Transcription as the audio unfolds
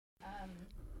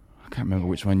can't remember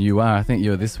which one you are. I think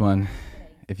you're this one.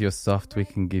 If you're soft, we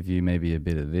can give you maybe a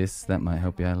bit of this. That might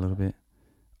help you out a little bit.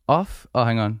 Off? Oh,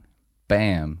 hang on.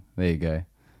 Bam. There you go.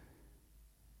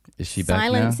 Is she back now?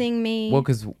 Silencing me. Well,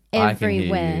 because I can hear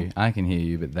everywhere. you. I can hear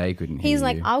you, but they couldn't hear you. He's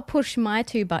like, I'll push my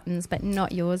 2 buttons, but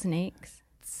not yours, Neeks.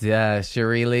 Yeah,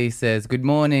 Cherie Lee says, good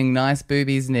morning, nice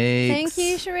boobies, Neeks. Thank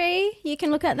you, Cherie. You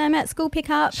can look at them at school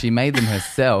pickup. She made them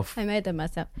herself. I made them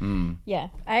myself. Yeah.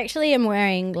 I actually am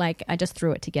wearing, like, I just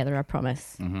threw it together, I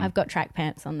promise. I've got track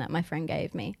pants on that my friend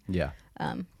gave me. Yeah.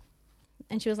 And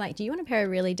she was like, do you want a pair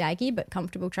of really daggy but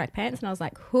comfortable track pants? And I was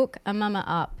like, hook a mama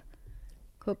up.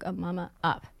 Hook a mama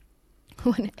up.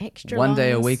 One extra One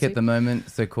day a long week at the moment.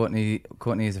 So Courtney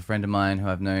is a friend of mine who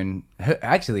I've known.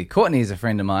 Actually, Courtney is a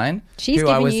friend of mine. She's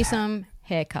giving you some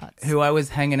haircuts. Who I was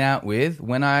hanging out with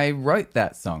when I wrote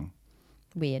that song.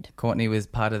 Weird. Courtney was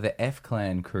part of the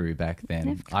F-Clan crew back then.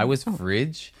 F-Clan. I was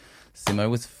Fridge. Simo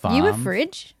was Farm. You were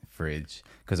Fridge? Fridge.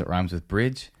 Because it rhymes with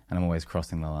bridge and I'm always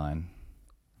crossing the line.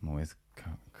 I'm always...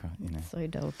 You know. So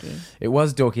dorky. It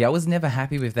was dorky. I was never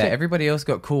happy with that. Everybody else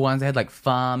got cool ones. They had like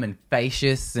farm and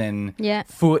facious and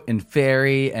foot and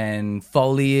fairy and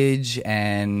foliage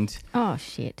and... Oh,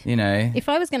 shit. You know. If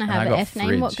I was going to have an F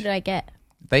name, what could I get?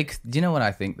 Do you know what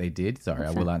I think they did? Sorry, I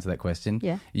will answer that question.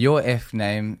 Yeah. Your F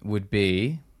name would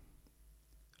be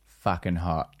fucking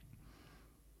hot.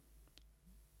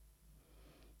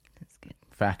 That's good.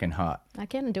 Fucking hot. I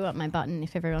can do up my button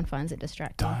if everyone finds it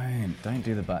distracting. Don't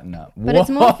do the button up. But it's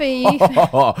more for you.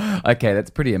 Okay, that's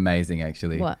pretty amazing,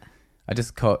 actually. What? I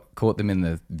just caught them in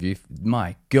the view.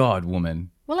 My God,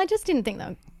 woman. Well, I just didn't think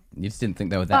that. You just didn't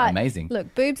think they were that amazing.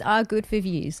 Look, boobs are good for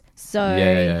views. So,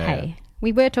 Yeah. hey,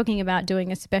 we were talking about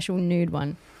doing a special nude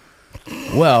one.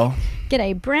 Well.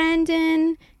 G'day,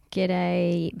 Brandon.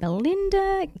 G'day,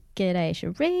 Belinda. G'day,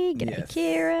 Cherie. G'day,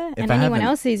 Kira. And anyone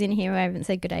else who's in here who I haven't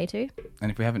said g'day to. And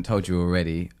if we haven't told you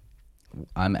already,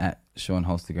 I'm at Sean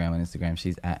Holstergram on Instagram.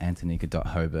 She's at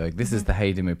Antonika.Hoberg. This is the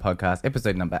Hey Dimmu podcast,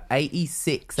 episode number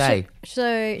 86, eh?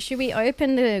 So should we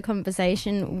open the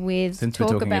conversation with Since we're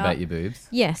talking about your boobs?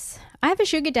 Yes. I have a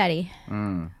sugar daddy.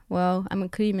 Well, I'm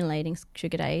accumulating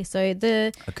sugar daddy. So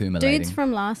the dudes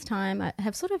from last time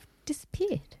have sort of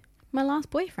disappeared. My last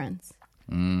boyfriends.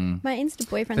 My Insta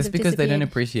boyfriends That's have because they don't disappeared.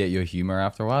 appreciate your humour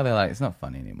after a while. They're like, it's not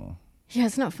funny anymore. Yeah,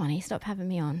 it's not funny. Stop having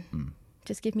me on.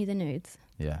 Just give me the nudes.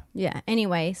 Yeah. Yeah.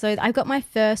 Anyway, so I got my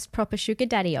first proper sugar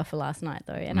daddy offer last night,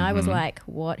 though. And I was like,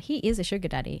 what? He is a sugar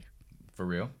daddy. For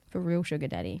real? For real sugar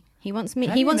daddy. He wants me.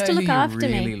 How He do you wants know to look who after you're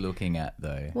me. really looking at,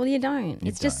 though? Well, you don't.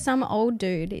 It's just some old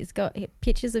dude. He's got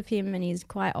pictures of him and he's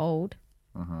quite old,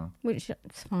 which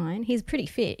is fine. He's pretty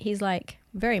fit. He's like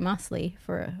very muscly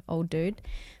for an old dude.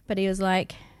 But he was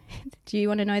like, do you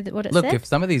want to know what it said? Look, if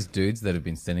some of these dudes that have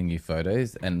been sending you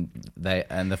photos and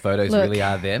the photos really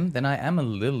are them, then I am a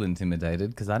little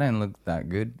intimidated because I don't look that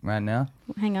good right now.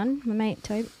 Hang on. My mate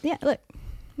Toby. Yeah, look.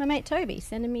 My mate Toby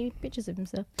sending me pictures of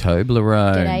himself.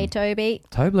 Toblerone. G'day, Toby.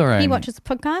 Toblerone. He watches the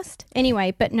podcast.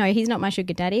 Anyway, but no, he's not my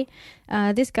sugar daddy.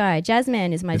 This guy,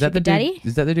 Jazzman, is my sugar daddy.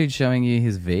 Is that the dude showing you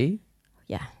his V?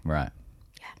 Yeah. Right.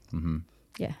 Yeah.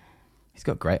 Yeah. He's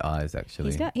got great eyes,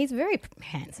 actually. He's very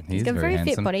handsome. He's He's got a very very fit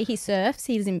handsome. body. He surfs.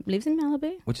 Lives in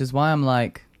Malibu. Which is why I'm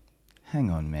like, hang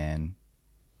on, man.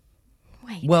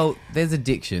 Wait. Well, there's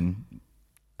addiction,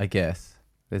 I guess.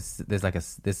 There's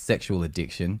sexual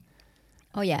addiction.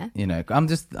 Oh yeah. You know, I'm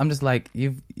just like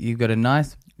you've got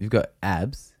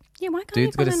abs. Yeah. Why can't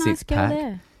Dude's you got find a a nice six girl pack.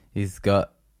 there? He's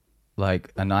got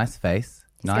like a nice face.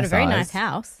 He's nice got a very eyes, nice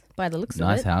house by the looks of it.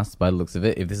 Nice house by the looks of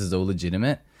it. If this is all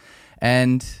legitimate,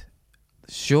 and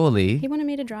surely He wanted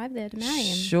me to drive there to marry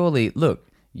him. Surely, look,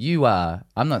 you are.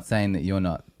 I'm not saying that you're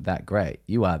not that great.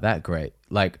 You are that great.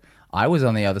 Like I was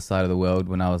on the other side of the world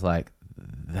when I was like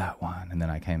that one, and then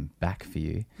I came back for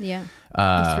you. Yeah.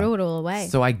 He threw it all away.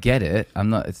 So I get it. I'm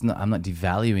not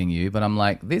devaluing you, but I'm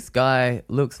like, this guy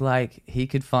looks like he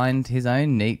could find his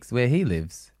own Neeks where he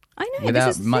lives. I know. Without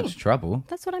this is the much thing. trouble.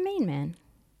 That's what I mean, man.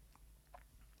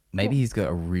 Maybe he's got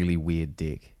a really weird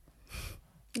dick.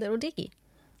 Little Dicky.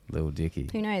 Little Dicky.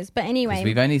 Who knows? But anyway. 'Cause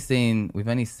we've only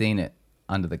seen it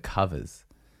under the covers.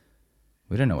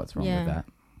 We don't know what's wrong with that.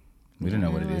 We don't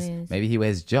know what it is. Maybe he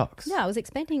wears jocks. Yeah, I was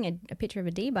expecting a picture of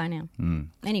a D by now.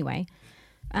 Anyway,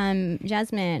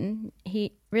 Jazzman,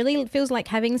 he really feels like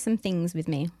having some things with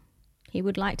me. He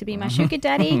would like to be my sugar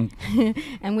daddy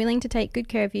and willing to take good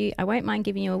care of you. I won't mind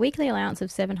giving you a weekly allowance of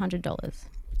 $700.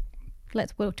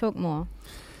 We'll talk more.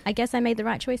 I guess I made the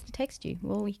right choice to text you.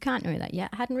 Well, you can't know that yet.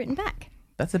 I hadn't written back.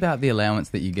 That's about the allowance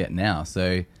that you get now.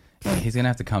 So he's going to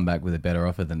have to come back with a better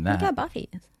offer than that. Look how buff he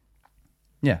is.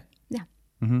 Yeah. Yeah.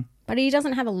 Mm-hmm. But he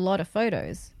doesn't have a lot of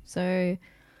photos. So,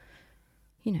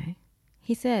 you know,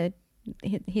 he said,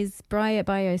 his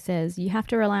bio says, you have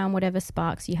to rely on whatever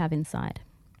sparks you have inside.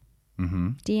 Mm-hmm.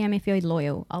 DM if you're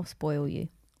loyal, I'll spoil you.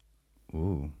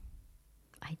 Ooh.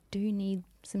 I do need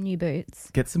some new boots.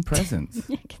 Get some presents.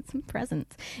 Yeah, get some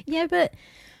presents. Yeah, but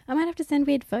I might have to send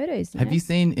weird photos. Have you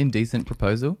seen Indecent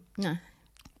Proposal? No.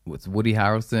 It's Woody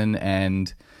Harrelson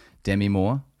and Demi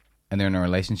Moore, and they're in a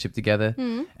relationship together,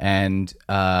 and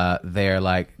they're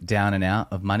like down and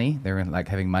out of money. They're like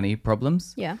having money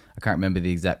problems. Yeah. I can't remember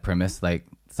the exact premise. Like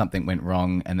something went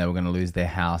wrong and they were going to lose their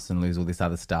house and lose all this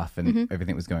other stuff, and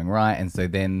everything was going right. And so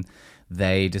then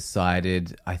they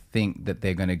decided, I think, that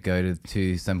they're going to go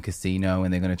to some casino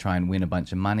and they're going to try and win a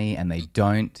bunch of money, and they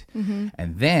don't.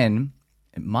 And then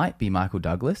it might be Michael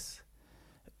Douglas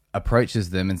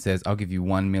approaches them and says, I'll give you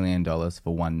 $1 million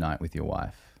for one night with your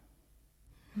wife.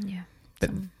 Yeah.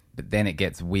 But then it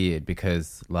gets weird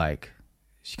because, like,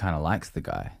 she kind of likes the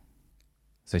guy.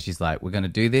 So she's like, we're going to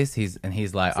do this. He's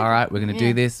like, all right, we're going to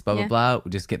do this, blah, blah, blah.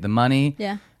 We'll just get the money.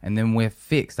 Yeah. And then we're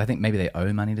fixed. I think maybe they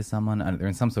owe money to someone. They're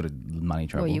in some sort of money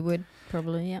trouble. Well, you would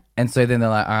probably, yeah. And so then they're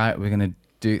like, all right, we're going to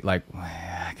do, like,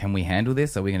 can we handle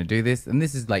this? Are we going to do this? And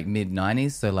this is like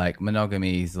mid-90s. So, like,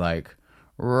 monogamy is, like,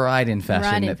 right in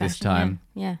fashion at this time.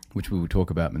 Yeah. Which we will talk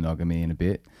about monogamy in a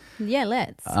bit. Yeah,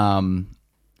 let's.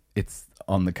 It's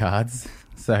on the cards.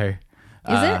 So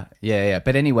Is it? Yeah.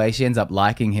 But anyway, she ends up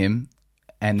liking him,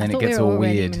 and then it gets all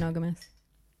weird. Monogamous.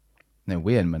 No,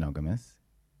 we're monogamous.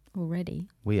 Already.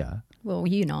 We are. Well,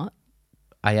 you not.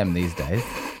 I am these days.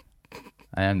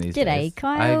 days. G'day,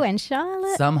 Kyle and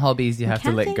Charlotte. Some hobbies you have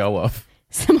to let Kathy? go of.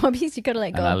 Some hobbies you got to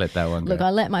let go. And I let that one go. Look, I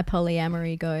let my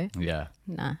polyamory go. Yeah.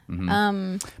 Nah.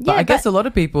 But I guess a lot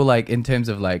of people, like, in terms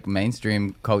of like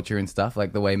mainstream culture and stuff,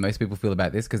 like the way most people feel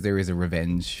about this, because there is a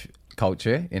revenge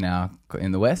culture in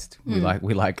the West. We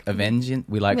like avenging.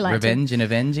 We like revenge and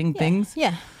avenging things.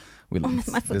 Yeah.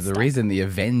 There's a reason the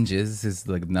Avengers is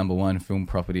the number one film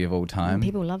property of all time.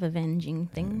 People love avenging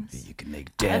things. You can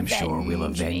make damn sure we'll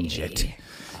avenge it. You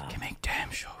can make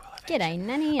damn sure we'll avenge it. G'day,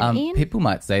 Nanny and Ian. People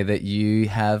might say that you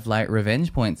have like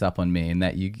revenge points up on me, and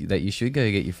that you should go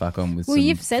get your fuck on with. Well, some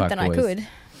you've said fuck that boys.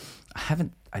 I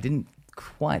could. I didn't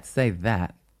quite say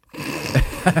that.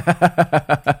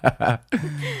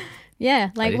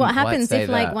 Yeah, like didn't what quite happens say if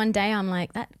like that. one day I'm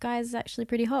like, that guy's actually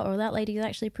pretty hot, or that lady's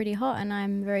actually pretty hot, and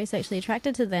I'm very sexually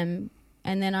attracted to them,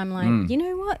 and then I'm like, you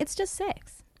know what? It's just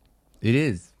sex. It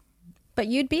is. But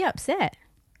you'd be upset.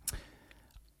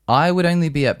 I would only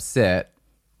be upset.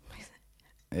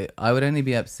 I would only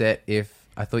be upset if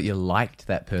I thought you liked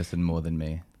that person more than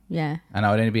me, Yeah. and I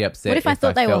would only be upset What if I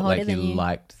thought they were felt hotter like than you you?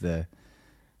 liked the.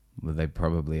 Well, they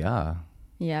probably are.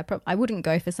 Yeah, I wouldn't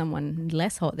go for someone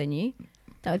less hot than you.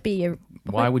 That would be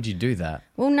Why would you do that?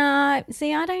 Well, nah.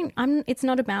 See, it's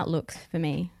not about looks for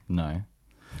me. No,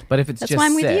 but if it's That's just why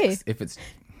I'm with sex, you.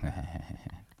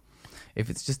 if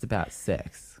it's just about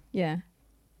sex, Yeah.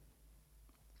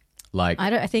 like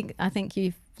I think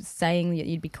you saying that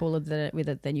you'd be cooler with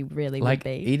it than you really like would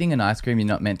be. eating an ice cream you're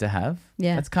not meant to have.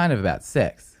 Yeah. That's kind of about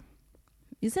sex,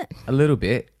 Is it? a little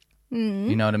bit.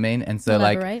 You know what I mean? And so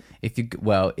Elaborate.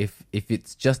 like if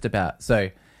it's just about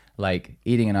like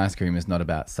eating an ice cream is not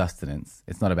about sustenance.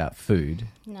 It's not about food.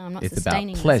 No, I'm not It's about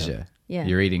sustaining pleasure. myself. Yeah.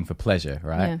 You're eating for pleasure,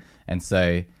 right? Yeah. And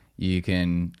so you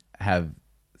can have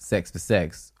sex for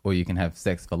sex, or you can have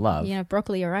sex for love. You know,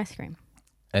 broccoli or ice cream.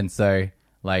 And so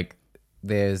like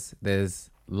there's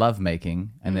love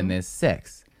making, and then there's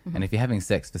sex. And if you're having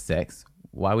sex for sex,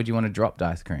 why would you want a dropped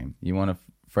ice cream? You want a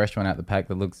fresh one out the pack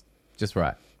that looks just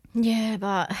right. Yeah,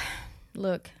 but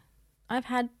look, I've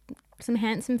had some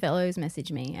handsome fellows message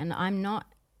me, and I'm not.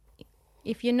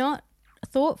 If you're not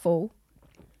thoughtful,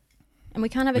 and we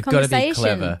can't have a We've gotta be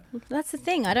conversation, clever. that's the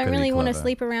thing. I don't Gotta be really want to clever.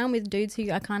 sleep around with dudes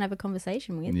who I can't have a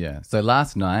conversation with. Yeah. So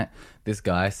last night, this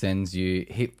guy sends you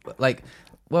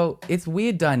it's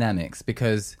weird dynamics,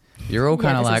 because you're all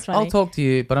kind of this is like, funny. I'll talk to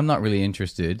you, but I'm not really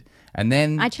interested. And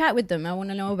then I chat with them. I want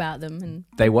to know about them, and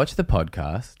they watch the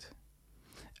podcast.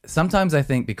 Sometimes I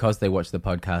think because they watch the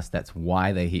podcast, that's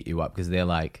why they hit you up, because they're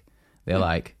like,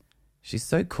 she's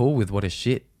so cool with what a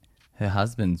shit her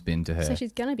husband's been to her. so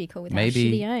she's gonna be cool with how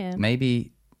shitty I am.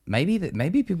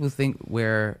 Maybe people think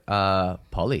we're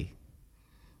poly,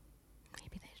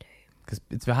 Maybe they do. because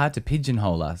it's hard to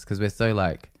pigeonhole us, because we're so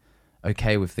like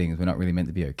okay with things we're not really meant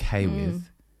to be okay with.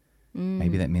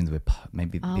 Maybe that means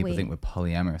maybe Are people we? think we're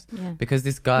polyamorous. Yeah. Because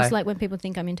this guy, It's like when people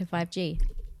think I'm into 5G.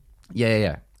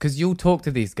 yeah. Because you'll talk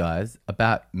to these guys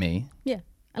about me. Yeah.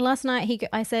 And last night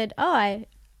I said,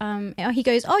 he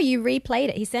goes, oh, you replayed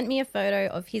it. He sent me a photo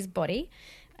of his body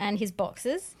and his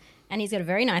boxes, and he's got a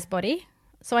very nice body.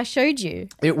 So I showed you.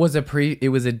 It was a dick preview. It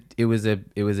was a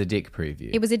dick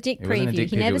It wasn't a preview. dick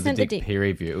He preview, never it was sent a the dick dick.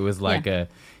 preview. It was like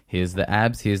here's the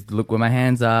abs, look where my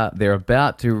hands are. They're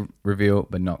about to reveal,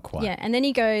 but not quite. Yeah, and then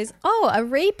he goes, "Oh, a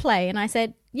replay." And I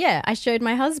said, "Yeah, I showed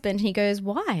my husband." He goes,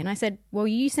 "Why?" And I said, "Well,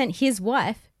 you sent his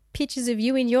wife pictures of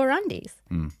you in your undies.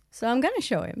 So I'm going to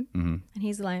show him." Mm-hmm. And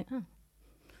he's like, "Oh,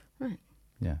 right."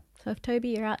 Yeah. So if Toby,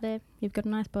 you're out there, you've got a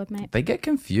nice bod, mate. They get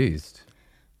confused.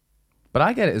 But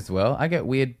I get it as well. I get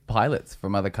weird pilots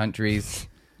from other countries.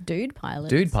 Dude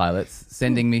pilots.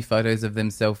 Sending me photos of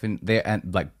themselves in there,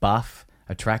 and like buff,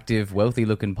 attractive, wealthy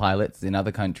looking pilots in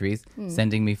other countries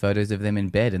sending me photos of them in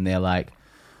bed, and they're like,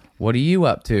 "What are you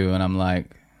up to?" And I'm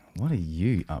like, "What are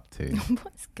you up to?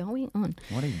 What's going on?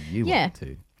 What are you Yeah. up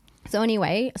to?" So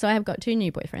anyway, I have got 2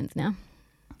 new boyfriends now.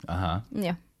 Uh-huh.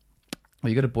 Yeah. Well,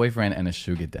 you got a boyfriend and a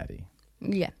sugar daddy.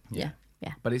 Yeah.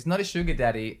 But he's not a sugar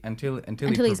daddy until he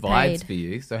he's provides paid. for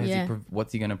you. So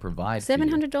what's he going to provide for you?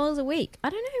 $700 a week. I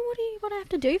don't know what I have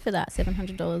to do for that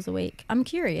 $700 a week. I'm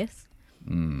curious.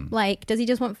 Like, does he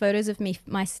just want photos of me,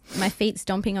 my feet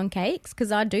stomping on cakes?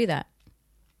 Because I'd do that.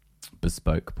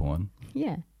 Bespoke porn.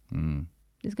 Yeah.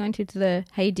 He's going to the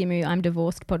Hey Dimmu, I'm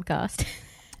Divorced podcast.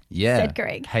 Yeah. Said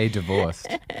Greg. Hey, divorced.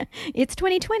 It's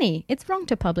 2020. It's wrong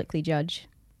to publicly judge.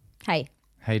 Hey.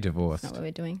 Hey, divorced. That's not what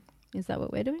we're doing. Is that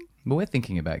what we're doing? Well, we're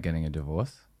thinking about getting a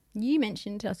divorce. You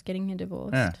mentioned us getting a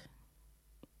divorce. Yeah.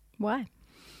 Why?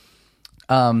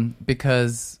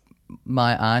 Because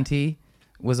my auntie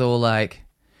was all like,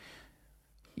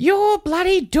 "Your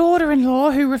bloody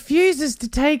daughter-in-law who refuses to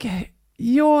take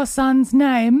your son's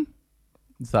name."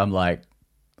 So I'm like,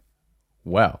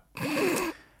 well,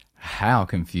 how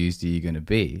confused are you going to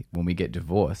be when we get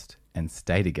divorced and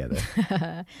stay together?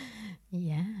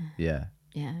 Yeah. Yeah.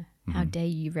 Yeah. How dare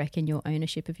you reckon your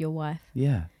ownership of your wife?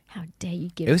 Yeah. How dare you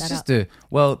give It was that just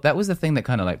up? that was the thing that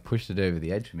kind of like pushed it over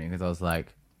the edge for me, because I was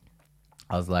like,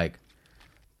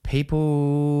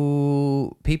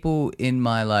 people in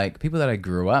my like, people that I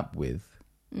grew up with,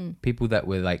 people that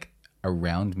were like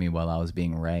around me while I was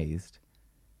being raised,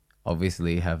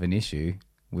 obviously have an issue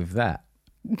with that.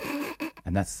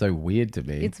 And that's so weird to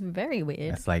me. It's very weird.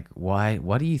 It's like, why?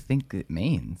 What do you think it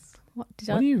means? What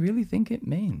do you really think it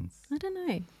means? I don't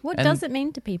know. What And- does it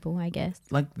mean to people, I guess?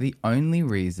 Like the only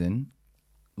reason,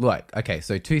 like, okay,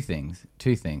 so two things.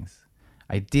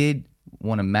 I did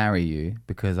want to marry you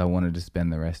because I wanted to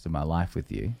spend the rest of my life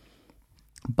with you,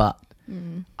 but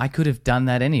I could have done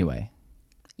that anyway.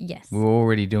 Yes. We were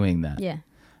already doing that. Yeah.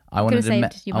 I wanted Could've to.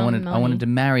 saved your I mum wanted. I money. wanted to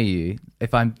marry you.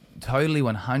 If I'm totally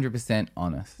 100%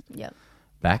 honest, Yep.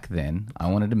 back then I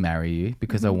wanted to marry you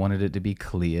because I wanted it to be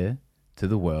clear to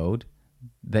the world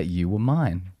that you were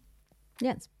mine.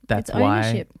 Yeah. That's it's why.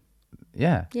 ownership.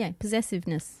 Yeah. Yeah.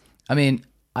 Possessiveness. I mean,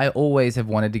 I always have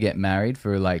wanted to get married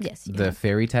for like Yes, you the have.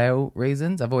 fairy tale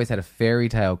reasons. I've always had a fairy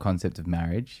tale concept of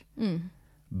marriage,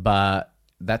 but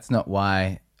that's not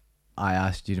why I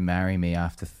asked you to marry me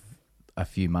after a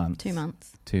few months. 2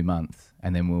 months. 2 months,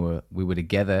 and then we were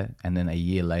together, and then a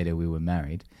year later we were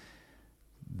married.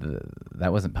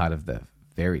 That wasn't part of the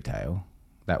fairy tale.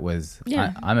 That was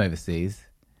Yeah. I'm overseas.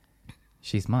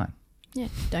 She's mine. Yeah.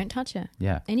 Don't touch her.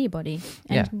 Yeah. Anybody.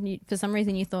 And you, for some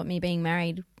reason you thought me being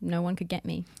married, no one could get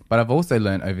me. But I've also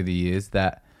learned over the years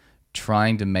that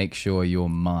trying to make sure you're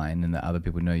mine and that other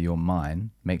people know you're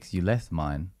mine makes you less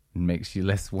mine and makes you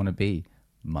less want to be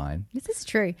mine. This is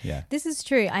true. Yeah. This is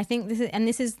true. I think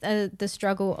this is the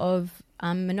struggle of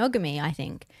monogamy, I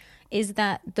think, is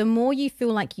that the more you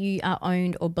feel like you are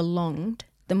owned or belonged,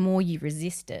 the more you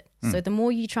resist it. So the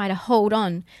more you try to hold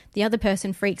on, the other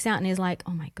person freaks out and is like,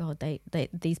 "Oh my God,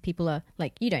 these people are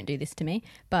like, you don't do this to me."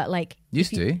 But like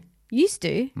Used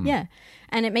to. yeah.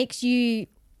 And it makes you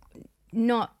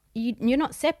you're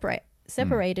not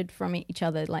separated from each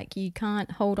other. Like you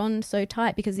can't hold on so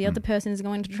tight because the other person is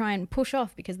going to try and push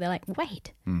off because they're like,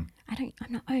 "Wait, I'm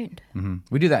not owned."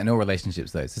 We do that in all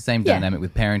relationships, though. It's the same Yeah. dynamic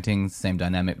with parenting, same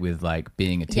dynamic with like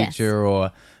being a Yes. teacher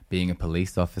or being a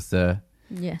police officer.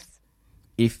 Yes.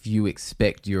 If you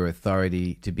expect your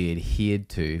authority to be adhered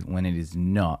to when it is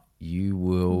not, you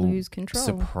will Lose control.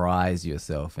 surprise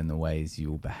yourself in the ways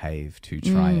you'll behave to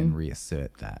try and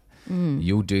reassert that.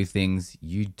 You'll do things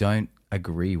you don't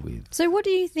agree with. So what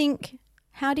do you think,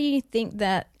 how do you think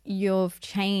that you've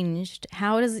changed?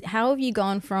 How have you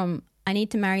gone from, I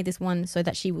need to marry this one so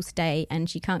that she will stay and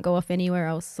she can't go off anywhere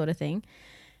else sort of thing?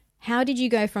 How did you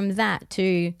go from that to,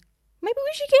 maybe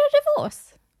we should get a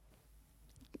divorce?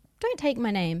 Don't take my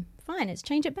name. Fine, it's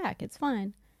change it back. It's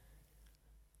fine.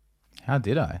 How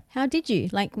did I? How did you?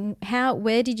 Like,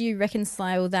 where did you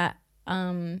reconcile that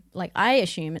like I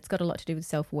assume it's got a lot to do with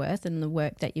self-worth and the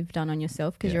work that you've done on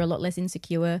yourself because you're a lot less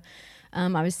insecure. I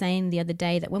was saying the other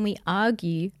day that when we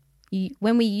argue,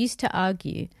 when we used to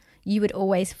argue, you would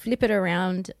always flip it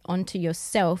around onto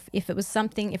yourself. If it was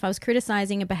something, if I was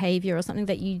criticizing a behavior or something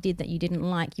that you did that you didn't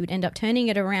like, you would end up turning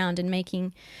it around and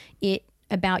making it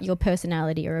about your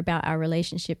personality or about our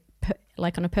relationship,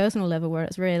 like on a personal level, where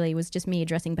it really was just me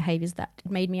addressing behaviors that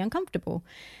made me uncomfortable,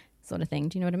 sort of thing.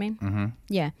 Do you know what I mean? Mm-hmm.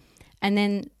 Yeah. And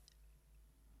then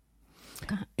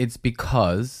it's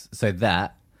because, so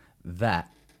that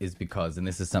is because, and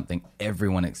this is something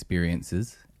everyone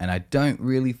experiences, and I don't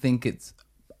really think it's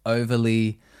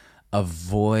overly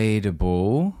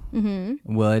avoidable.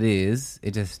 Mm-hmm. Well, it is.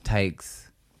 It just takes...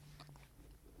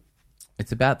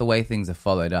 It's about the way things are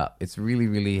followed up. It's really,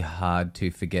 really hard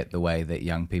to forget the way that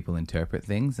young people interpret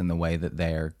things and the way that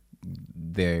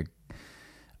they're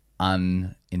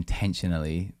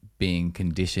unintentionally being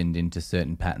conditioned into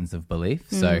certain patterns of belief.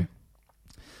 So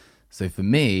for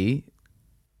me,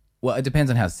 well, it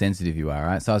depends on how sensitive you are,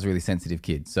 right? So I was a really sensitive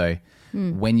kid. So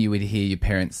when you would hear your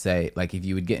parents say, like, if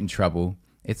you would get in trouble,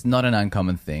 it's not an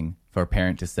uncommon thing for a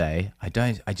parent to say, I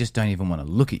just don't even want to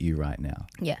look at you right now.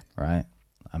 Yeah. Right?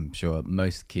 I'm sure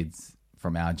most kids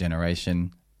from our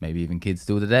generation, maybe even kids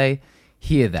still today,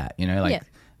 hear that, you know, like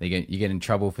you get in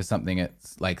trouble for something.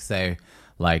 It's like, say,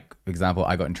 like, for example,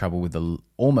 I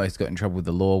almost got in trouble with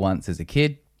the law once as a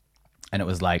kid. And it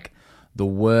was like the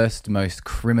worst, most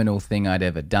criminal thing I'd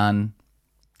ever done.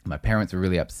 My parents were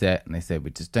really upset and they said,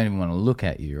 we just don't even want to look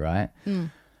at you, right?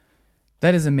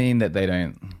 That doesn't mean that they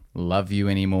don't love you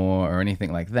anymore or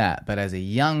anything like that. But as a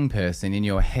young person, in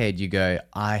your head, you go,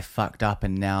 I fucked up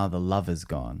and now the love is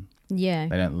gone. Yeah.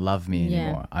 They don't love me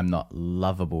anymore. I'm not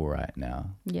lovable right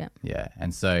now. Yeah. Yeah.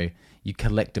 And so you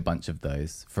collect a bunch of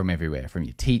those from everywhere, from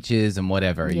your teachers and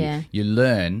whatever. Yeah. You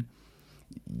learn.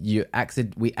 We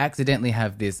accidentally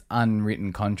have this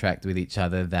unwritten contract with each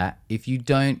other that if you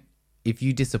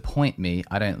disappoint me,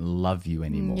 I don't love you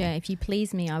anymore. Yeah, if you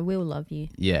please me, I will love you.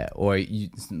 Yeah, or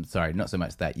not so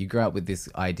much that. You grow up with this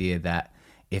idea that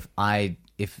if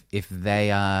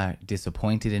they are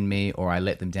disappointed in me or I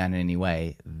let them down in any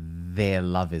way, their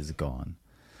love is gone.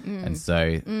 And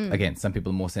so, again, some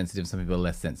people are more sensitive, some people are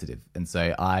less sensitive. And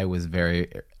so I was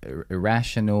very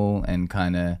irrational and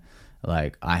kind of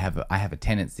like I have a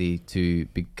tendency to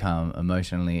become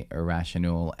emotionally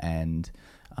irrational and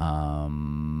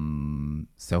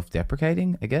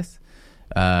self-deprecating, I guess.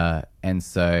 And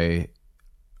so,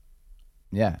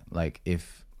 yeah, like it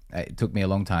took me a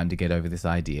long time to get over this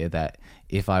idea that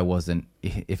if I wasn't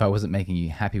making you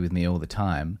happy with me all the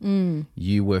time,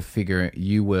 you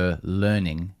were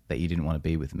learning that you didn't want to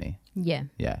be with me. Yeah.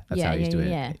 Yeah. That's how I used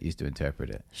to interpret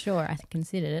it. Sure, I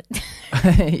considered it.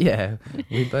 Yeah,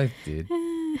 we both did.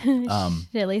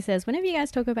 Shirley says, whenever you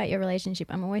guys talk about your relationship,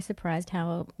 I'm always surprised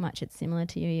how much it's similar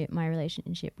to my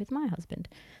relationship with my husband.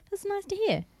 That's nice to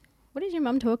hear. What is your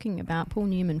mum talking about Paul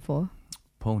Newman for?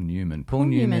 Paul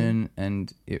Newman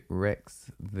and it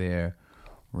wrecks their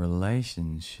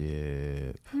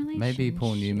relationship. Maybe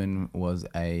Paul Newman was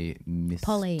a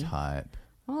mistype.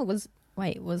 Oh, was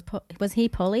he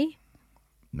poly?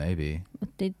 Maybe.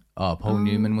 Paul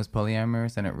Newman was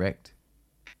polyamorous and it wrecked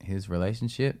his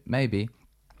relationship? Maybe.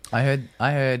 I heard.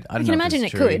 I don't know. I can imagine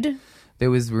it could.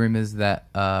 There was rumors that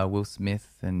Will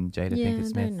Smith and Jada Pinkett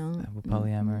Smith were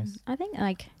polyamorous. I think,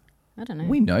 I don't know.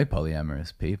 We know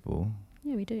polyamorous people.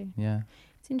 Yeah, we do. Yeah.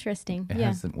 It's interesting. It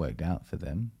hasn't worked out for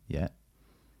them yet.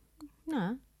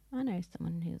 No, I know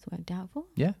someone who's worked out for.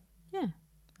 Yeah? Yeah.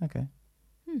 Okay.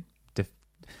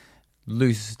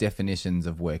 Loose definitions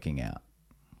of working out.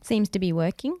 Seems to be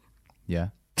working. Yeah.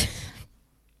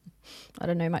 I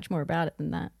don't know much more about it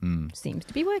than that. Seems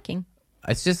to be working.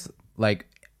 It's just like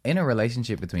in a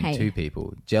relationship between two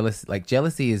people,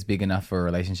 jealousy is big enough for a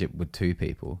relationship with two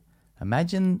people.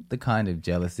 Imagine the kind of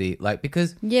jealousy,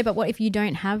 because... Yeah, but what if you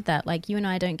don't have that? Like, you and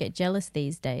I don't get jealous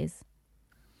these days.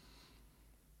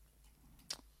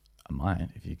 I might,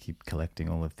 if you keep collecting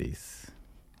all of these.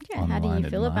 Yeah, how do you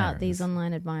feel about these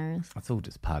online admirers? That's all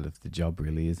just part of the job,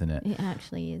 really, isn't it? It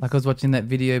actually is. Like I was watching that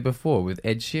video before with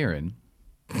Ed Sheeran.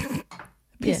 It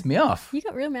pissed me off. You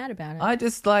got real mad about it. I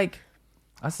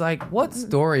was like, what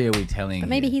story are we telling? But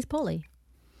maybe here? he's poly.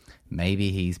 Maybe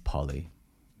he's poly.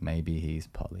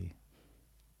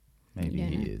 Maybe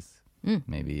he is.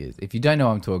 Maybe he is. If you don't know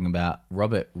what I'm talking about,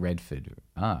 Robert Redford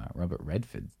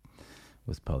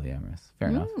was polyamorous. Fair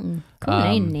enough. Cool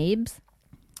name, Neebs.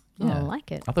 Yeah. I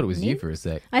like it. I thought it was you for a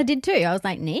sec. I did too. I was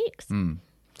like, Neeks?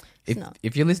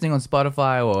 If you're listening on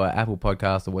Spotify or Apple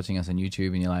Podcasts or watching us on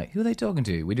YouTube and you're like, who are they talking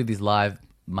to? We do these live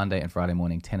Monday and Friday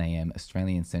morning, 10 a.m.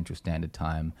 Australian Central Standard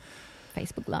Time.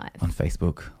 Facebook Live. on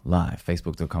Facebook Live,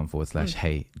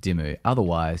 facebook.com/Hey Dimmu.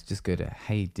 Otherwise, just go to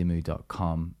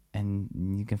heydimmu.com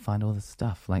and you can find all the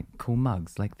stuff like cool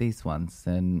mugs like these ones.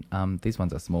 And these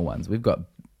ones are small ones. We've got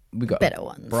Better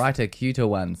ones. brighter, cuter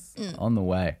ones on the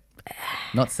way.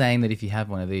 Not saying that if you have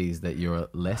one of these that you're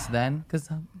less than,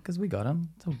 because we got them.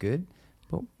 It's all good.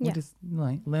 But we're just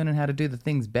like learning how to do the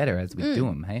things better as we do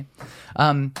them, hey?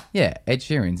 Ed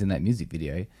Sheeran's in that music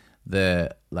video.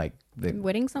 The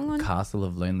Wedding song one? Castle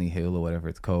of Lonely Hill or whatever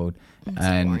it's called. It's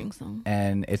a boring song.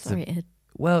 And it's Sorry, Ed.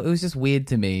 well, it was just weird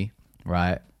to me,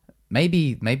 right?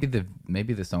 Maybe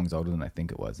the song's older than I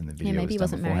think it was in the video. maybe he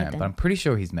was done wasn't married beforehand, then. but I'm pretty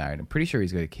sure he's married. I'm pretty sure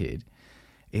he's got a kid.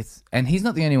 And he's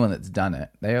not the only one that's done it.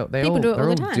 They're People do it all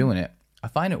the time. doing it. I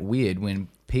find it weird when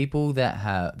people that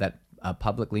are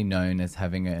publicly known as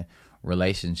having a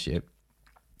relationship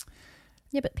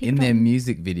But people in their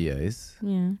music videos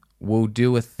will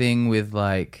do a thing with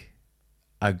like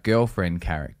a girlfriend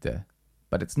character,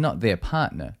 but it's not their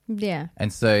partner. Yeah.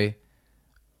 And so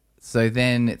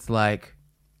then it's like,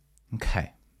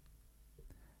 okay,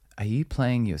 are you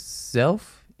playing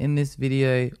yourself in this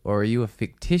video or are you a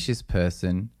fictitious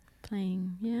person?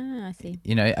 Playing. Yeah, I see.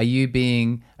 You know, are you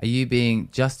being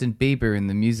Justin Bieber in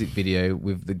the music video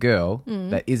with the girl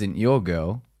that isn't your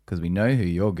girl? Because we know who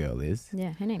your girl is.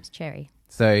 Yeah, her name's Cherry.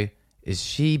 So is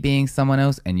she being someone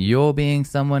else and you're being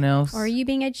someone else? Or are you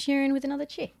being Ed Sheeran with another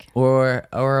chick? Or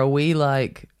are we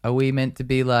meant to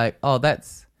be like, oh,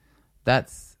 that's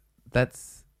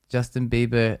Justin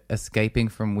Bieber escaping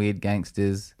from weird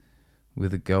gangsters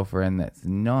with a girlfriend that's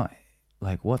not,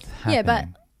 like, what's happening? Yeah, but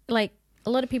like a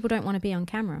lot of people don't want to be on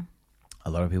camera. A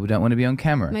lot of people don't want to be on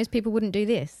camera. Most people wouldn't do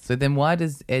this. So then why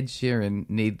does Ed Sheeran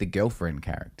need the girlfriend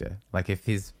character? Like if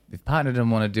partner doesn't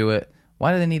want to do it,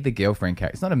 why do they need the girlfriend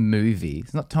character? It's not a movie.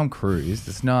 It's not Tom Cruise.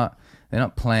 They're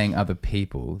not playing other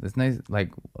people. There's no, like,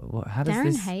 how does Darren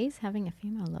this... Hayes having a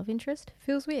female love interest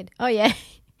feels weird. Oh, yeah.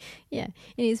 Yeah.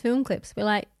 In his film clips, we're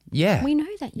like, Yeah. we know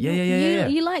that. Yeah.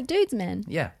 You like dudes, man.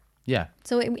 Yeah.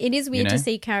 So it is weird You know? to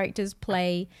see characters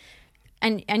play,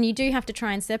 and you do have to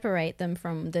try and separate them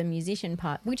from the musician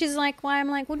part, which is like why I'm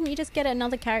like, wouldn't you just get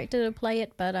another character to play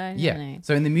it? But I don't know.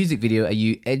 So in the music video, are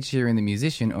you Ed Sheeran the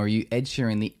musician or are you Ed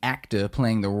Sheeran the actor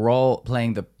playing the role,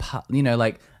 playing the part? You know,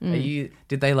 like, did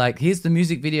they like, here's the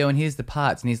music video and here's the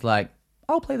parts, and he's like,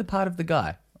 I'll play the part of the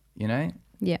guy, you know?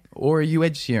 Yeah. Or are you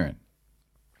Ed Sheeran?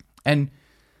 And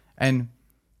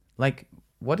like,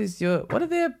 what do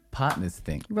their partners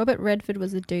think? Robert Redford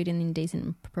was the dude in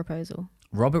Indecent Proposal.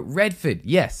 Robert Redford.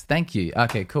 Yes, thank you.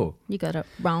 Okay, cool. You got it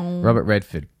wrong. Robert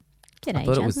Redford. G'day, I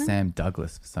thought it was Jasmine. Sam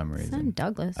Douglas for some reason. Sam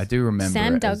Douglas. I do remember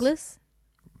Sam it as Douglas?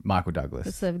 Michael Douglas.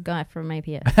 That's the guy from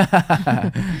APS.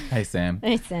 Hey, Sam.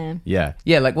 Hey, Sam. Yeah.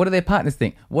 Like, what do their partners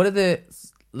think? What are the,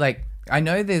 like, I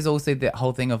know there's also that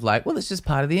whole thing of like, well, it's just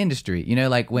part of the industry. You know,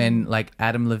 like when like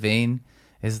Adam Levine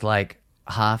is like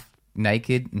half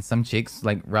naked and some chick's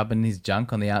like rubbing his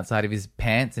junk on the outside of his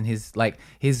pants and his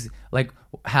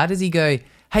how does he go,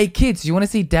 hey kids, do you want to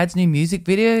see dad's new music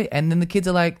video? And then the kids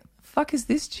are like, fuck is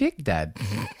this chick, dad?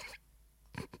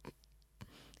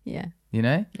 Yeah. You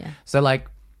know? Yeah. So like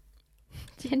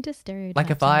Gender stereotypes.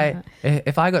 Like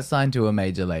if I got signed to a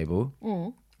major label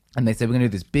and they said we're gonna do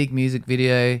this big music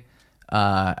video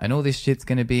and all this shit's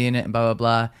gonna be in it and blah blah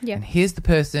blah. Yeah. And here's the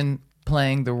person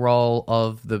playing the role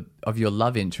of your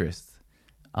love interest.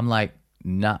 I'm like,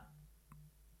 nah,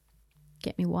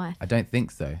 Get me wife. I don't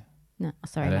think so. No,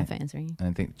 sorry, I my don't- phone's ringing. I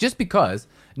don't think just because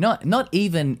not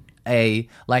even a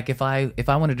like if I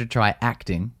wanted to try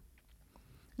acting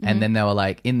and then they were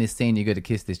like, in this scene you got to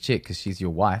kiss this chick because she's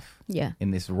your wife Yeah. in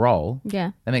this role.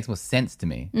 Yeah. That makes more sense to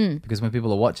me because when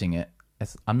people are watching it,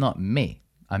 I'm not me.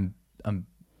 I'm.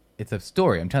 It's a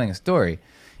story. I'm telling a story,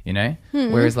 you know.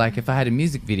 Whereas, like, if I had a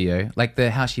music video, like the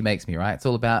How She Makes Me, right? It's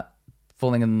all about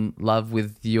falling in love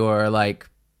with your, like,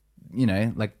 you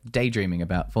know, like daydreaming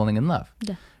about falling in love,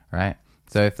 Yeah. right?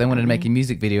 So if they wanted to make a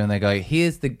music video and they go,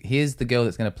 here's the girl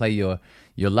that's going to play your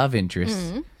love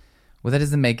interest. Well, that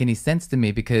doesn't make any sense to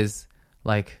me because,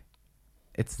 like,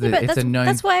 it's a known.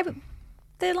 That's why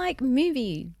they're like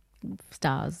movie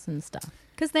stars and stuff.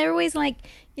 Because they're always like,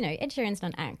 you know, Ed Sheeran's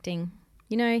done acting.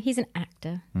 You know, he's an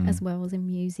actor as well as a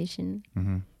musician.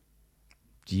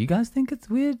 Do you guys think it's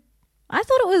weird? I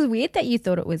thought it was weird that you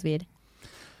thought it was weird.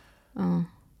 Oh,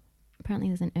 apparently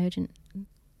there's an urgent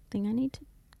thing I need to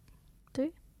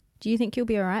do. Do you think you'll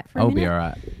be all right for a I'll minute? be all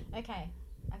right. Okay,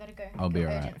 I gotta go. I'll be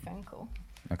all urgent right. phone call.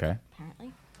 Okay.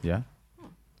 Apparently. Yeah.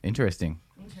 Interesting.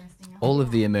 Interesting. All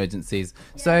of the emergencies.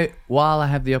 So while I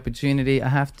have the opportunity, I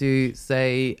have to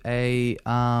say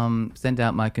send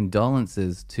out my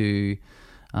condolences to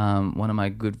One of my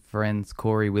good friends,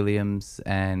 Corey Williams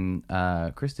and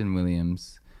Kristen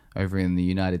Williams, over in the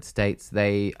United States,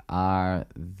 they are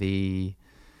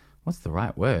what's the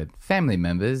right word? Family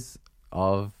members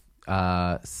of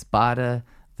Sparta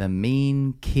the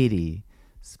Mean Kitty.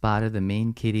 Sparta the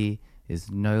Mean Kitty is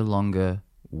no longer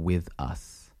with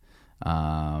us,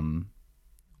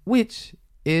 which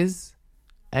is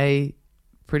a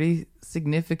pretty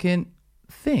significant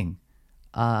thing.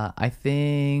 I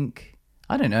think,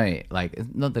 I don't know, like,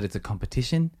 not that it's a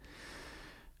competition.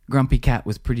 Grumpy Cat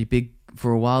was pretty big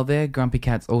for a while there. Grumpy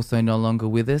Cat's also no longer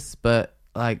with us, but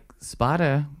like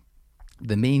Sparta,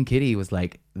 the Mean Kitty, was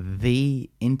like the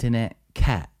internet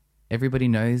cat. Everybody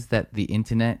knows that the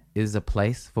internet is a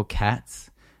place for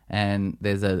cats, and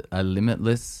there's a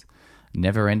limitless,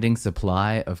 never-ending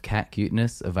supply of cat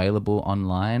cuteness available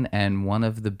online, and one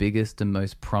of the biggest and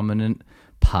most prominent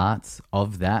parts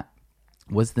of that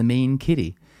was the Mean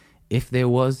Kitty. If there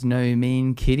was no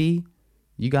Mean Kitty,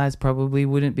 you guys probably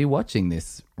wouldn't be watching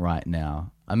this right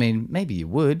now. I mean, maybe you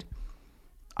would.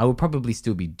 I would probably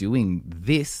still be doing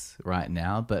this right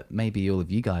now, but maybe all of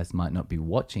you guys might not be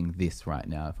watching this right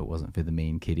now if it wasn't for the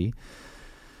Mean Kitty.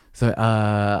 So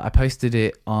I posted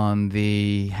it on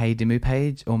the Hey Dimmu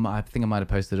page, or I think I might have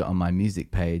posted it on my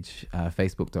music page,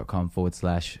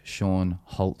 facebook.com/Sean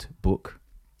Holt Book.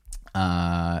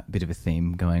 Bit of a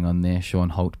theme going on there. Sean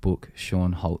Holt Book,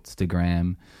 Sean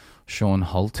Holtstagram, Sean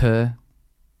Holter.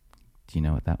 Do you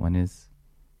know what that one is?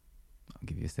 I'll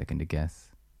give you a second to guess.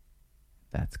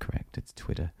 That's correct. It's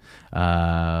Twitter.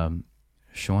 Sean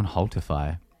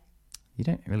Holtify. You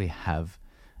don't really have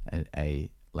a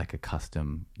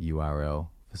custom URL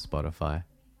for Spotify.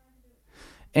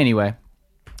 Anyway,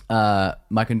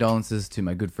 my condolences to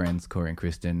my good friends Corey and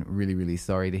Kristen. Really, really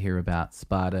sorry to hear about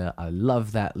Sparta. I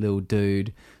love that little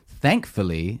dude.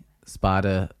 Thankfully,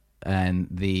 Sparta and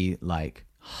the 100+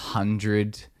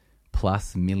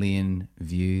 million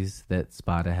views that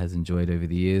Sparta has enjoyed over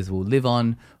the years will live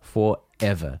on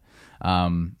forever.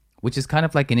 Which is kind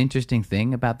of like an interesting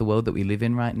thing about the world that we live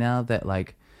in right now, that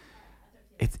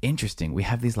it's interesting. We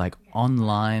have these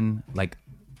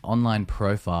online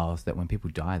profiles that when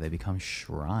people die, they become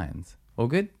shrines. All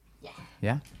good? Yeah.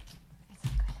 Yeah?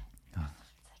 Oh.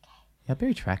 Yeah,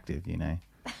 very attractive, you know.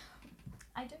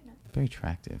 I don't know. Very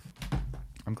attractive.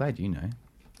 I'm glad you know.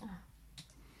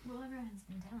 Well, everyone's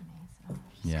been telling me, so...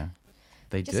 Yeah,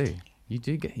 they do. You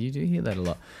do hear that a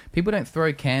lot. People don't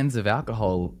throw cans of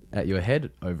alcohol at your head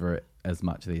over it as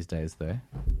much these days, though.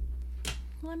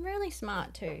 Well, I'm really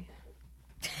smart too.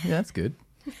 Yeah, that's good.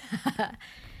 I'm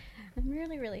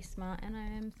really, really smart, and I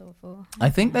am thoughtful. I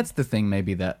think that's the thing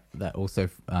maybe that also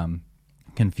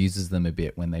confuses them a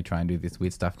bit when they try and do this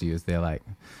weird stuff to you, is they're like,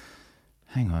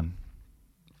 hang on,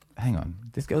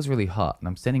 this girl's really hot, and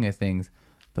I'm sending her things,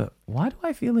 but why do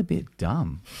I feel a bit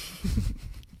dumb?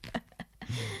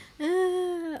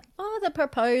 The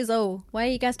proposal. Why are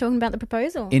you guys talking about the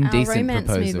proposal? Indecent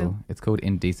Proposal. Movie. It's called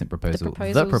Indecent Proposal.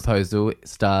 The Proposal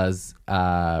stars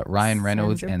Ryan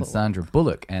Reynolds and Sandra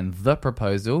Bullock. And The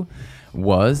Proposal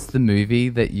was the movie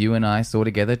that you and I saw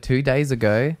together 2 days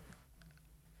ago.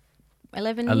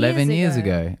 11 years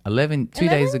ago. 2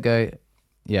 days ago.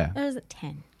 Yeah. Or was it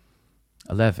 10?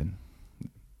 11.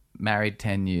 Married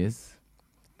 10 years.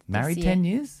 Married 10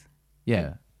 years?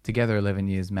 Yeah. Together 11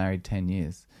 years, married 10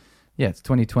 years. Yeah, it's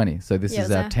 2020. So this is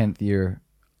our 10th year.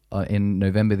 In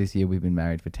November this year, we've been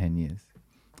married for 10 years.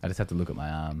 I just have to look at my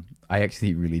arm. I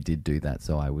actually really did do that,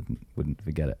 so I wouldn't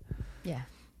forget it. Yeah,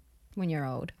 when you're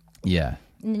old. Yeah.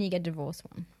 And then you get divorced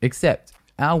one. Except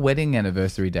our wedding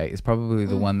anniversary date is probably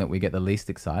the one that we get the least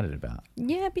excited about.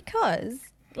 Yeah, because...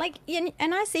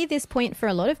 and I see this point for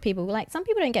a lot of people. Some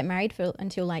people don't get married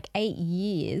until 8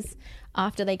 years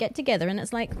after they get together. And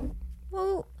it's like,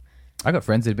 well... I got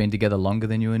friends that have been together longer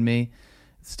than you and me,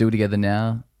 still together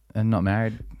now and not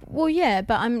married. Well, yeah,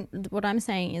 but what I'm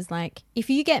saying is if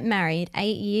you get married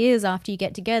 8 years after you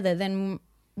get together, then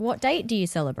what date do you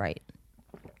celebrate?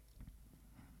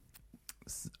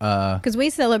 Because we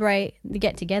celebrate the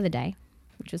get-together day,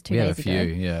 which was 2 days ago. Yeah, a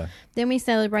few, yeah. Then we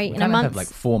celebrate in a month. Have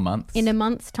 4 months. In a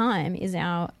month's time is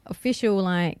our official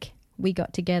we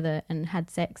got together and had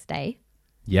sex day.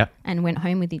 Yep. And went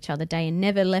home with each other day and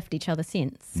never left each other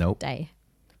since. Nope. Day.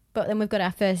 But then we've got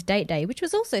our first date day, which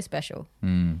was also special.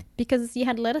 Because you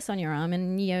had lettuce on your arm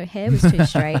and your hair was too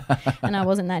straight and I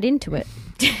wasn't that into it.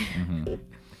 Mm-hmm.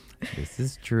 This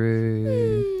is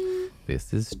true.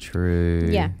 This is true.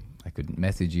 Yeah. I couldn't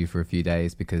message you for a few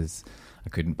days because I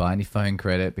couldn't buy any phone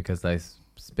credit because I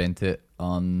spent it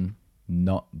on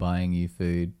not buying you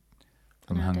food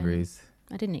from Hungry's.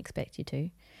 I didn't expect you to.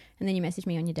 And then you messaged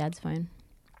me on your dad's phone.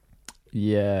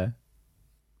 Yeah.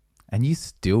 And you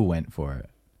still went for it.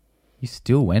 You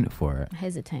still went for it. I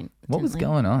hesitate. What was gently.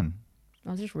 going on?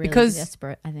 I was just really Because-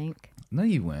 desperate, I think. No,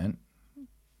 you weren't.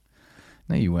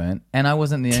 No, you weren't. And I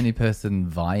wasn't the only person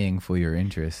vying for your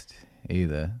interest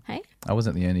either. Hey? I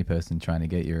wasn't the only person trying to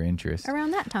get your interest.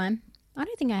 Around that time, I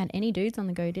don't think I had any dudes on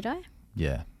the go, did I?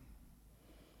 Yeah.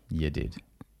 You did.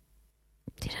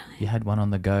 Did I? You had one on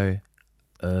the go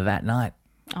that night.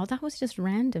 Oh, that was just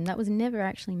random. That was never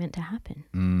actually meant to happen.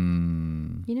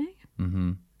 You know?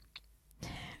 Mm-hmm.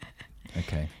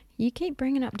 Okay. You keep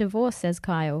bringing up divorce, says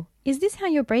Kyle. Is this how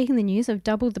you're breaking the news of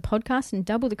double the podcast and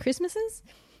double the Christmases?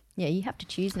 Yeah, you have to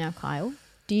choose now, Kyle.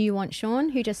 Do you want Sean,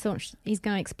 who just thought he's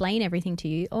going to explain everything to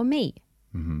you, or me?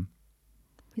 Mm-hmm.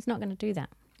 He's not going to do that.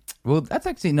 Well, that's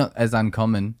actually not as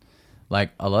uncommon.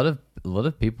 Like a lot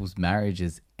of people's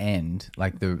marriages end,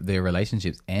 like their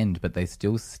relationships end, but they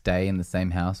still stay in the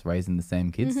same house, raising the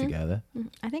same kids together.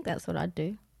 I think that's what I'd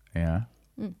do. Yeah.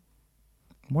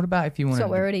 What about if you wanted? That's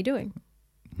what we're already doing.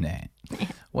 Nah.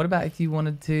 What about if you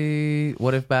wanted to?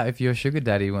 What about if your sugar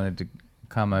daddy wanted to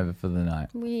come over for the night?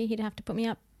 He'd have to put me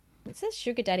up. It says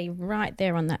Sugar Daddy right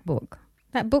there on that book.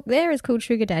 That book there is called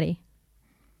Sugar Daddy.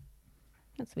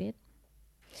 That's weird.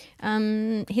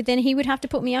 Then he would have to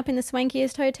put me up in the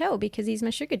swankiest hotel because he's my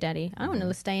sugar daddy. I don't want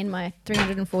to stay in my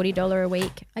 $340 a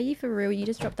week. Are you for real? You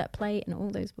just dropped that plate and all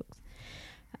those books.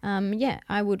 Yeah,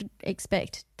 I would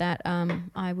expect that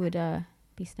I would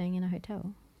be staying in a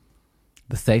hotel.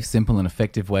 The safe, simple, and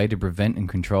effective way to prevent and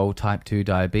control type 2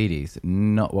 diabetes.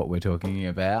 Not what we're talking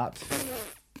about.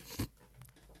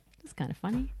 It's kind of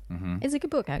funny. It's a good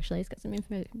book, actually. It's got some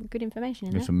good information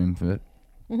in There's it. some info.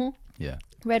 Yeah.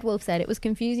 Red Wolf said it was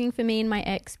confusing for me and my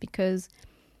ex because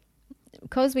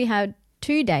we had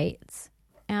 2 dates,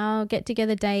 our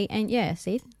get-together date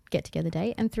get-together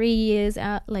date, and 3 years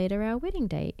out later, our wedding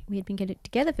date. We had been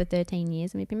together for 13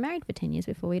 years and we'd been married for 10 years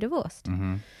before we divorced.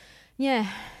 Yeah.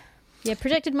 Yeah,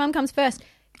 projected mum comes first.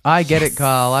 I get it,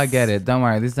 Carl. I get it. Don't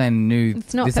worry. This ain't new.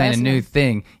 It's not this ain't a personal. new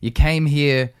thing. You came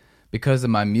here because of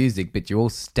my music, but you all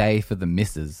stay for the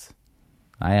misses.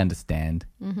 I understand.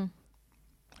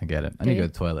 I get it. I need to go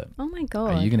to the toilet. Oh, my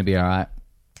God. Are you going to be all right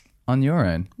on your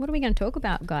own? What are we going to talk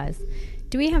about, guys?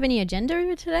 Do we have any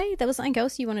agenda today? There was something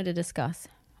else you wanted to discuss.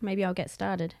 Maybe I'll get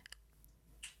started.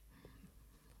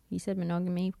 You said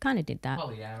monogamy. Kind of did that.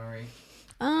 Polyamory.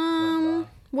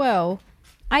 Well,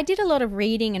 I did a lot of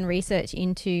reading and research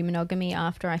into monogamy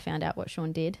after I found out what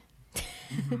Sean did.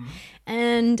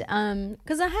 And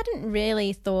because I hadn't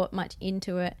really thought much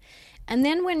into it. And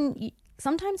then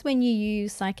sometimes when you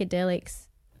use psychedelics,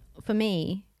 for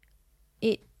me,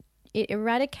 it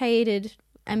eradicated,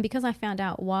 and because I found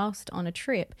out whilst on a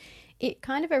trip, it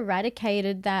kind of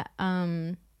eradicated that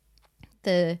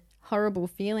the horrible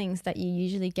feelings that you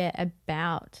usually get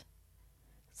about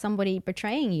somebody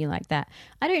betraying you like that.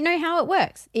 I don't know how it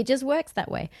works. It just works that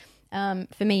way.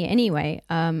 For me anyway.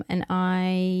 And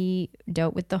I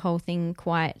dealt with the whole thing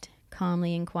quite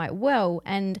calmly and quite well.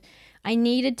 And I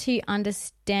needed to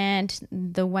understand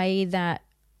the way that,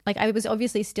 like, I was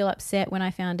obviously still upset when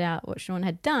I found out what Sean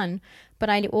had done, but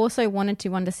I also wanted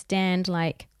to understand,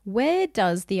 like, where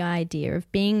does the idea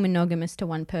of being monogamous to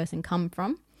one person come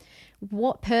from?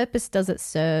 What purpose does it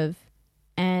serve?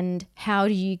 And how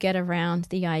do you get around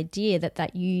the idea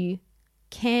that you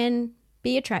can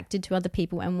be attracted to other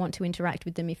people and want to interact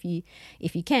with them if you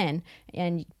can?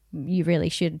 And you really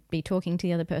should be talking to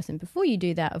the other person before you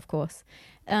do that, of course.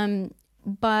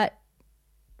 But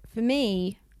for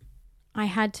me, I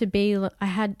don't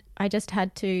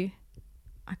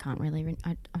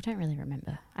really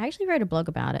remember. I actually wrote a blog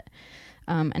about it,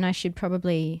 and I should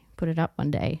probably put it up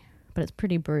one day, but it's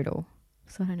pretty brutal,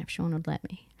 so I don't know if Sean would let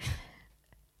me.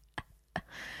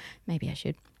 Maybe I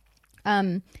should.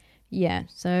 Yeah,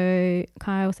 so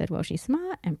Kyle said, well, she's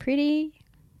smart and pretty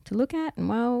to look at, and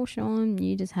well, Sean,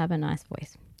 you just have a nice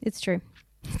voice. It's true.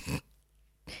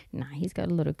 Nah, he's got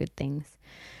a lot of good things.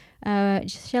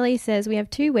 Shelley says, we have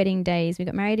 2 wedding days. We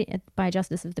got married by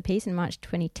Justice of the Peace in March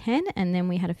 2010, and then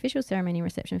we had official ceremony and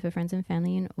reception for friends and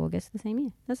family in August the same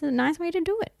year. That's a nice way to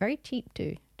do it. Very cheap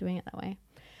too, doing it that way.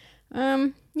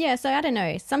 Yeah, so I don't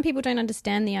know. Some people don't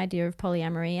understand the idea of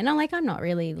polyamory, and I'm not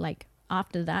really like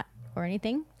after that or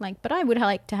anything. But I would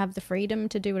like to have the freedom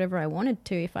to do whatever I wanted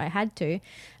to if I had to.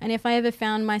 And if I ever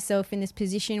found myself in this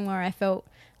position where I felt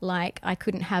like I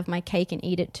couldn't have my cake and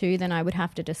eat it too, then I would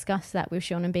have to discuss that with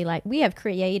Sean and be like, we have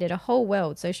created a whole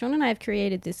world. So Sean and I have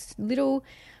created this little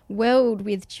world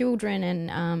with children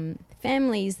and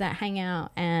families that hang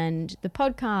out, and the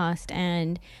podcast,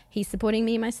 and he's supporting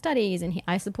me in my studies, and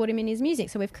I support him in his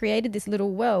music. So we've created this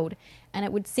little world, and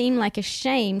it would seem like a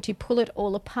shame to pull it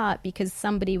all apart because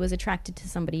somebody was attracted to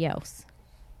somebody else.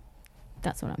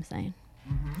 That's what I'm saying.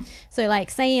 Mm-hmm. So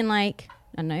like, say in like,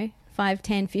 I don't know, 5,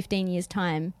 10, 15 years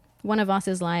time, one of us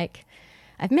is like,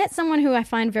 I've met someone who I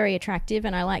find very attractive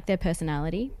and I like their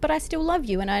personality, but I still love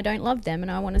you and I don't love them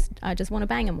and I just want to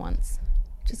bang them once.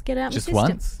 Just get out of the system.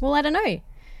 Once? Well, I don't know.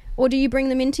 Or do you bring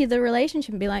them into the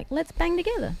relationship and be like, let's bang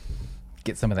together?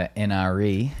 Get some of that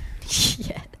NRE.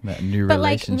 Yeah. That new But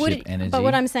relationship energy. But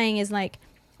what I'm saying is like,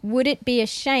 would it be a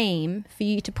shame for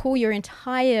you to pull your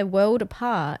entire world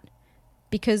apart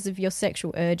because of your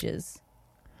sexual urges?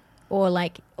 Or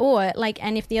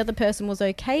and if the other person was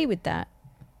okay with that?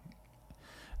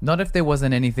 Not if there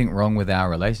wasn't anything wrong with our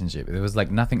relationship. There was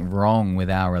like nothing wrong with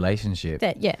our relationship.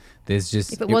 There's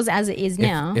just... If it was as it is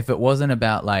now. If it wasn't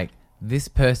about like, this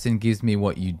person gives me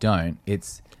what you don't,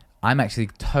 it's, I'm actually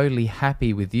totally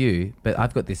happy with you, but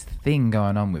I've got this thing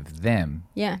going on with them.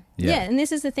 Yeah. And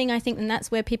this is the thing, I think, and that's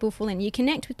where people fall in. You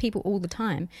connect with people all the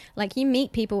time. Like, you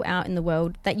meet people out in the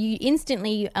world that you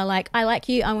instantly are like, I like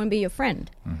you, I want to be your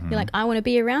friend. Mm-hmm. You're like, I want to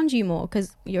be around you more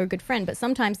because you're a good friend. But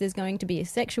sometimes there's going to be a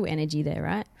sexual energy there,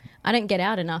 right? I don't get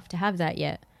out enough to have that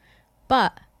yet.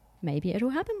 But maybe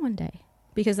it'll happen one day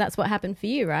because that's what happened for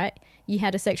you, right? You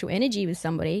had a sexual energy with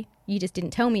somebody. You just didn't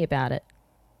tell me about it.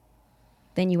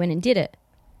 Then you went and did it.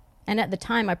 And at the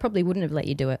time, I probably wouldn't have let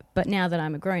you do it. But now that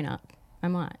I'm a grown-up, I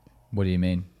might. What do you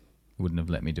mean? Wouldn't have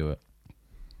let me do it?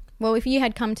 Well, if you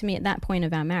had come to me at that point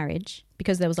of our marriage,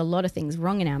 because there was a lot of things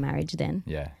wrong in our marriage then.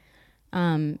 Yeah.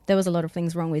 There was a lot of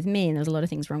things wrong with me and there was a lot of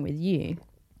things wrong with you.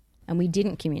 And we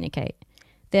didn't communicate.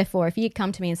 Therefore, if you'd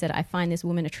come to me and said, I find this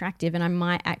woman attractive and I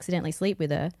might accidentally sleep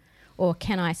with her, or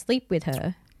can I sleep with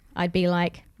her? I'd be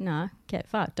like, nah, get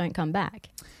fucked, don't come back.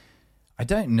 I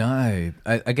don't know.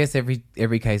 I guess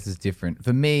every case is different.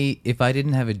 For me, if I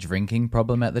didn't have a drinking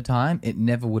problem at the time, it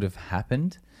never would have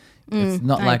happened. It's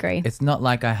not I agree. It's not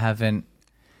like I haven't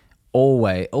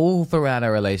all throughout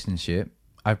our relationship,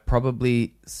 I've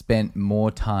probably spent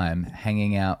more time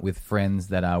hanging out with friends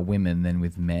that are women than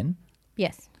with men.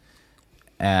 Yes.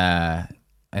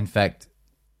 In fact,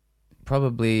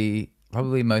 probably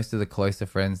most of the closer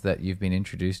friends that you've been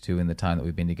introduced to in the time that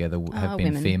we've been together have been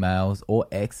women. Females or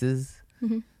exes.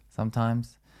 Mm-hmm.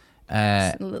 Sometimes.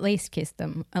 At least kiss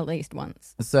them at least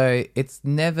once. So it's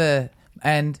never,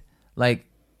 and like,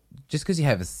 just because you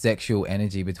have a sexual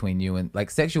energy between you and, like,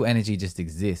 sexual energy just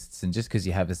exists, and just because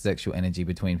you have a sexual energy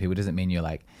between people doesn't mean you're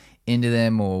like into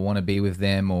them or want to be with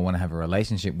them or want to have a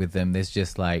relationship with them. There's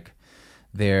just like,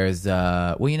 there's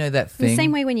that thing. In the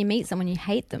same way when you meet someone, you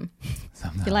hate them.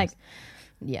 Sometimes. You're like,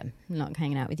 yeah, I'm not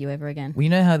hanging out with you ever again. Well, you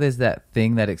know how there's that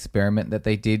thing, that experiment that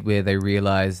they did where they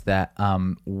realized that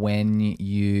when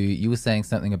you were saying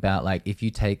something about, like, if you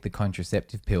take the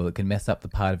contraceptive pill, it can mess up the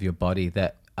part of your body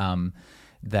that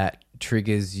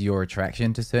triggers your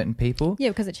attraction to certain people. Yeah,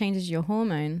 because it changes your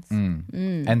hormones.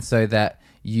 And so that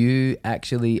you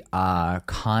actually are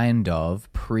kind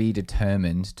of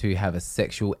predetermined to have a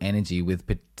sexual energy with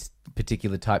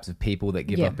particular types of people that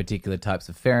give off particular types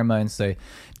of pheromones. So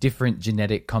different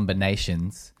genetic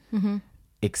combinations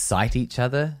excite each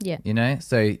other. Yeah. You know?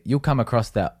 So you'll come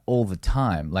across that all the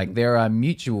time. Like, there are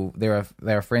mutual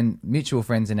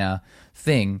friends in our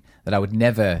thing that I would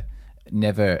never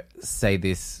say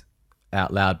this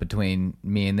out loud between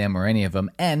me and them or any of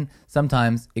them. And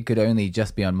sometimes it could only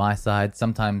just be on my side.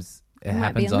 Sometimes it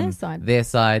happens on their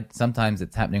side. Sometimes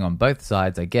it's happening on both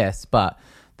sides, I guess. But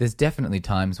there's definitely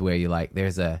times where you're like,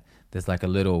 there's like a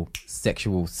little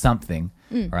sexual something,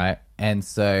 right? And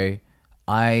so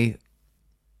I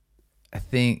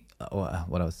think what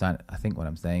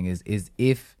I'm saying is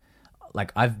if,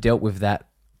 like, I've dealt with that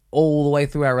all the way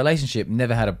through our relationship,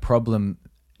 never had a problem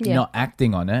not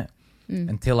acting on it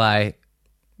until I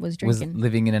was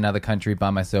living in another country by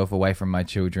myself, away from my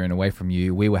children, away from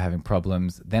you. We were having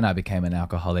problems. Then I became an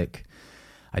alcoholic.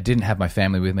 I didn't have my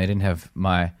family with me. I didn't have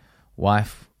my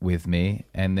wife with me.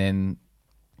 And then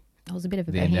I was a bit of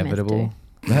a the behemoth, inevitable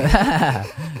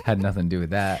had nothing to do with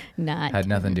that. Had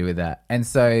nothing to do with that. And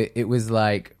so it was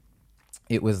like,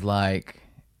 it was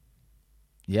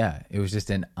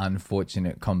just an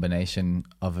unfortunate combination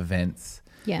of events.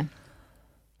 Yeah.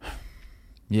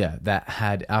 Yeah, that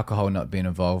had alcohol not been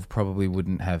involved probably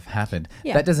wouldn't have happened.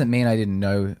 Yeah. That doesn't mean I didn't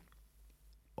know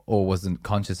or wasn't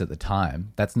conscious at the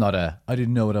time. That's not I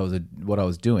didn't know what I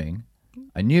was doing.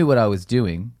 I knew what I was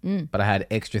doing, but I had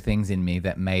extra things in me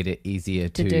that made it easier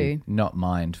to do. not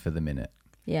mind for the minute.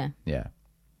 Yeah. Yeah.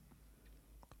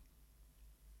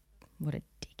 What a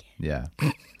dickhead. Yeah.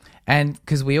 And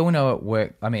because we all know it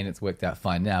worked. I mean, it's worked out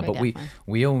fine now, but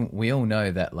we all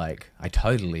know that, like, I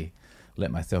totally let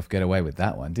myself get away with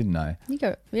that one, didn't I? You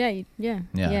go, yeah.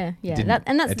 Didn't- That's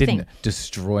I the thing. didn't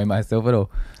destroy myself at all.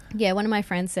 Yeah, one of my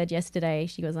friends said yesterday,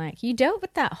 she was like, you dealt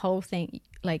with that whole thing.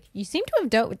 Like, you seem to have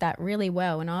dealt with that really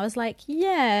well. And I was like,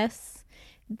 yes,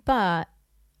 but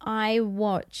I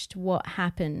watched what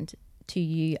happened to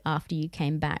you after you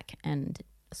came back and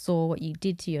saw what you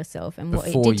did to yourself and what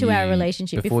it did to our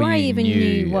relationship before I even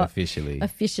knew what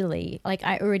officially. Like,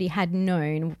 I already had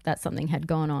known that something had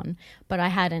gone on, but I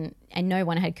hadn't, and no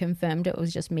one had confirmed it. It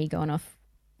was just me going off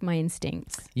my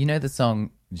instincts. You know the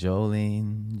song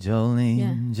Jolene, Jolene,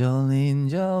 Yeah. Jolene,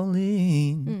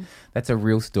 Jolene. That's a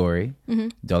real story. Mm-hmm.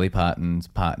 Dolly Parton's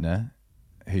partner,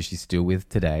 who she's still with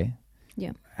today,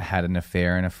 had an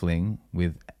affair and a fling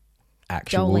with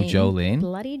actual Jolene.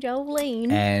 Bloody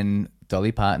Jolene. And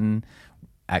Dolly Parton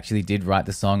actually did write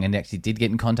the song and actually did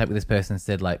get in contact with this person and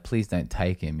said, like, please don't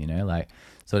take him, you know, like,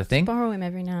 sort of thing. Borrow him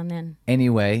every now and then.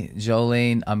 Anyway,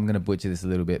 Jolene, I'm going to butcher this a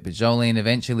little bit, but Jolene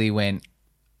eventually went,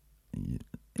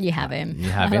 you have him. You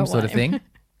have him, sort of thing.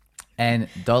 And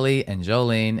Dolly and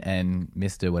Jolene and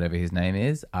Mr. whatever his name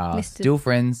is are still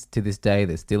friends to this day.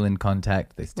 They're still in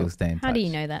contact. They still stay in touch. How do you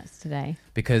know that's today?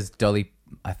 Because Dolly,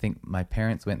 I think my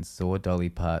parents went and saw Dolly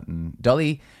Parton.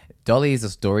 Dolly is a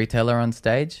storyteller on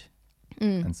stage.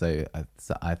 And so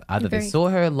either they saw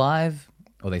her live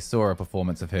or they saw a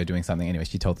performance of her doing something. Anyway,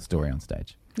 she told the story on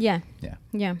stage. Yeah.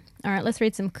 Yeah. All right, let's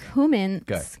read some comments.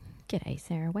 Go. G'day,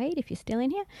 Sarah Wade, if you're still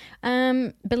in here.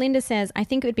 Belinda says, I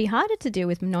think it would be harder to deal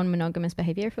with non-monogamous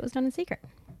behavior if it was done in secret.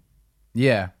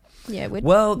 Yeah. Yeah, it would.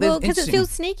 Well, because it feels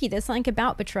sneaky. There's something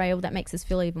about betrayal that makes us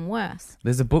feel even worse.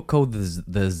 There's a book called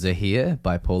The Zahir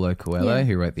by Paulo Coelho,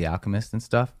 who wrote The Alchemist and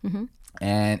stuff. Mm-hmm.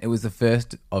 And it was the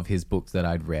first of his books that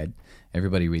I'd read.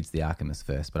 Everybody reads The Alchemist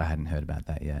first, but I hadn't heard about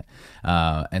that yet.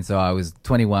 And so I was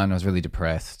 21. I was really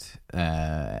depressed.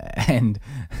 And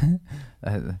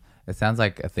it sounds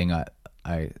like a thing I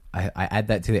add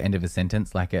that to the end of a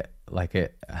sentence like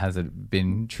it hasn't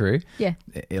been true. Yeah.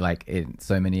 Like in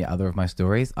so many other of my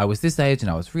stories. I was this age and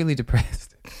I was really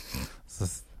depressed.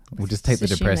 We'll just take the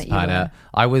depressed part out.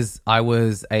 I was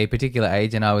a particular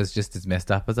age and I was just as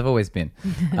messed up as I've always been.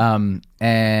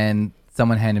 And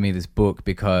someone handed me this book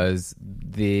because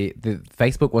the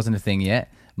Facebook wasn't a thing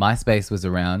yet. MySpace was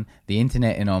around. The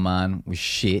internet in Oman was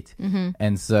shit. Mm-hmm.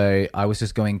 And so I was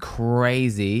just going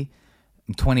crazy.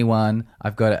 I'm 21.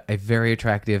 I've got a very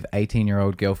attractive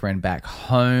 18-year-old girlfriend back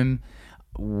home.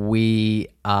 We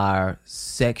are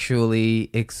sexually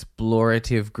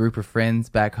explorative group of friends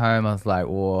back home. I was like,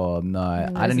 whoa,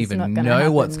 no, I don't even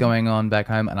know what's going on back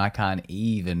home, and I can't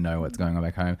even know what's going on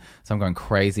back home. So I'm going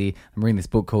crazy. I'm reading this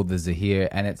book called The Zahir,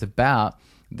 and it's about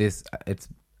this.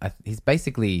 He's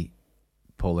basically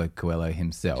Paulo Coelho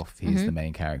himself. He's the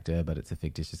main character, but it's a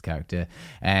fictitious character,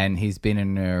 and he's been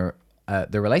in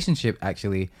the relationship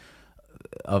actually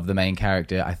of the main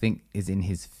character. I think is in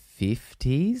his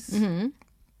 50s.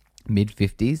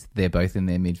 Mid-50s. They're both in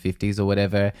their mid-50s or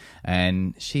whatever,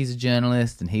 and she's a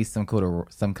journalist and he's some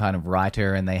kind of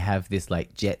writer, and they have this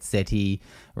like jet-setty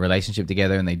relationship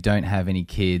together, and they don't have any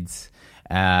kids,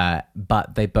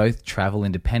 but they both travel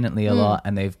independently a lot,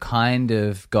 and they've kind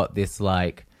of got this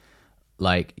like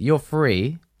you're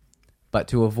free, but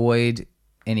to avoid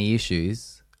any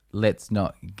issues, let's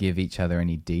not give each other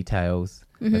any details.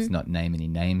 Let's not name any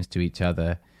names to each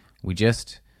other. We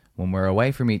just, when we're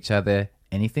away from each other,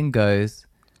 anything goes.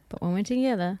 But when we're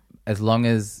together, as long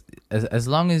as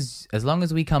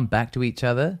we come back to each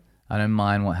other, I don't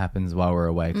mind what happens while we're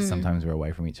away, because sometimes we're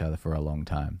away from each other for a long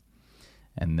time,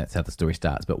 and that's how the story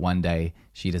starts. But one day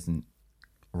she doesn't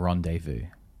rendezvous.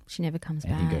 She never comes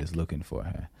back. And he goes looking for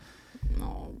her.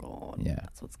 Oh God! Yeah,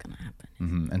 that's what's gonna happen.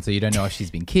 Mm-hmm. And so you don't know if she's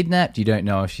been kidnapped. You don't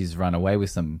know if she's run away with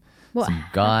some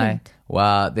guy. Happened?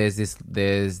 Well,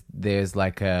 there's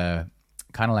like a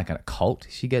kind of like a cult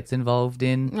she gets involved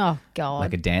in. Oh God!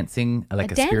 Like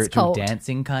a spiritual cult.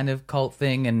 dancing kind of cult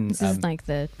thing. And this is like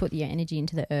the put your energy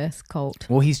into the earth cult.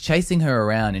 Well, he's chasing her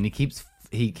around, and he keeps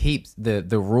the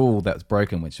rule that's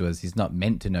broken, which was he's not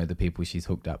meant to know the people she's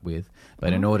hooked up with,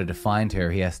 but in order to find her,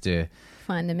 he has to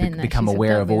find the men become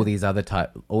aware of all these other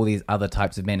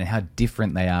types of men and how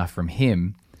different they are from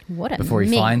him. Before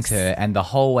he finds her, and the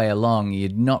whole way along, you're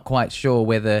not quite sure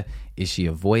whether is she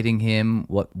avoiding him,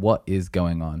 what is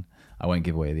going on. I won't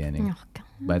give away the ending,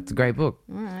 but it's a great book.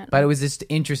 Right. But it was just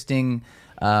interesting.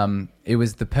 It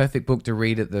was the perfect book to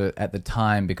read at the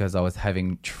time because I was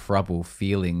having trouble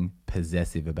feeling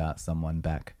possessive about someone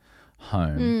back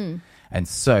home, and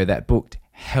so that book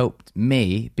helped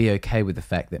me be okay with the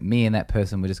fact that me and that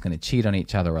person were just going to cheat on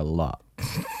each other a lot.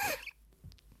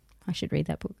 I should read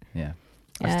that book. Yeah.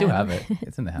 I still have it.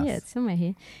 It's in the house. Yeah, it's somewhere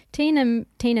here. Tina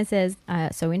says,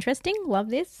 so interesting. Love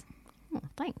this. Oh,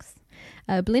 thanks.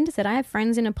 Belinda said, I have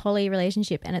friends in a poly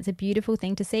relationship and it's a beautiful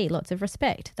thing to see. Lots of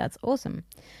respect. That's awesome.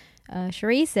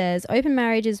 Cherie says, open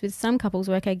marriages with some couples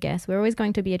work, I guess. We're always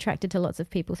going to be attracted to lots of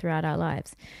people throughout our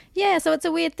lives. Yeah, so it's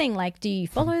a weird thing. Like, do you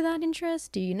follow that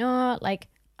interest? Do you not? Like,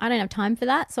 I don't have time for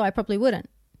that, so I probably wouldn't.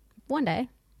 One day.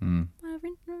 I don't have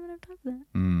time for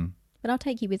that. But I'll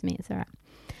take you with me. It's all right.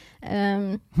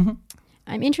 I'm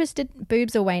interested.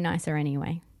 Boobs are way nicer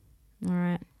anyway. All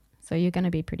right. So you're going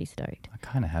to be pretty stoked. I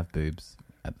kind of have boobs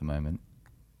at the moment.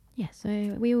 Yeah, so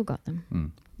we all got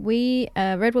them.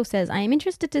 Red Wolf says, I am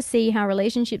interested to see how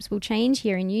relationships will change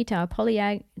here in Utah.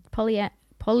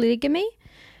 Polygamy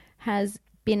has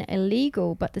been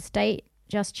illegal, but the state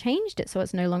just changed it so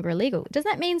it's no longer illegal. Does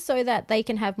that mean so that they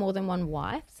can have more than one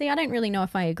wife? See, I don't really know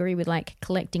if I agree with like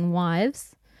collecting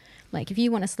wives. Like if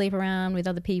you want to sleep around with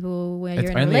other people where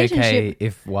you're in a relationship. It's only okay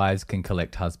if wives can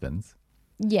collect husbands.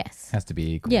 Yes. Has to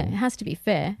be equal. Yeah, it has to be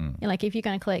fair. Like if you're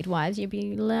going to collect wives, you'd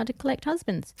be allowed to collect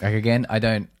husbands. Like again, I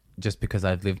don't, just because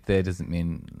I've lived there doesn't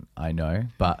mean I know,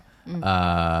 but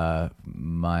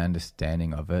my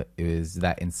understanding of it is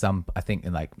that in some, I think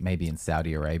in like maybe in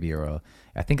Saudi Arabia, or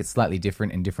I think it's slightly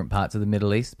different in different parts of the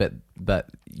Middle East, but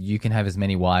you can have as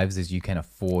many wives as you can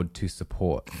afford to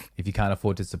support. If you can't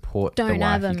afford to support the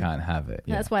wife, you can't have it.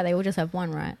 Yeah. That's why they all just have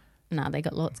one, right? No, they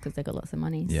got lots because they got lots of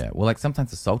money. Yeah, well, like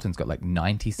sometimes the Sultan's got like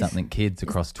 90-something kids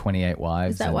across 28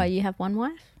 wives. Is that why you have one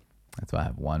wife? That's why I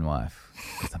have one wife,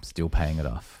 because I'm still paying it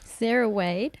off. Sarah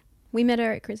Wade. We met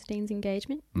her at Christine's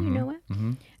engagement. You know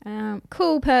her.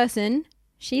 Cool person.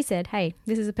 She said, hey,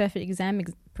 this is a perfect exam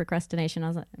procrastination. I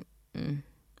was like,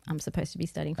 I'm supposed to be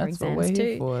studying for exams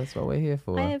too. That's what we're here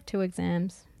for. I have 2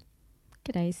 exams.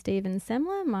 G'day, Stephen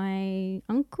Semler, my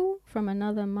uncle from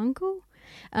another uncle.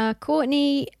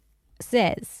 Courtney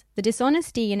says, the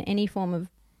dishonesty in any form of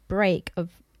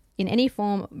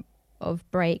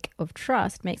break of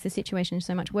trust makes the situation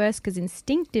so much worse because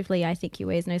instinctively I think you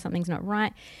always know something's not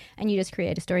right and you just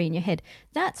create a story in your head.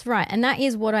 That's right. And that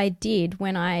is what I did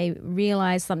when I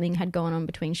realized something had gone on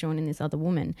between Sean and this other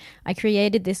woman. I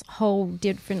created this whole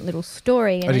different little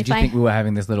story. And did you think we were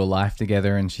having this little life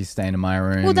together and she's staying in my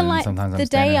room? Well, the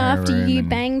day after you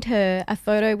banged her, a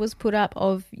photo was put up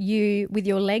of you with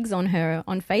your legs on her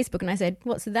on Facebook and I said,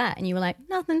 what's that? And you were like,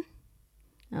 nothing.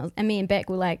 And me and Beck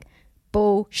were like,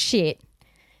 bullshit.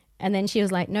 And then she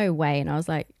was like, no way. And I was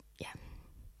like, yeah.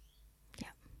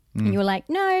 And you were like,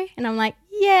 no. And I'm like,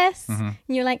 yes. And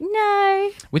you're like,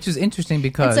 no. Which is interesting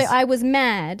because... And so I was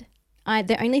mad.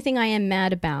 The only thing I am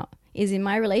mad about is in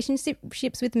my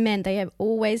relationships with men, they have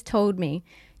always told me,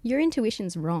 your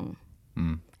intuition's wrong.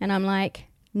 And I'm like,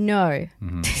 no.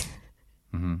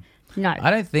 No.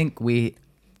 I don't think we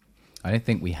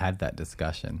had that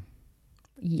discussion.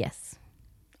 Yes.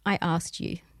 I asked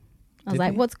you. I was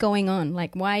like, what's going on?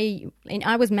 Like, why? And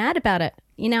I was mad about it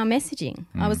in our messaging.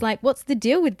 I was like, what's the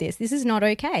deal with this? This is not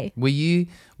okay. Were you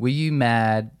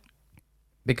mad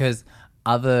because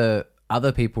other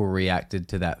people reacted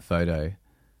to that photo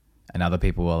and other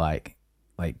people were like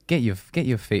get your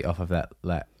feet off of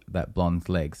that blonde's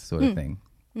legs sort of thing.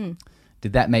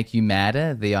 Did that make you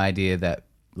madder? The idea that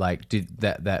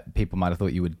that people might have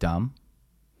thought you were dumb?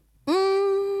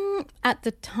 At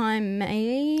the time,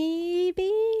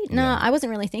 maybe. No, I wasn't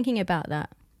really thinking about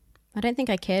that. I don't think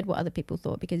I cared what other people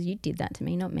thought because you did that to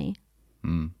me, not me.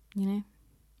 You know?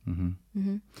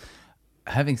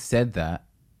 Having said that,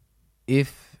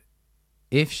 if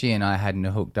she and I hadn't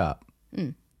hooked up,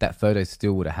 that photo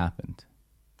still would have happened.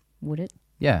 Would it?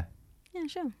 Yeah. Yeah,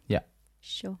 sure. Yeah.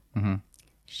 Sure.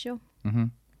 Sure. It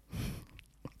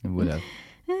would have.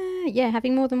 Yeah,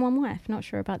 having more than one wife. Not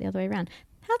sure about the other way around.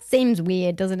 That seems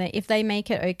weird, doesn't it? If they make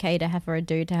it okay for a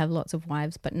dude to have lots of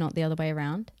wives, but not the other way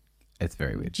around. It's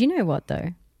very weird. Do you know what, though?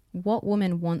 What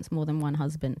woman wants more than one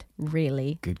husband,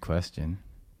 really? Good question.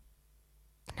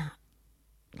 Nah.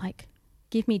 Like,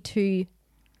 give me two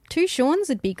Seans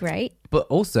would be great. But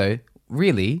also,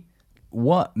 really,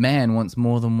 what man wants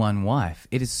more than one wife?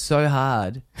 It is so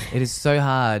hard. It is so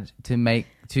hard to make...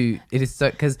 It is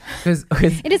so because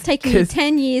it has taken you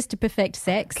 10 years to perfect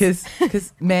sex.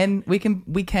 Because men, we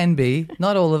can be,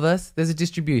 not all of us. There's a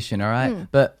distribution, all right,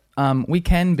 but we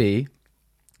can be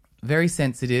very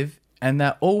sensitive, and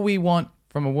that all we want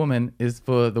from a woman is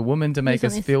for the woman to make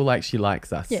us feel like she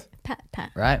likes us. Yeah,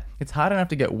 pat. Right? It's hard enough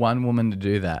to get one woman to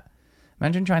do that.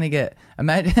 Imagine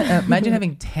imagine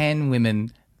having 10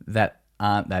 women that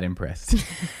aren't that impressed.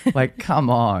 Like, come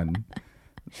on.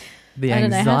 The I don't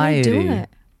know anxiety. how they do it.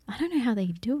 I don't know how they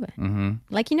do it. Mm-hmm.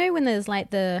 Like, you know, when there's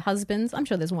like the husbands, I'm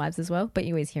sure there's wives as well, but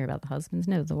you always hear about the husbands,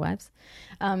 never the wives,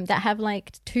 that have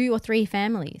like 2 or 3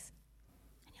 families.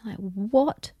 And you're like,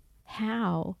 what?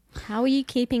 How? How are you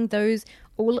keeping those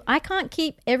all? I can't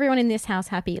keep everyone in this house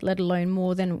happy, let alone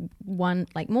more than one.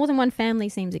 Like, more than one family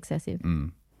seems excessive.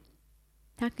 Mm.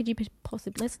 How could you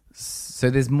possibly? So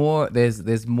there's more.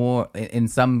 There's more in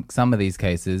some of these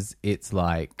cases. It's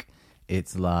like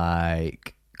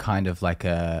kind of like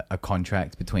a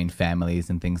contract between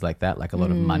families and things like that. Like a lot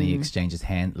of money exchanges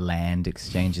land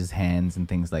exchanges hands and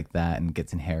things like that, and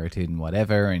gets inherited and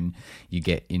whatever. And you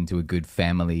get into a good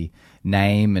family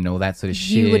name and all that sort of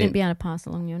shit. You wouldn't be able to pass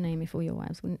along your name if all your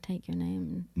wives wouldn't take your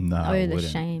name. No, Oh, I the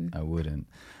wouldn't. shame. I wouldn't.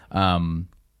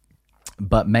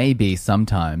 But maybe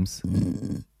sometimes.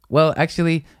 Well,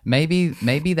 actually, maybe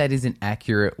that is an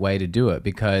accurate way to do it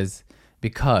because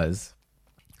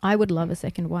I would love a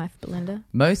second wife, Belinda.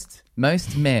 most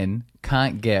men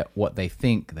can't get what they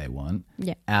think they want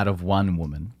Yeah. out of one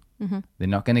woman. Mm-hmm. They're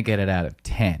not going to get it out of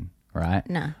 10, right?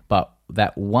 No. But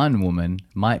that one woman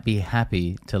might be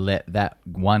happy to let that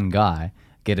one guy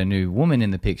get a new woman in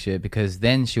the picture, because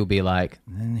then she'll be like,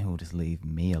 then he'll just leave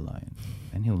me alone.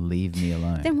 And he'll leave me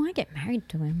alone. Then why get married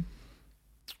to him?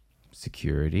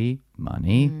 Security,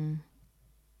 money.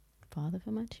 Father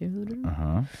for my children.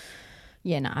 Uh-huh.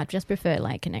 Yeah, no, I just prefer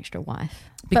like an extra wife.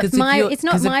 Because but if it's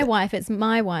not 'cause if my the- wife, it's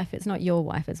my wife. It's not your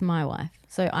wife, it's my wife.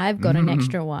 So I've got an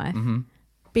extra wife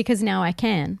because now I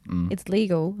can. It's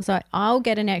legal. So I'll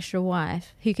get an extra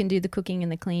wife who can do the cooking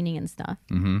and the cleaning and stuff.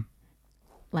 Mm-hmm.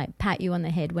 Like pat you on the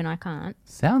head when I can't.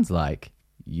 Sounds like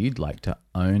you'd like to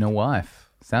own a wife.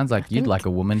 Sounds like you'd think- like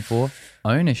a woman for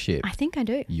ownership. I think I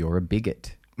do. You're a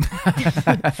bigot.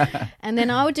 And then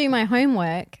I'll do my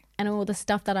homework and all the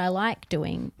stuff that I like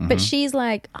doing. But she's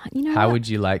like, "Oh, you know How what? would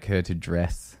you like her to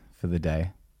dress for the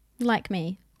day? Like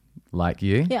me. Like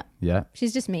you? Yeah. Yeah.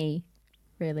 She's just me,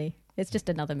 really. It's just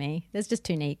another me. There's just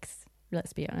 2 Neeks,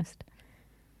 let's be honest.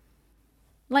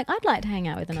 Like, I'd like to hang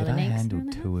out with Could another I Neeks.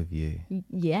 handle 2 of you?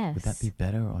 Yes. Would that be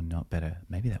better or not better?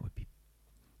 Maybe that would be.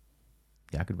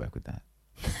 Yeah, I could work with that.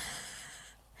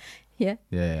 Yeah.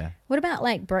 Yeah. What about,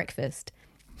 like, breakfast?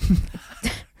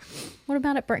 What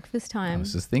about at breakfast I time?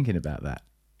 was just thinking about that.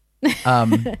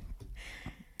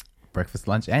 Breakfast,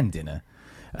 lunch, and dinner.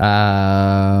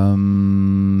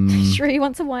 Sure, he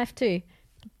wants a wife too.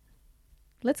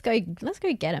 Let's go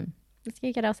get him. Let's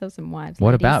go get ourselves some wives.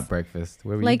 What ladies. about breakfast?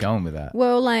 Where were you Like, going with that?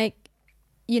 Well, like,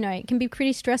 you know, it can be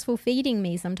pretty stressful feeding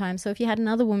me sometimes. So if you had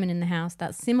another woman in the house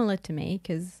that's similar to me,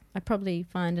 because I'd probably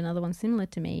find another one similar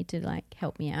to me to, like,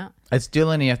 help me out. It's still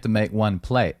only have to make 1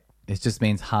 plate. It just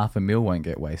means half a meal won't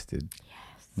get wasted.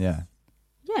 Yes. Yeah.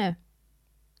 Yeah.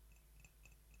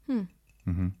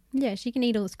 Mm-hmm. Yeah, she can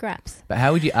eat all the scraps. But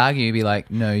how would you argue? You'd be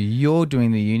like, no, you're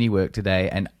doing the uni work today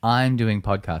and I'm doing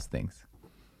podcast things.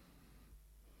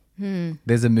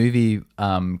 There's a movie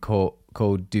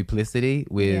called Duplicity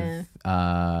with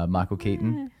Michael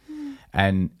Keaton.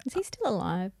 And Is he still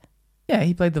alive? yeah,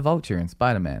 he played the Vulture in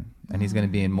Spider-Man. And he's going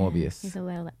to be in Morbius, He's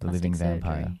aware of that the plastic living surgery.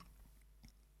 vampire.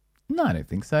 No, I don't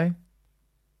think so.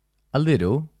 A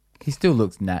little. He still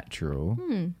looks natural.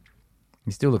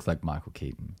 He still looks like Michael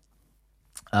Keaton.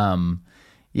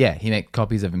 Yeah, he makes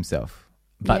copies of himself.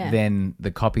 But Yeah. then the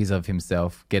copies of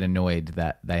himself get annoyed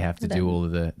that they have to do all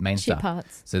of the main Shit stuff.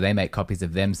 parts. So they make copies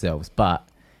of themselves. But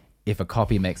if a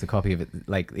copy makes a copy of it,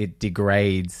 like it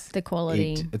degrades The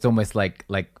quality. It's almost like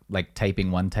taping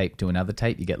one tape to another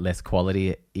tape. You get less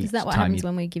quality each Is that what time happens you...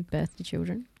 when we give birth to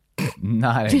children? No,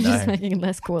 I don't Just know. making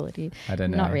less quality. I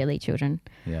don't know. Not really children.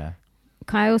 Yeah.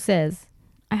 Kyle says,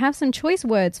 I have some choice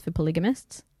words for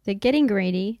polygamists. They're getting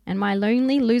greedy, and my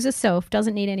lonely loser self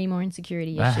doesn't need any more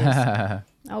insecurity issues.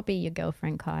 I'll be your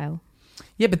girlfriend, Kyle.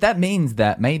 Yeah, but that means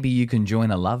that maybe you can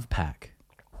join a love pack.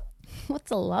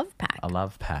 What's a love pack? A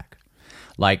love pack.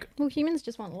 Like, Well, humans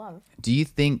just want love. do you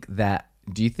think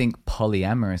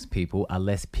polyamorous people are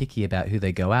less picky about who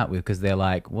they go out with because they're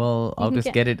like, well, I'll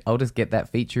just get that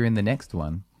feature in the next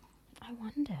one. I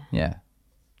wonder. Yeah.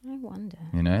 I wonder.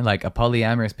 You know, like a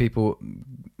polyamorous people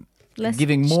Less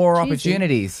giving more choosy.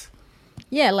 opportunities.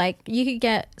 Yeah, like you could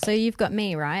get, so you've got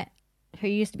me, right? Who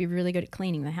used to be really good at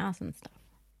cleaning the house and stuff.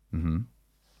 Mm-hmm.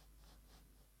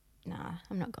 Nah,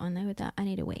 I'm not going there with that. I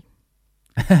need a wee.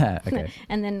 Okay.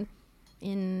 And then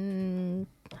in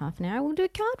half an hour, we'll do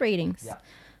card readings. Yeah.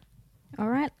 All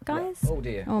right, guys? Oh,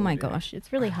 dear. Oh, my dear. gosh.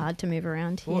 It's really hard to move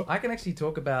around here. Well, I can actually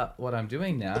talk about what I'm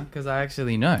doing now because I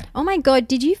actually know. Oh, my God.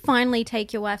 Did you finally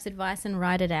take your wife's advice and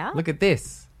write it out? Look at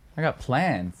this. I got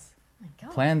plans. Oh, my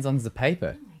God. Plans on the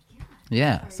paper.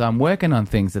 Yeah, so I'm working on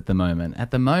things at the moment.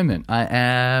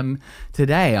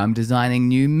 Today I'm designing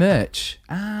new merch.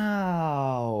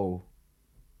 Ow.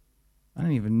 I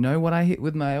don't even know what I hit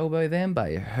with my elbow then,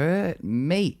 but it hurt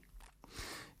me.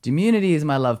 Community is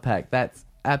my love pack. That's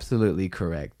absolutely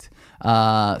correct.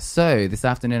 So this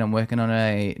afternoon I'm working on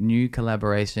a new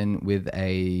collaboration with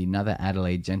another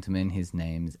Adelaide gentleman. His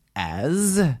name's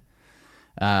Az.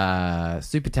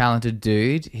 Super talented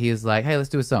dude. He is like, hey, let's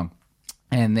do a song.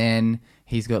 And then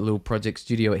he's got a little project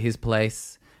studio at his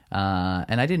place.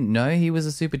 And I didn't know he was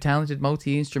a super talented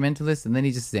multi-instrumentalist. And then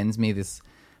he just sends me this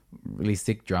really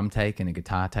sick drum take and a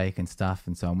guitar take and stuff.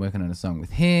 And so I'm working on a song with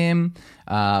him.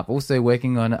 Also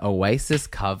working on an Oasis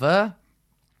cover.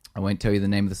 I won't tell you the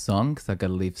name of the song because I've got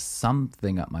to leave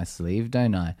something up my sleeve,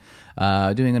 don't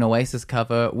I? Doing an Oasis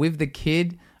cover with the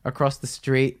kid across the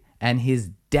street and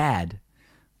his dad,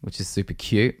 which is super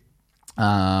cute.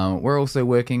 We're also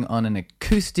working on an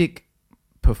acoustic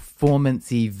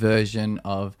performance-y version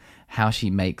of How She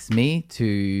Makes Me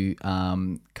to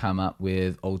come up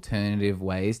with alternative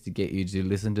ways to get you to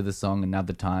listen to the song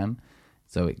another time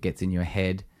so it gets in your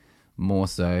head more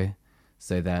so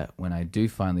that when I do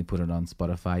finally put it on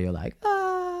Spotify, you're like,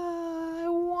 I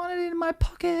want it in my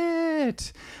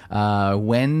pocket.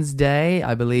 Wednesday,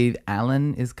 I believe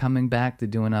Alan is coming back to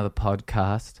do another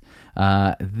podcast.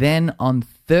 Then on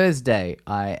Thursday,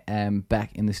 I am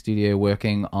back in the studio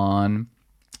working on,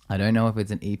 I don't know if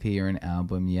it's an EP or an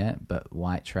album yet, but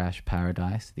White Trash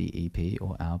Paradise, the EP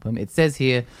or album. It says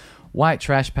here, White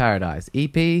Trash Paradise,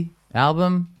 EP,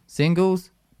 album,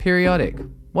 singles, periodic.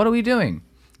 What are we doing?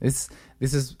 This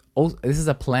is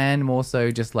a plan, more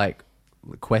so just like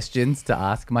questions to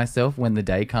ask myself when the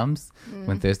day comes,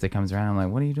 when Thursday comes around. I'm like,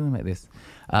 what are you doing about this?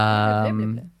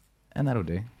 And that'll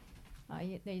do. Oh,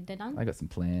 they're done? I got some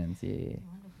plans, yeah.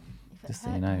 Just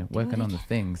so you know, working on the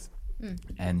things.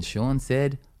 And Sean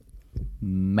said,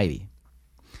 maybe.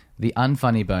 The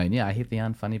unfunny bone. Yeah, I hit the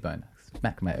unfunny bone.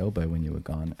 Smacked my elbow when you were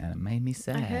gone and it made me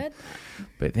sad. I heard.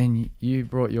 But then you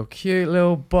brought your cute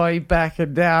little boy back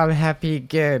and now I'm happy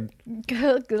again.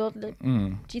 Good. Do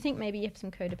you think maybe you have some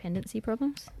codependency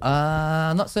problems?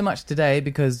 Not so much today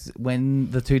because when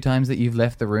the 2 times that you've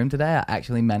left the room today, I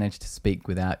actually managed to speak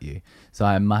without you. So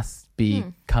I must be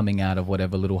coming out of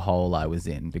whatever little hole I was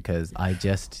in because I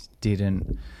just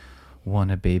didn't want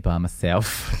to be by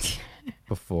myself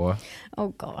before. Oh,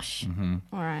 gosh.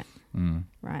 All right.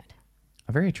 Right.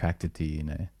 I'm very attracted to you, you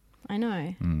know. I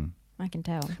know. I can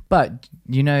tell. But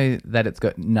you know that it's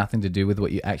got nothing to do with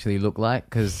what you actually look like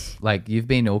because, like, you've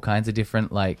been all kinds of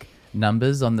different, like,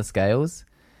 numbers on the scales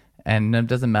and it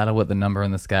doesn't matter what the number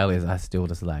on the scale is. I still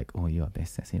just like, oh, you're a very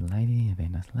sexy lady, you're a very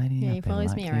nice lady. Yeah, he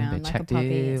follows me around like a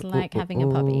puppy. It's like having a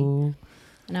puppy.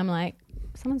 And I'm like,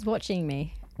 someone's watching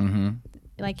me.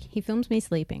 Like, he films me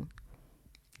sleeping.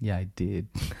 Yeah, I did.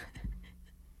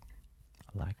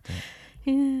 I liked it.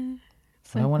 Yeah.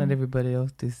 So I wanted everybody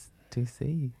else to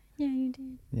see. Yeah, you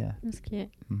did. Yeah. That's cute.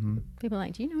 People are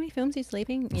like, do you know he films you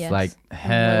sleeping? It's yes. like,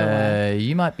 hey,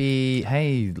 you might be,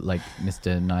 hey, like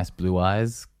Mr. Nice Blue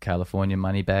Eyes, California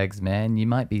Moneybags man, you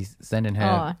might be sending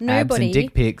her abs and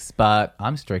dick pics, but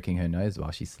I'm stroking her nose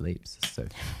while she sleeps. So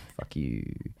fuck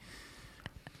you.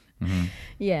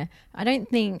 Yeah. I don't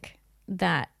think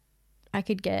that I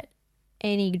could get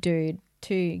any dude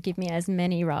to give me as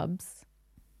many rubs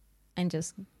and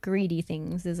just greedy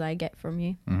things as I get from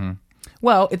you.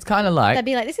 Well, it's kind of like they'd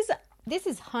be like, this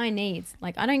is high needs.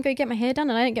 Like, I don't go get my hair done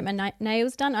and I don't get my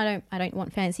nails done. I don't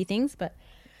want fancy things, but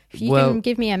if you can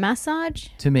give me a massage.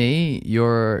 To me,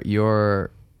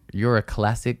 you're a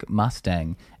classic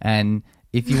Mustang, and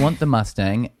if you want the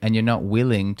Mustang and you're not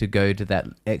willing to go to that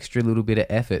extra little bit of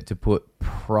effort to put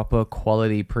proper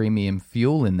quality premium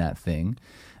fuel in that thing,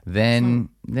 then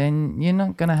you're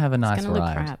not going to have a nice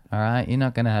ride. All right? You're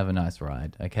not going to have a nice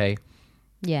ride, okay?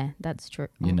 Yeah, that's true.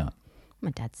 You're not. My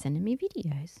dad's sending me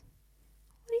videos.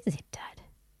 What is it, Dad?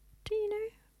 Do you know?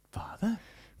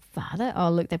 Father? Oh,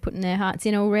 look, they're putting their hearts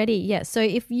in already. Yeah, so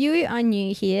if you are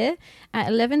new here, at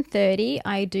 11:30,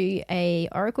 I do a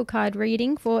oracle card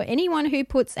reading for anyone who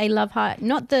puts a love heart,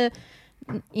 not the...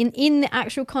 In the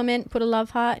actual comment, put a love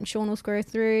heart and Sean will scroll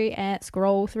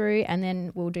through, and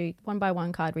then we'll do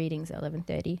 1-by-1 card readings at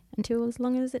 11:30 until as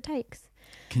long as it takes.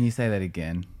 Can you say that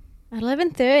again? At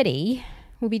 11:30,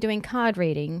 we'll be doing card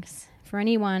readings for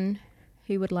anyone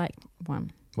who would like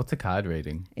one. What's a card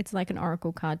reading? It's like an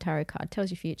oracle card, tarot card.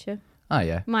 Tells your future. Oh,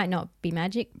 yeah. Might not be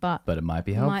magic, but it might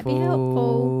be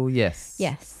helpful. Yes.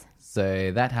 Yes.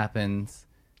 So that happens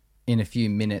in a few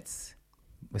minutes.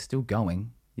 We're still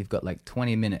going. You've got like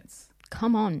 20 minutes.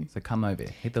 Come on. So come over.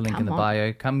 Hit the link in the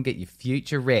bio. Come get your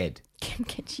future read. Come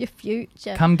get your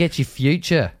future. Come get your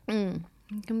future.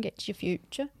 Come get your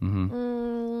future.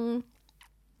 Mm-hmm.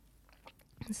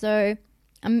 So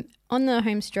I'm on the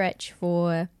home stretch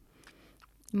for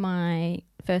my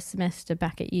first semester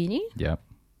back at uni, Yep.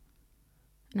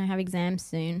 and I have exams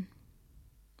soon.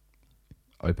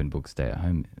 Open book, stay at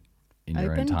home in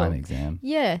your own Open time book. exam.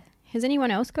 Yeah. Has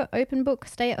anyone else got open book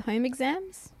stay at home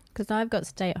exams? Because I've got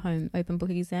stay at home open book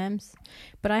exams,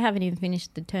 but I haven't even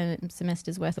finished the term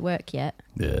semester's worth of work yet.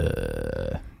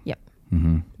 Yep.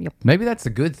 Yep. Maybe that's a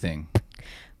good thing.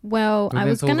 Well, But I then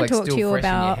was it's all, going to like, talk still to you fresh in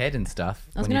your about. head and stuff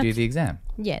I was when you gonna do the exam.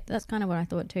 Yeah, that's kind of what I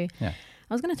thought too. Yeah.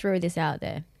 I was going to throw this out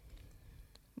there,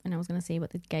 and I was going to see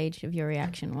what the gauge of your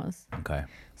reaction was. Okay.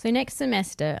 So next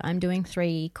semester, I'm doing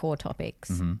 3 core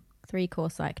topics, 3 core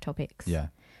psych topics. Yeah.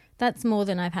 That's more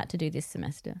than I've had to do this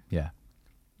semester. Yeah.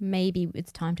 Maybe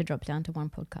it's time to drop down to 1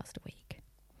 podcast a week.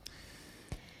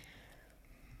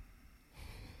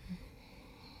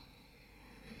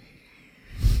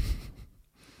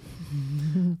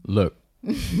 Look,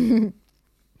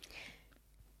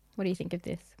 What do you think of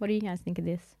this? What do you guys think of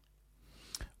this?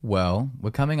 well,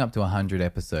 we're coming up to 100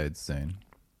 episodes soon.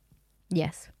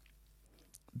 Yes.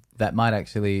 That might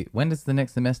actually... When does the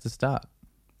next semester start?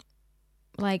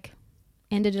 Like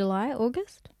end of July,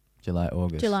 August? July,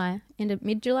 August. July. End of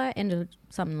mid-July, end of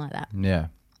something like that. Yeah.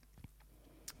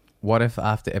 What if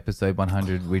after episode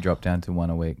 100 we drop down to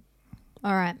 1 a week?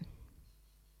 All right.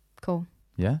 Cool.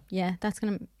 Yeah? Yeah,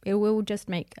 it will just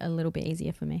make a little bit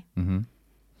easier for me. Mm-hmm.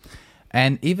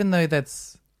 And even though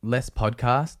that's less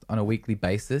podcast on a weekly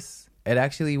basis, it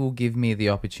actually will give me the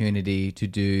opportunity to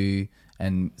do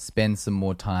and spend some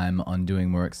more time on doing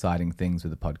more exciting things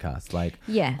with the podcast. Like,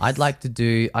 Yes. I'd like to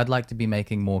be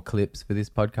making more clips for this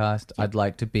podcast. I'd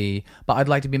like to be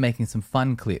making some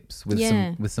fun clips with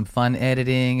Yeah. some fun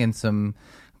editing and some,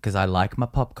 because I like my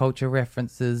pop culture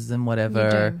references and whatever.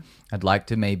 You do. I'd like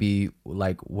to maybe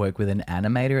like work with an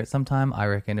animator at some time. I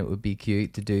reckon it would be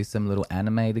cute to do some little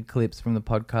animated clips from the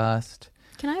podcast.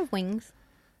 Can I have wings?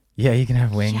 Yeah, you can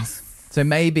have wings. Yes. So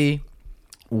maybe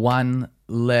one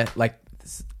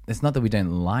it's not that we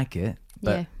don't like it,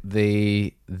 but Yeah.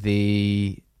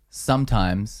 the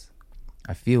sometimes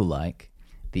I feel like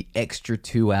the extra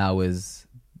 2 hours,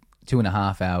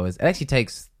 2.5 hours, it actually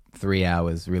takes 3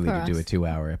 hours really For to do us. a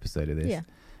 2-hour episode of this. Yeah.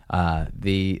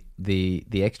 The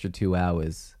extra 2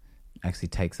 hours actually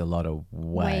takes a lot of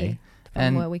way. From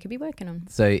And what we could be working on.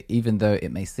 so even though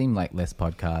it may seem like less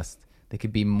podcast, there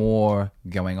could be more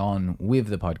going on with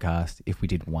the podcast if we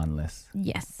did one less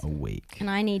Yes. a week. And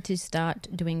I need to start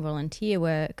doing volunteer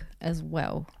work as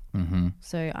well. Mm-hmm.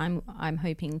 So I'm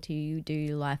hoping to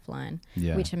do Lifeline,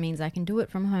 Yeah. which means I can do it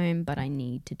from home, but I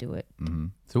need to do it. Mm-hmm.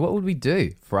 So what would we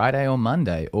do? Friday or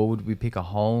Monday? Or would we pick a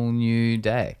whole new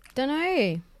day? Don't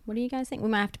know. What do you guys think? We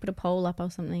might have to put a poll up or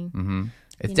something. Mm-hmm.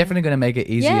 It's You know. definitely going to make it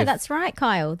easier. Yeah, that's right,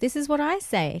 Kyle. This is what I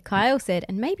say. Kyle said,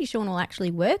 and maybe Sean will actually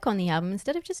work on the album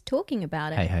instead of just talking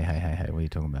about it. Hey, what are you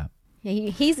talking about? Yeah,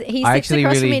 he sits actually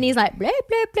across from really- me and he's like, blah,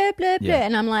 blah, blah, blah, blah. Yeah.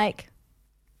 And I'm like,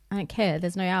 I don't care.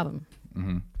 There's no album.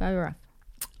 Mm-hmm. Blah.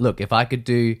 Look,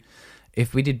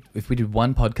 if we did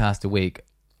one podcast a week,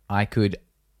 I could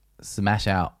smash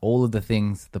out all of the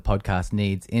things the podcast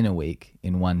needs in a week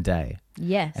in one day.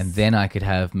 Yes. And then I could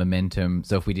have momentum.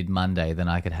 So if we did Monday, then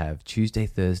I could have Tuesday,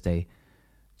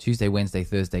 Wednesday,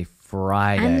 Thursday,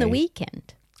 Friday. And the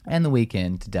weekend. And the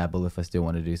weekend to dabble if I still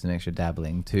want to do some extra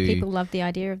dabbling to People love the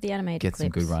idea of the animated get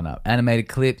clips. some good run up. Animated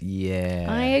clip, yeah.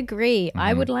 I agree.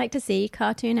 I would like to see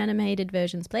cartoon animated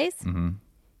versions, please. Mm-hmm.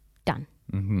 Done.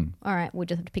 Mm-hmm. All right, we'll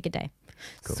just have to pick a day.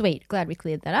 Cool. Sweet. Glad we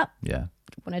cleared that up. Yeah.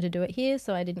 Wanted to do it here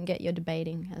so I didn't get your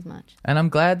debating as much. And I'm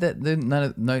glad that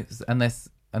unless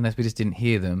we just didn't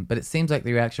hear them, but it seems like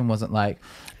the reaction wasn't like,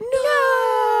 no,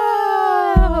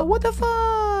 what the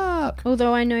fuck?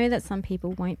 Although I know that some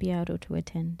people won't be able to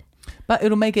attend. But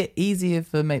it'll make it easier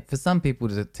for some people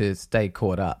to stay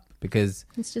caught up, because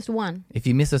It's just one. if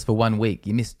you miss us for 1 week,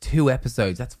 you miss 2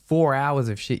 episodes. That's 4 hours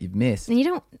of shit you've missed. And you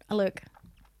don't, look,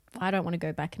 I don't want to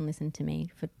go back and listen to me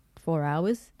for 4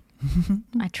 hours.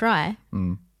 I try.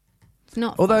 Mm. It's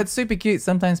not Although fun. it's super cute.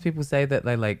 Sometimes people say that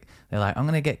they're like, I'm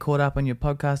gonna get caught up on your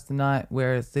podcast tonight.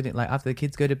 We're sitting like after the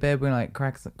kids go to bed, we're gonna like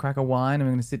crack a wine and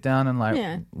we're gonna sit down and like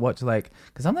Yeah. watch like,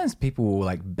 because sometimes people will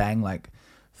like bang like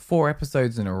 4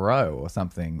 episodes in a row or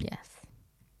something. Yes.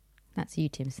 That's you,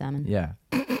 Tim Salmon. Yeah.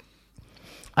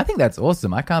 I think that's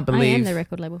awesome. I can't I am believe the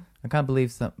record label.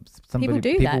 somebody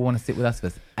do that. want to sit with us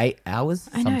for 8 hours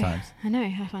I know. sometimes. I know.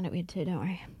 I find it weird too. Don't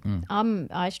worry.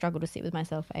 I struggle to sit with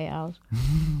myself for 8 hours.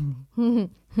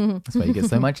 That's why you get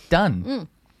so much done.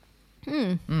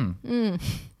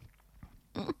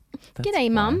 That's G'day,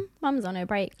 fine. Mum. Mum's on her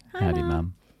break. Hi, Howdy,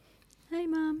 Mum. Hey,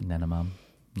 Mum. Nana, Mum.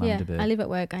 Mum Yeah, to bird. I live at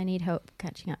work. I need help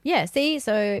catching up. Yeah, see,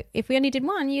 so if we only did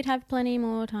one, you'd have plenty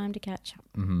more time to catch up.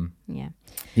 Mm-hmm. Yeah.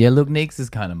 Yeah, look, Neeks is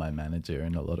kind of my manager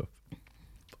in a lot of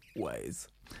ways.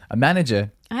 A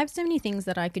manager, I have so many things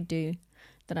that I could do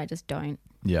that I just don't.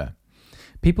 yeah.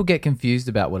 People get confused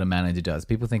about what a manager does.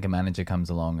 People think a manager comes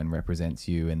along and represents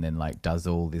you and then like does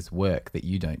all this work that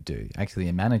you don't do. Actually,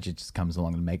 a manager just comes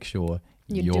along and makes sure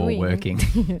you're doing. working.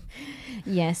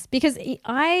 Yes, because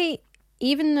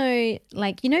even though,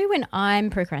 like, you know, when I'm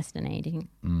procrastinating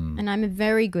and I'm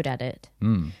very good at it,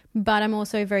 but I'm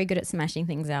also very good at smashing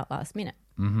things out last minute.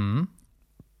 Mm-hmm.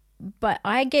 But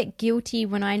I get guilty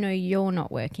when I know you're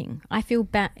not working. I feel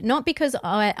bad, not because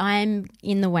I'm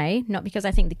in the way, not because I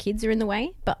think the kids are in the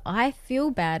way, but I feel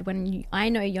bad when I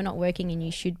know you're not working and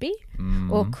you should be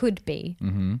or could be.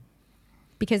 Mm-hmm.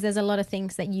 Because there's a lot of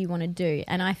things that you want to do.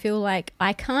 And I feel like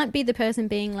I can't be the person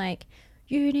being like,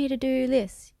 you need to do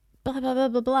this, blah, blah, blah,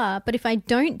 blah, blah. But if I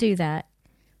don't do that,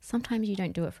 sometimes you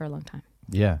don't do it for a long time.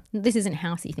 Yeah. This isn't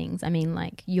housey things. I mean,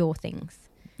 like, your things.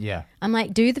 Yeah. I'm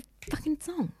like, do the fucking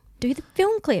song. Do the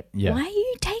film clip. Yeah. Why are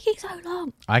you taking so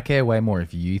long? I care way more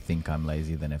if you think I'm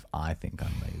lazy than if I think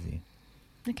I'm lazy.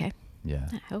 Okay. Yeah.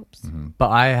 That helps. But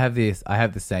I have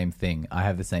the same thing.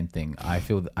 I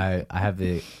feel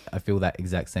I feel that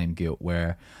exact same guilt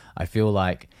where I feel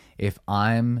like if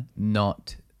I'm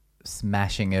not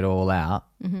smashing it all out,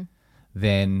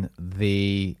 then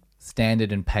the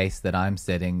standard and pace that I'm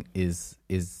setting is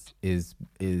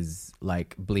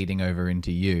like bleeding over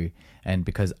into you, and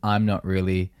because I'm not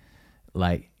really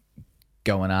like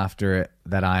going after it,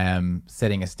 that I am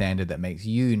setting a standard that makes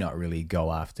you not really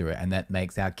go after it, and that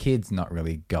makes our kids not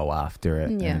really go after it.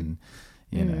 Yeah. And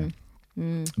you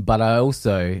know, but I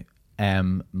also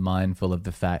am mindful of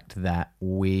the fact that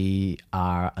we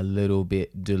are a little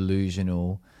bit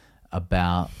delusional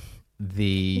about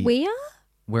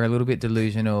we're a little bit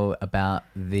delusional about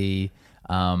the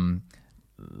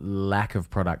lack of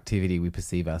productivity we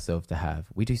perceive ourselves to have.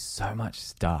 We do so much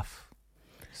stuff.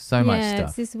 Much stuff.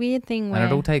 It's this weird thing where...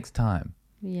 And it all takes time.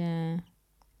 Yeah.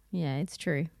 Yeah, it's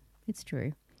true. It's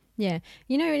true. Yeah.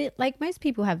 You know, like most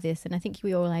people have this, and I think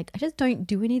we all like, I just don't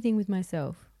do anything with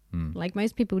myself. Like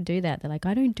most people do that. They're like,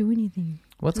 I don't do anything.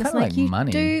 Well, it's And kind of like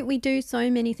money. We do so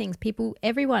many things. People,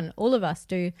 everyone, all of us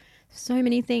do so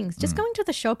many things. Just going to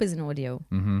the shop is an ordeal.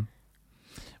 Mm-hmm.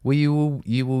 Well,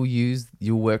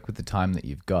 you'll work with the time that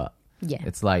you've got. Yeah.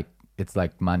 It's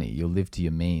like money. You'll live to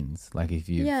your means. Like if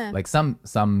you Yeah. like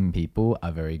some people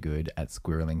are very good at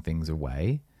squirreling things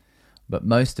away, but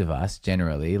most of us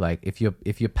generally, like if your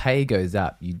pay goes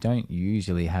up, you don't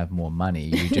usually have more money.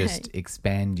 You just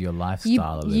expand your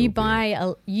lifestyle a little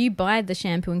bit. You buy the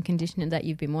shampoo and conditioner that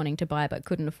you've been wanting to buy but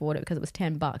couldn't afford it because it was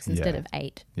 $10 instead of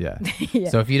 $8. Yeah. Yeah.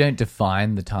 So if you don't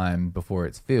define the time before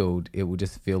it's filled, it will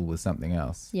just fill with something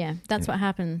else. Yeah, that's what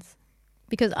happens.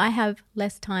 Because I have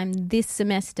less time this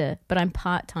semester, but I'm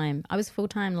part-time. I was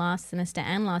full-time last semester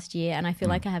and last year, and I feel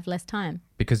like I have less time.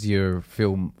 Because you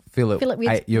fill it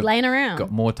with you've laying around.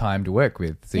 got more time to work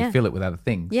with, so Yeah. you fill it with other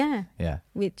things. Yeah, Yeah.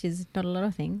 which is not a lot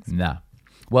of things. Nah.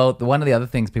 Well, one of the other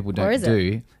things people don't is it?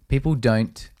 do, people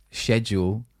don't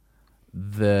schedule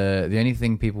the only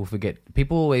thing people forget.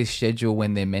 People always schedule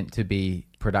when they're meant to be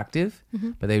productive,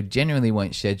 but they generally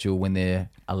won't schedule when they're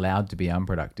allowed to be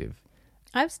unproductive.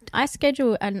 I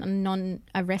schedule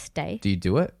a rest day Do you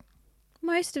do it?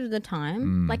 most of the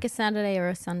time. Like a Saturday or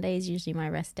a Sunday is usually my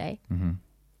rest day. Mm-hmm.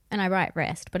 And I write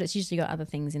rest, but it's usually got other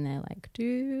things in there like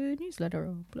do newsletter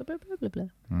or blah, blah, blah, blah,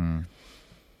 blah.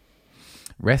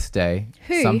 Rest day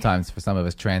sometimes for some of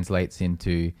us translates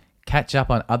into catch up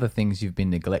on other things you've been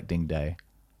neglecting day.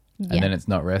 Yeah. And then it's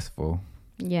not restful.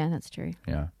 Yeah, that's true.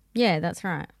 Yeah. Yeah, that's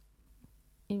right.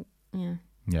 Yeah.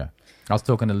 Yeah. I was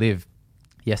talking to Liv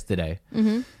yesterday.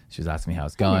 Mm-hmm. She was asking me how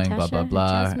it's Hey, going, Natasha, blah, blah,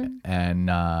 blah. Jasmine. And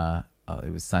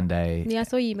it was Sunday. Yeah, I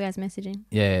saw you guys messaging.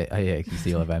 Yeah. Oh, yeah. You can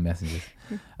see all of our messages.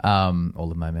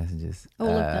 All of my messages. All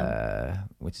of them.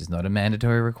 Which is not a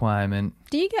mandatory requirement.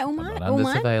 Do you get all I'm mine? not All under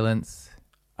mine? surveillance.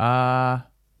 Yeah,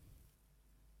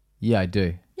 I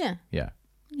do. Yeah. Yeah.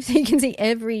 So you can see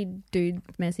every dude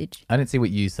message. I don't see what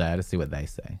you say. I just see what they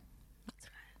say. That's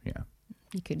right. Yeah.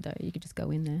 You could though. You could just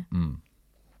go in there.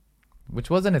 Which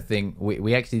wasn't a thing.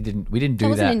 We actually didn't do That that.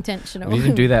 wasn't intentional. We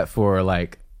didn't do that for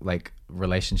like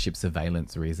relationship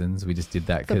surveillance reasons. We just did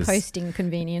that For because posting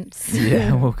convenience.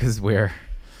 yeah, well, because we're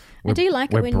I do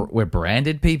like it when we're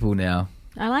branded people now.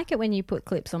 I like it when you put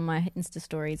clips on my Insta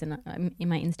stories and in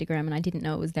my Instagram, and I didn't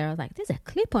know it was there. I was like, "There's a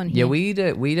clip on here." Yeah, we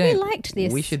don't. liked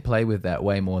this. We should play with that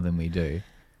way more than we do.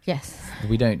 Yes.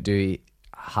 We don't do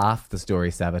half the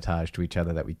story sabotage to each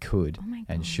other that we could Oh my God.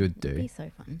 and should It'd do. be so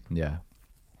fun. Yeah.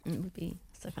 It would be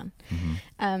so fun.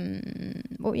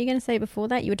 Mm-hmm. What were you going to say before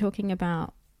that? You were talking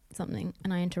about something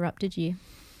and I interrupted you.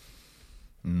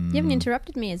 You haven't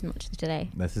interrupted me as much today.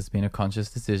 This has been a conscious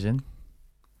decision.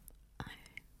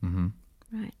 Mm-hmm.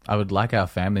 Right. I would like our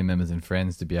family members and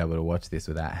friends to be able to watch this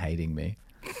without hating me.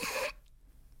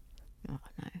 Oh,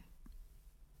 no.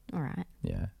 All right.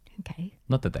 Yeah. Okay.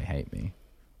 Not that they hate me.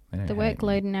 They don't The hate me.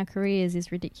 workload in our careers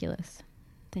is ridiculous.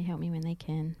 They help me when they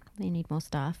can. They need more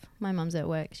staff. My mum's at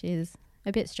work. She's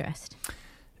a bit stressed.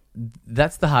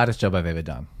 That's the hardest job I've ever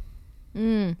done.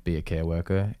 Mm. Be a care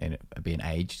worker and be an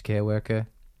aged care worker.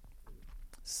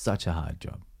 Such a hard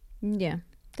job. Yeah.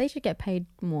 They should get paid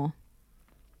more.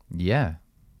 Yeah.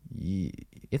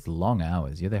 It's long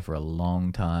hours. You're there for a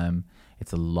long time.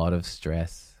 It's a lot of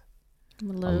stress, a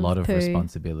lot of poo.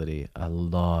 responsibility, a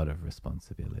lot of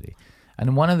responsibility.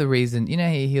 And one of the reasons, you know,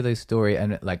 you hear those stories,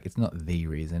 and like it's not the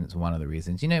reason, it's one of the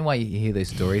reasons. You know why you hear those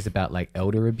stories about like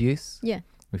elder abuse? Yeah.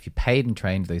 If you paid and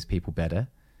trained those people better.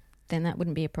 Then that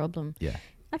wouldn't be a problem. Yeah.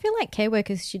 I feel like care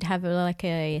workers should have like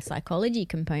a psychology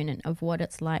component of what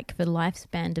it's like for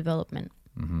lifespan development.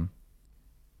 Mm-hmm.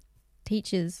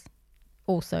 Teachers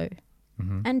also,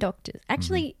 Mm-hmm. and doctors.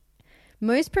 Actually,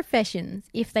 most professions,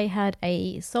 if they had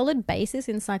a solid basis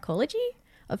in psychology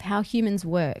of how humans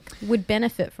work, would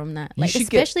benefit from that. You Like should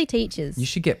especially teachers. You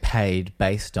should get paid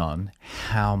based on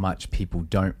how much people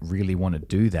don't really want to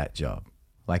do that job.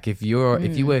 Like if you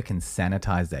work in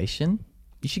sanitization,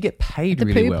 you should get paid The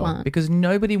really poo well plant. because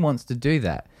nobody wants to do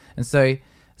that. And so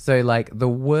like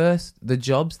the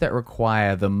jobs that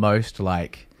require the most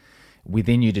like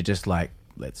within you to just like,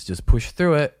 let's just push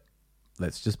through it.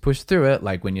 Let's just push through it.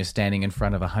 Like when you're standing in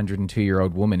front of a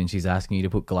 102-year-old woman and she's asking you to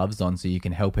put gloves on so you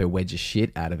can help her wedge a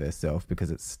shit out of herself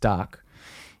because it's stuck.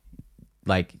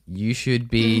 Like you should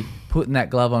be putting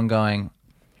that glove on going,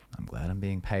 I'm glad I'm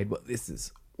being paid what this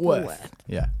is worth.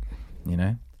 Yeah. You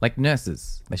know, like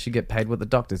nurses, they should get paid what the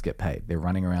doctors get paid. They're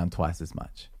running around twice as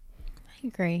much. I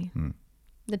agree.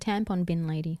 The tampon bin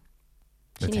lady.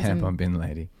 The She needs a- tampon bin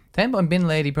lady. Tampon bin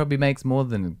lady probably makes more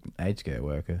than an aged care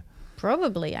worker.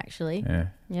 Probably, actually. Yeah.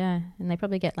 Yeah. And they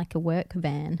probably get like a work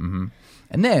van. Mm-hmm.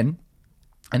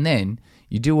 And then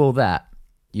you do all that.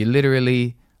 You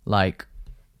literally like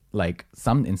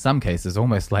in some cases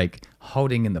almost like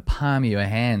holding in the palm of your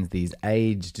hands these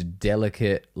aged,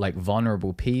 delicate, like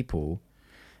vulnerable people,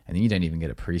 and then you don't even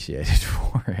get appreciated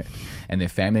for it. And their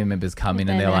family members come in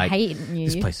and they're like, hating you.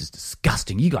 "This place is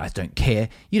disgusting. You guys don't care.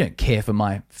 You don't care for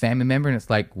my family member." And it's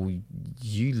like, well,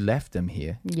 you left them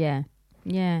here. Yeah.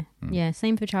 Yeah. Hmm. Yeah.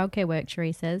 Same for childcare work,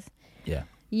 Cherie says. Yeah.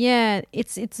 Yeah,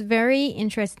 it's very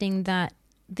interesting that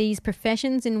these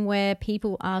professions in where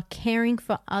people are caring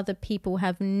for other people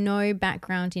have no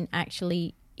background in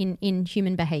actually in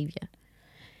human behavior.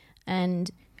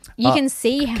 And you can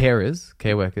see Carers,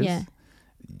 care workers. Yeah.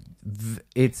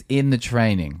 It's in the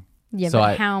training. Yeah, So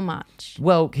but how much?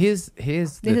 Well, here's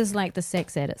This is like the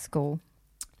sex ed at school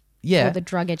yeah. or the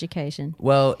drug education.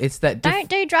 Well, it's that Don't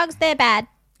do drugs, they're bad.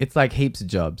 it's like heaps of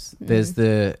jobs. There's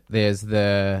the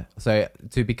so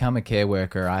to become a care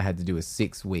worker, I had to do a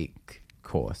 6-week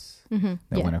course that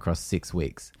Yeah. went across 6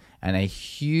 weeks, and a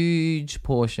huge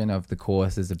portion of the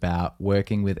course is about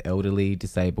working with elderly,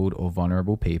 disabled, or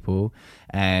vulnerable people,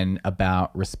 and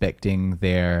about respecting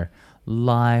their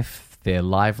life, their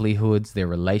livelihoods, their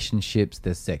relationships,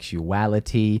 their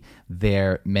sexuality,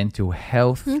 their mental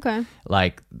health. Okay.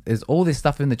 Like, there's all this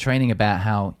stuff in the training about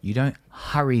how you don't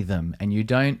hurry them and you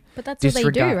don't But that's what they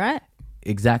do, disregard- right?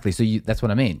 Exactly. So that's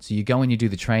what I mean. So you go and you do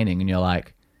the training and you're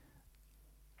like,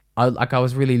 I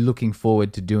was really looking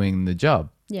forward to doing the job.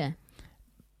 Yeah.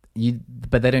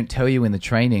 But they don't tell you in the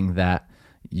training that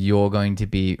you're going to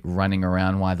be running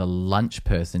around while the lunch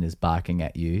person is barking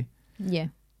at you, Yeah.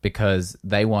 because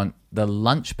they want the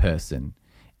lunch person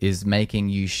is making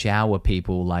you shower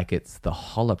people like it's the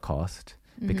Holocaust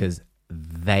because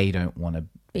they don't want to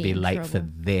Be be in late for trouble.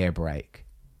 their break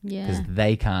because Yeah.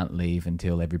 they can't leave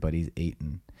until everybody's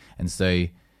eaten. And so,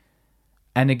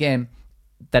 and again,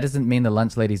 that doesn't mean the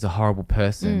lunch lady's a horrible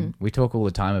person. We talk all the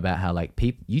time about how like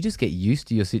people, you just get used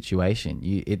to your situation.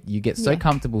 You get so Yeah.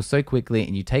 comfortable so quickly,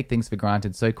 and you take things for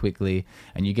granted so quickly,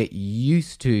 and you get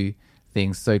used to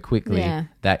things so quickly Yeah.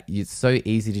 that it's so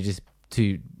easy to just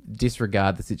to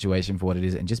disregard the situation for what it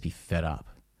is and just be fed up.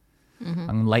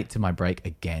 I'm late to my break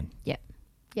again. Yeah.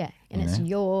 Yeah. And You it's know?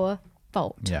 your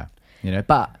fault. Yeah.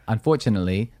 But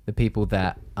unfortunately, the people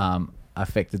that are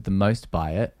affected the most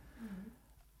by it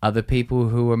are the people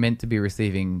who are meant to be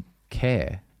receiving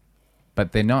care,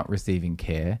 but they're not receiving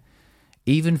care,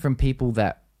 even from people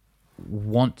that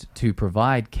want to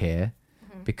provide care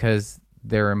because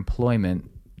their employment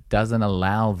doesn't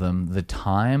allow them the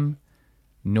time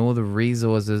nor the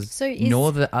resources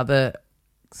nor the other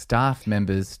staff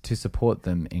members to support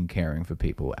them in caring for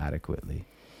people adequately.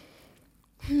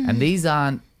 And these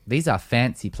are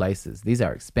fancy places. These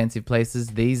are expensive places.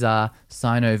 These are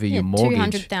sign over your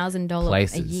mortgage $200,000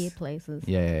 places. a year places.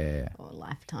 Yeah. Or a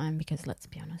lifetime, because let's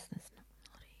be honest, that's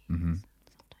not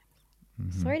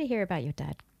Mm-hmm. Sorry to hear about your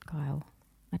dad, Kyle.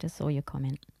 I just saw your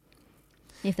comment.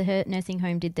 If the nursing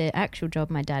home did their actual job,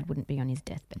 my dad wouldn't be on his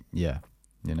deathbed. Yeah,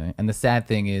 you know. And the sad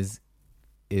thing is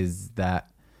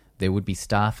that there would be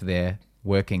staff there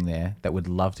working there that would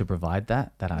love to provide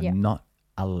that are not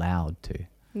allowed to.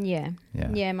 Yeah,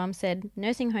 Mum said,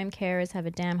 nursing home carers have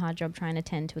a damn hard job trying to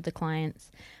tend to the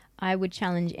clients. I would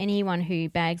challenge anyone who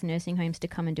bags nursing homes to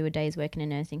come and do a day's work in a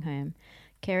nursing home.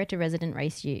 Carer to resident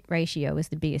ratio is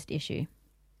the biggest issue.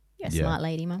 You're a smart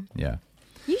lady, Mum. Yeah.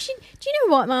 You should. Do you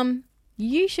know what, Mum?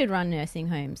 You should run nursing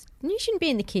homes. You shouldn't be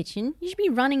in the kitchen. You should be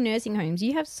running nursing homes.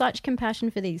 You have such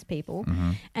compassion for these people,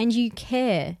 and you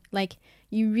care. Like,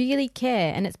 you really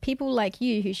care. And it's people like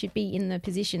you who should be in the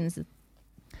positions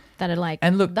that are like,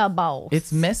 and look, the boss.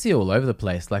 It's messy all over the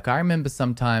place. Like, I remember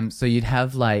sometimes, so you'd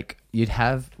have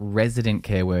resident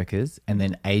care workers and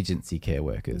then agency care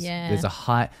workers. Yeah. There's a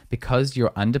high, because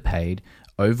you're underpaid,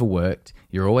 overworked,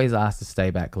 you're always asked to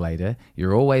stay back later,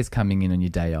 you're always coming in on your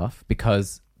day off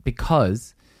because of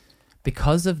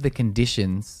the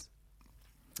conditions,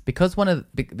 because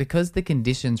the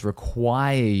conditions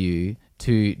require you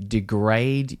to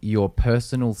degrade your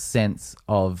personal sense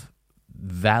of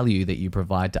value that you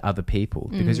provide to other people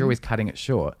because you're always cutting it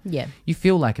short. Yeah. You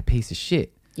feel like a piece of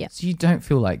shit. Yeah. So you don't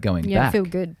feel like going You back. don't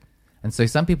feel good. And so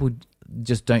some people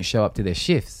just don't show up to their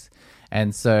shifts.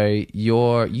 And so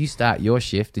you start your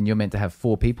shift and you're meant to have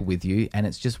 4 people with you and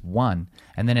it's just one.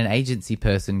 And then an agency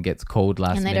person gets called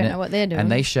last minute. And they don't know what they're doing.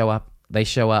 And they show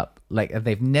up like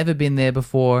they've never been there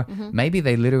before. Maybe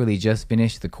they literally just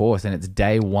finished the course and it's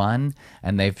day 1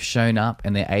 and they've shown up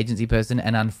and they're agency person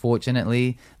and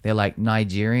unfortunately they're like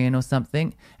Nigerian or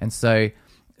something. And so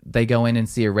they go in and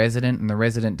see a resident and the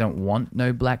resident don't want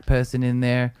no black person in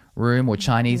their room or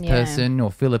Chinese person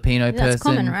or Filipino person. That's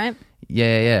common, right?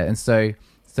 Yeah. And so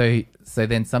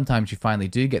then sometimes you finally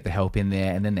do get the help in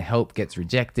there and then the help gets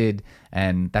rejected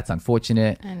and that's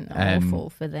unfortunate. And awful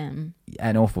for them.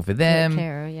 And awful for them.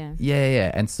 Carer, yeah.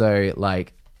 Yeah. And so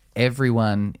like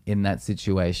everyone in that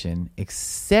situation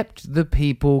except the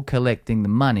people collecting the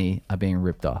money are being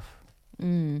ripped off.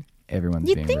 Everyone's being ripped off.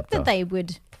 You'd think that they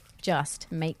would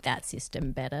just make that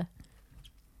system better.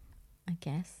 I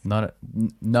guess.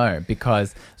 No,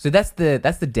 because so that's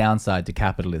the downside to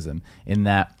capitalism in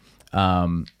that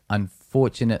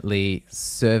unfortunately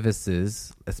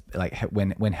services like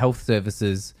when health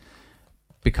services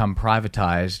become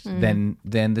privatized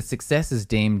then the success is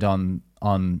deemed on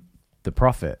the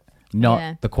profit,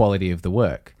 not the quality of the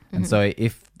work. And so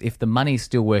if the money's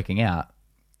still working out,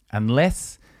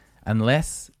 unless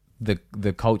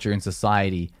the culture and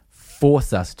society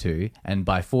force us to, and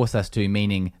by force us to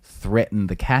meaning threaten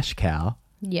the cash cow,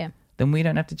 then we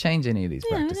don't have to change any of these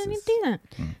practices. I don't need to do that.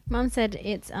 Mum said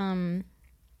it's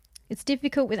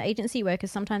difficult with agency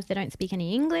workers. Sometimes they don't speak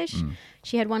any English.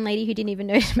 She had one lady who didn't even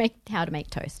know how to make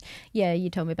toast. Yeah,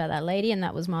 you told me about that lady, and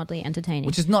that was mildly entertaining.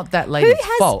 Which is not that lady's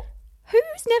fault.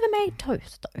 Who's never made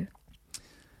toast though?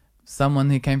 Someone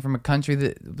who came from a country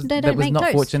that was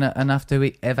not fortunate enough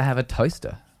to ever have a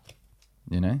toaster.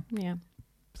 You know? Yeah.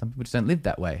 Some people just don't live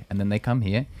that way. And then they come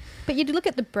here. But you'd look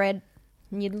at the bread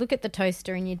and you'd look at the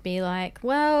toaster and you'd be like,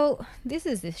 well, this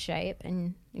is this shape.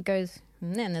 And it goes,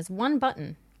 and then there's one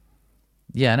button.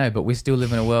 Yeah, I know, but we still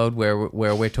live in a world where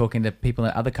we're talking to people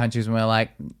in other countries and we're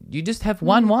like, you just have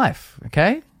one wife,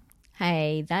 okay?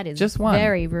 Hey, that is just one.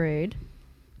 Very rude.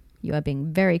 You are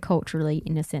being very culturally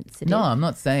insensitive. No, I'm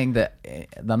not saying that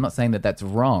that's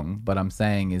wrong, but I'm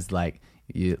saying is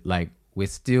we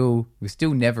still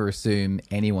never assume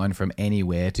anyone from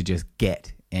anywhere to just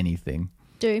get anything.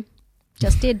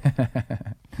 Just did.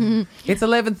 It's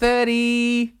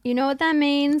 11:30. You know what that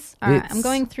means? All right, I'm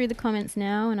going through the comments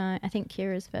now, and I think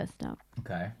Kira's first up.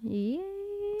 Okay. Yeah.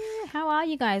 How are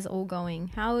you guys all going?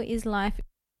 How is life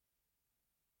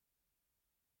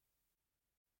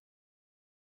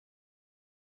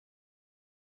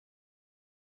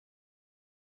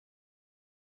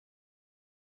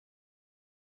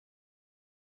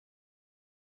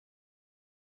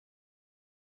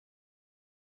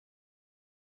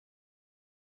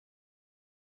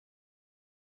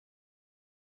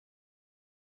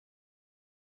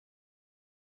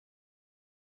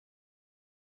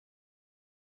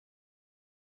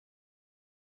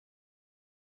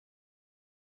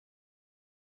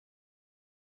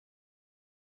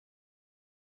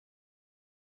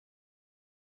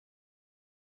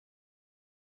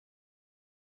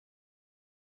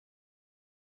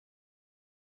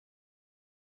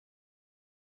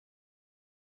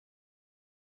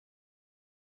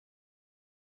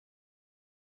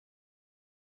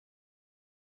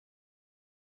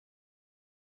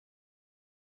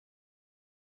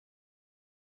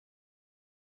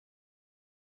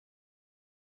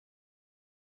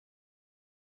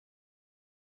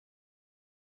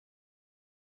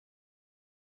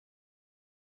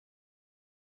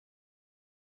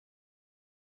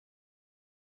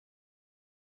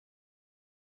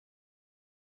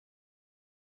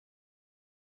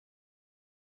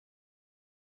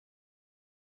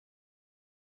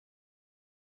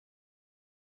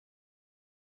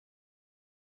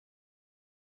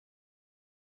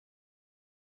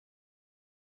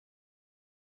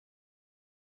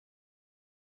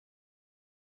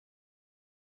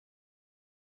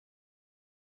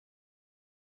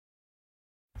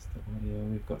audio.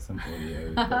 We've got some audio.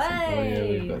 We've got some audio.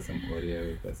 We've got some audio.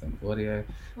 We've got some audio.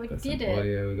 We Got did some it.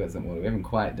 audio. We've got some audio. We haven't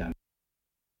quite done it.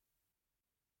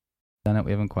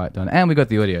 We haven't quite done it. And we got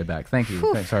the audio back. Thank you.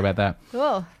 Sorry about that.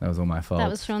 Oh, That was all my fault. that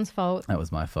was Sean's fault. That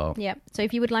was my fault. Yep. So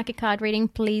if you would like a card reading,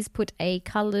 please put a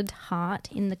coloured heart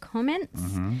in the comments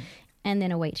and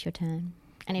then await your turn.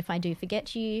 And if I do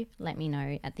forget you, let me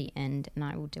know at the end and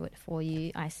I will do it for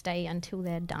you. I stay until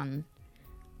they're done.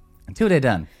 Until they're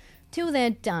done. Till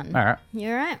they're done. All right. You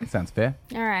all right? Sounds fair.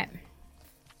 All right.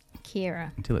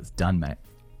 Kira, Until it's done, mate.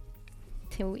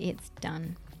 till it's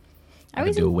done. I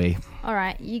can do a wee. All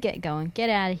right, you get going. Get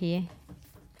out of here.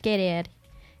 Get out.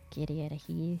 Get out of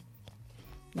here.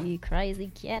 You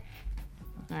crazy cat.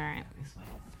 All right.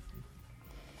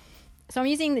 So I'm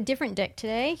using the different deck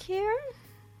today, Kira.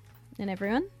 And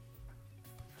everyone.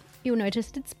 You'll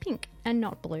notice it's pink and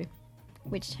not blue,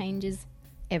 which changes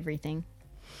everything.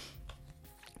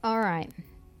 All right.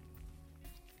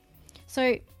 So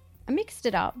I mixed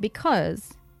it up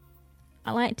because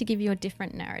I like to give you a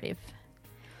different narrative.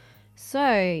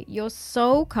 So your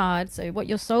soul card, so what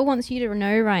your soul wants you to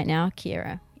know right now,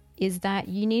 Kira, is that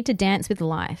you need to dance with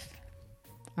life.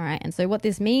 All right. And so what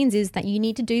this means is that you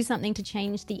need to do something to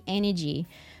change the energy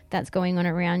that's going on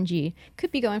around you.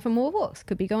 Could be going for more walks,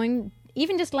 could be going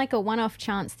even just like a one-off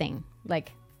chance thing.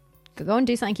 Like go and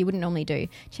do something you wouldn't normally do.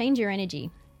 Change your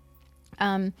energy.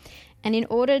 And in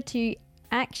order to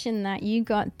action that, you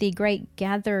got the Great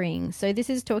Gathering. So this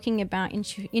is talking about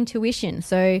intuition.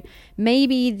 So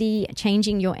maybe the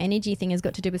changing your energy thing has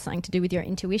got to do with something to do with your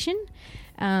intuition,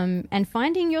 and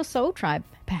finding your soul tribe.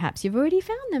 Perhaps you've already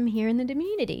found them here in the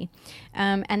community,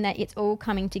 and that it's all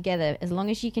coming together as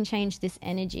long as you can change this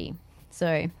energy.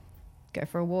 So go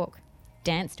for a walk,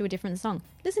 dance to a different song,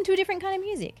 listen to a different kind of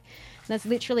music. That's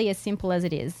literally as simple as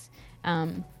it is.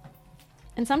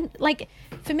 And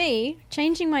for me,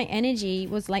 changing my energy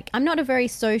was like, I'm not a very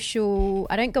social,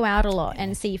 I don't go out a lot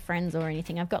and see friends or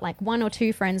anything. I've got like one or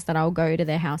two friends that I'll go to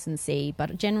their house and see,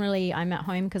 but generally I'm at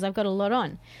home because I've got a lot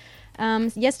on.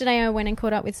 Yesterday I went and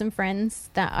caught up with some friends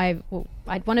that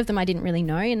one of them I didn't really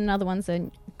know, and another one's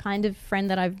a kind of friend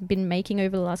that I've been making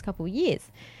over the last couple of years.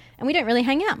 And we don't really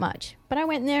hang out much, but I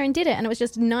went there and did it, and it was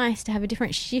just nice to have a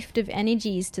different shift of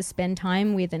energies to spend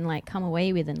time with and like come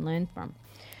away with and learn from.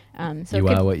 So You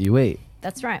are what you eat.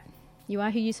 That's right. You are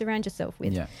who you surround yourself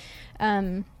with. Yeah.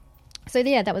 So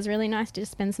yeah, that was really nice to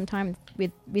just spend some time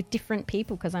with different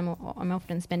people, because I'm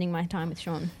often spending my time with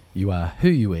Sean. You are who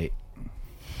you eat.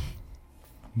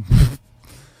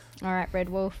 All right, Red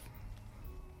Wolf,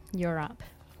 you're up.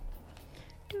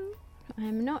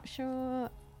 I'm not sure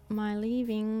my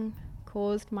leaving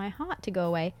caused my heart to go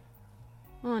away.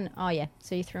 Oh yeah,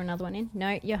 so you threw another one in?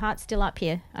 No, your heart's still up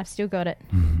here. I've still got it.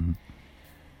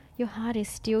 Your heart is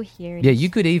still here. Yeah, you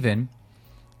could even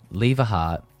leave a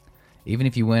heart, even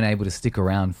if you weren't able to stick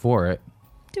around for it.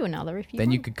 Do another if you Then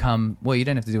want. you could come. Well, you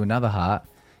don't have to do another heart.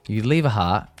 You could leave a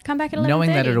heart, Come back at 11:30. knowing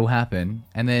that it'll happen,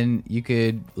 and then you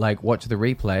could like watch the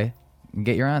replay and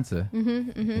get your answer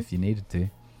if you needed to.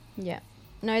 Yeah.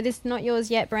 No, this is not yours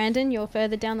yet, Brandon. You're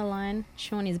further down the line.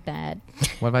 Sean is bad.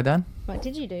 What have I done? What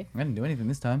did you do? I didn't do anything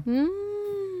this time.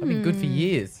 I've been good for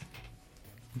years.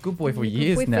 Good boy for Good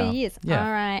years boy now. For years. Yeah.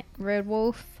 All right, Red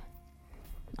Wolf.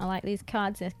 I like these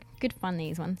cards. They're good fun,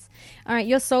 these ones. All right,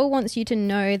 your soul wants you to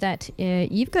know that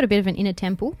you've got a bit of an inner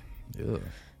temple. Ugh.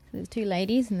 There's two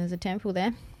ladies and there's a temple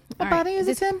there. My All body right, is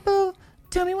a temple.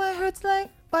 Tell me why it hurts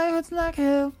like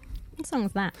hell. What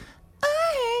song's that?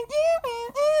 I hate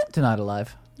you. Tonight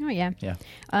Alive. Oh, yeah.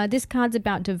 Yeah. This card's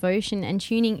about devotion and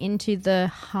tuning into the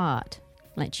heart.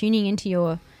 Like tuning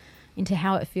into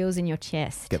how it feels in your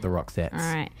chest. Get the rock sets. All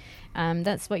right.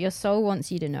 That's what your soul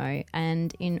wants you to know.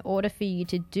 And in order for you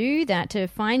to do that, to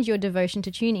find your devotion,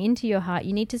 to tune into your heart,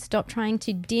 you need to stop trying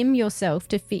to dim yourself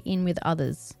to fit in with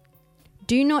others.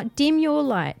 Do not dim your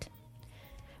light.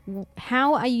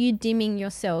 How are you dimming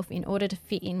yourself in order to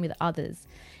fit in with others?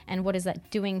 And what is that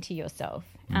doing to yourself?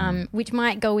 Which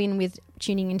might go in with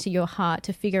tuning into your heart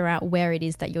to figure out where it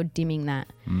is that you're dimming that.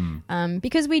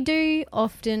 Because we do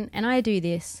often, and I do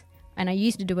this, and I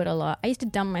used to do it a lot. I used to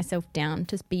dumb myself down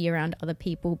to be around other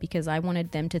people because I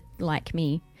wanted them to like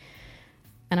me.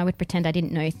 And I would pretend I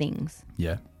didn't know things.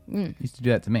 Yeah. You used to do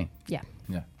that to me. Yeah.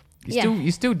 Yeah. Yeah.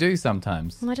 You still do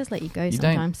sometimes. Well, I just let you go You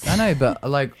sometimes. don't. I know, but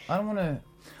like I don't want to.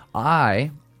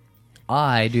 I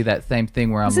do that same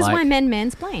thing where This I'm is like, why men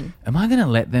mansplain. am I going to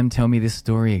let them tell me this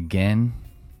story again,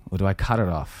 or do I cut it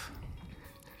off?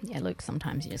 Yeah, look,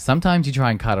 sometimes you just... Sometimes you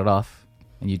try and cut it off,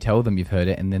 and you tell them you've heard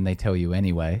it, and then they tell you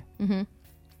anyway. Mm-hmm.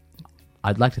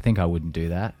 I'd like to think I wouldn't do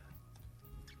that.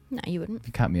 No, you wouldn't. If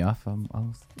you cut me off,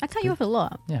 I cut you off a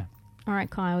lot. yeah. All right,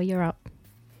 Kyle, you're up.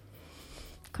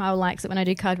 Kyle likes it when I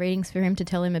do card readings for him to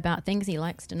tell him about things he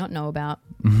likes to not know about.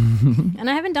 And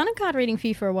I haven't done a card reading for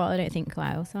you for a while, I don't think,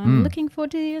 Kyle. So I'm looking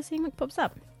forward to seeing what pops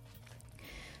up.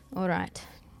 All right.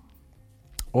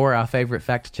 Or our favourite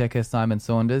fact checker, Simon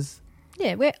Saunders.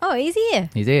 Yeah, he's here.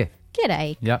 He's here.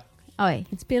 G'day. Yep. Oh,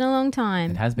 it's been a long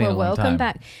time. It has been a long time. Welcome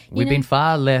back. We've been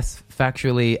far less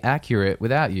factually accurate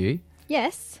without you.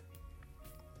 Yes.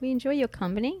 We enjoy your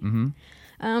company.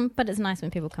 But it's nice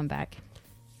when people come back.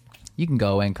 You can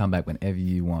go away and come back whenever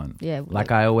you want. Yeah.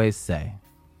 Like I always say.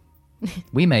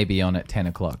 We may be on at 10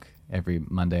 o'clock every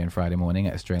Monday and Friday morning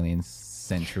at Australian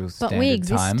Central Standard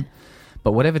Time.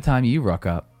 But whatever time you rock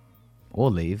up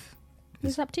or leave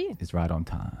it's up to you. Is right on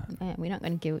time. Yeah, we're not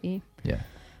going to guilt you. Yeah.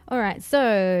 All right.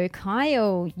 So,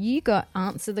 Kyle, you got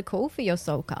Answer the Call for your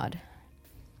soul card.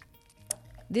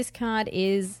 This card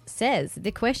says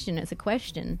the question. It's a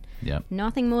question. Yep.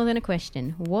 Nothing more than a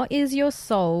question. What is your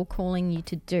soul calling you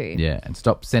to do? Yeah, and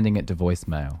stop sending it to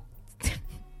voicemail.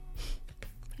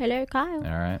 Hello, Kyle.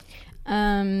 All right.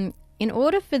 In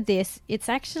order for this, it's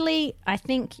actually, I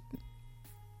think,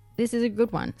 this is a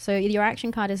good one. So your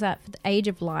action card is that for the Age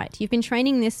of Light. You've been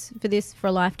training this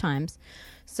for lifetimes.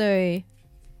 So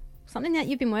something that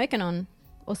you've been working on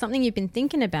or something you've been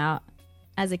thinking about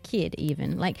as a kid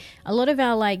even. Like a lot of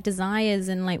our like desires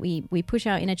and like we push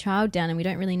our inner child down and we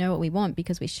don't really know what we want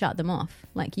because we shut them off.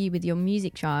 Like you with your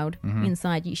music child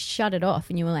inside, you shut it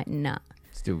off and you were like, nah.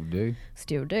 Still do.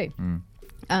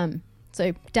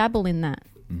 So dabble in that.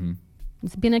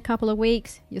 It's been a couple of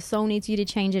weeks. Your soul needs you to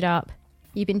change it up.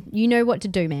 You know what to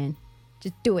do, man.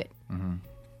 Just do it. All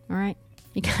right?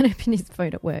 You can't open his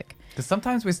phone at work. Because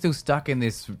sometimes we're still stuck in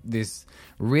this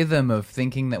rhythm of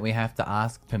thinking that we have to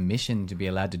ask permission to be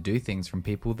allowed to do things from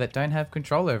people that don't have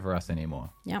control over us anymore.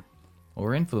 Yep.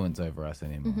 Or influence over us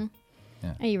anymore.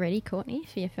 Yeah. Are you ready, Courtney,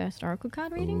 for your first oracle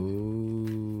card reading?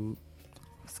 Ooh.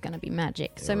 It's going to be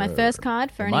magic. So my first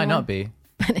card for anyone... Might not be.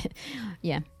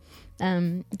 Yeah.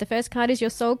 The first card is your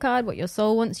soul card, what your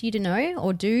soul wants you to know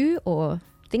or do or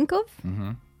think of.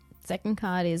 Second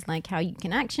card is like how you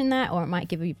can action that, or it might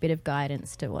give you a bit of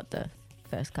guidance to what the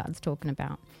first card's talking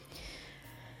about.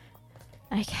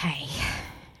 Okay.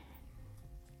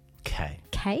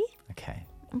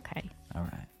 All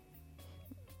right.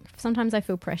 Sometimes I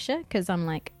feel pressure because I'm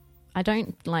like, I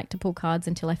don't like to pull cards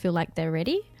until I feel like they're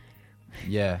ready.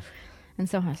 Yeah. And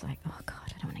so I was like, oh God,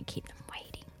 I don't want to keep them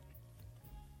waiting.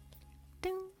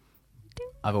 Ding, ding.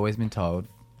 I've always been told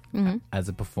as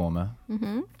a performer,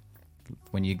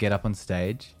 when you get up on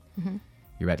stage,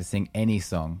 you're about to sing any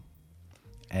song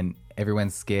and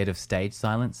everyone's scared of stage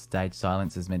silence. Stage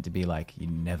silence is meant to be like, you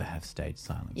never have stage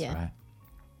silence, right?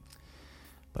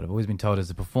 But I've always been told as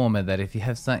a performer that if you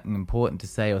have something important to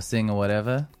say or sing or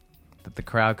whatever, that the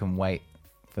crowd can wait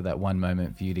for that one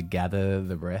moment for you to gather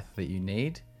the breath that you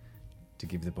need to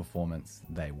give the performance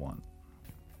they want.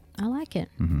 I like it.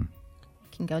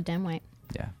 Can go damn wait.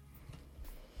 Yeah.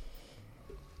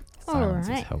 Silence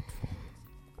is helpful.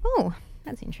 Oh,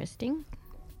 that's interesting.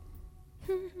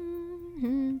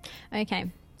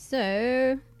 Okay,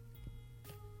 so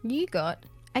you got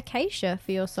Acacia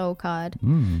for your soul card.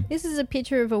 This is a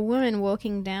picture of a woman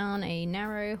walking down a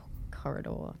narrow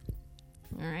corridor.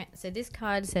 All right, so this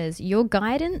card says, your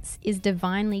guidance is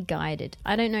divinely guided.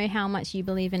 I don't know how much you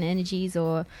believe in energies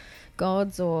or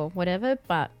gods or whatever,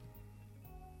 but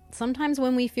sometimes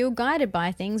when we feel guided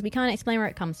by things, we can't explain where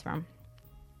it comes from.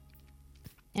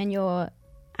 And your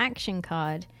action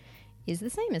card is the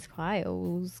same as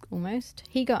Kyle's almost.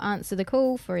 He got Answer the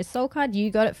Call for his soul card. You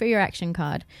got it for your action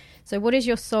card. So what is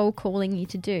your soul calling you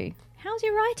to do? How's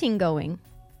your writing going?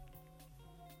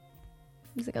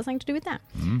 Has it got something to do with that?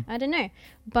 I don't know.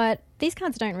 But these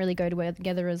cards don't really go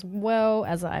together as well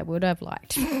as I would have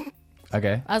liked.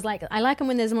 Okay. I like them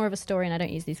when there's more of a story and I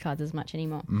don't use these cards as much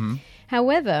anymore.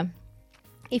 However,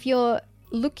 if your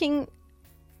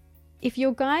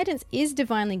guidance is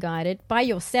divinely guided by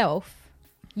yourself,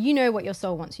 you know what your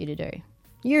soul wants you to do.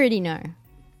 You already know.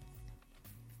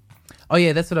 Oh,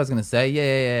 yeah, that's what I was going to say.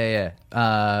 Yeah.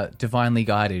 Divinely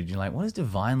guided. You're like, what does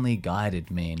divinely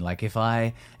guided mean? Like, if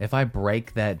I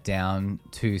break that down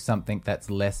to something that's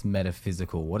less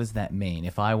metaphysical, what does that mean?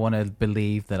 If I want to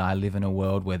believe that I live in a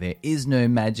world where there is no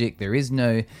magic, there is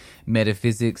no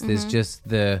metaphysics, there's just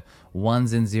the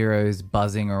ones and zeros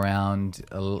buzzing around,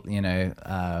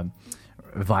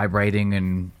 vibrating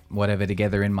and whatever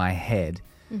together in my head.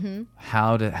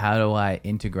 How do I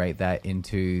integrate that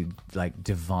into like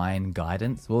divine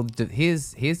guidance? Well,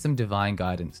 here's some divine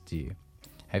guidance to you.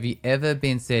 Have you ever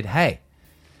been said, hey,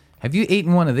 have you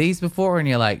eaten one of these before? And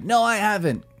you're like, no, I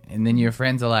haven't. And then your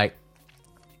friends are like,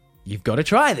 you've got to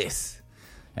try this.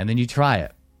 And then you try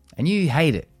it and you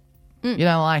hate it. You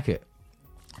don't like it,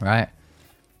 right?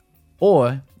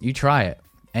 Or you try it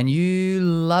and you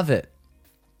love it.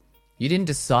 You didn't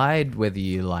decide whether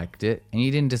you liked it and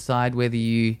you didn't decide whether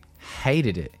you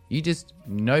hated it. You just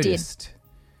noticed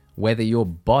whether your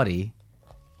body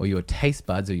or your taste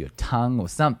buds or your tongue or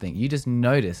something, you just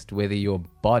noticed whether your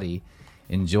body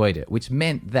enjoyed it, which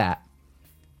meant that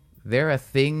there are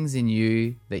things in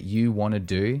you that you want to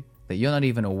do that you're not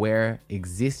even aware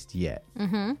exist yet.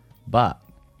 But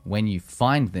when you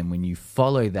find them, when you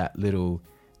follow that little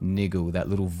niggle, that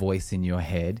little voice in your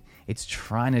head, it's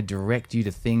trying to direct you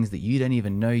to things that you don't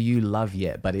even know you love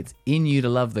yet, but it's in you to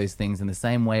love those things in the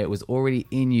same way it was already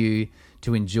in you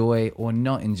to enjoy or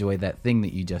not enjoy that thing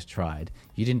that you just tried.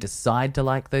 You didn't decide to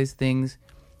like those things.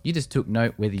 You just took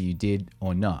note whether you did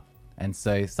or not. And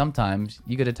so sometimes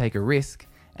you got to take a risk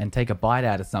and take a bite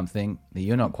out of something that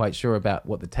you're not quite sure about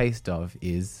what the taste of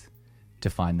is to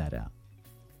find that out.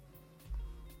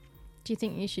 Do you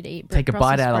think you should eat Take a Brussels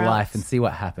bite out of sprouts? life and see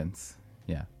what happens.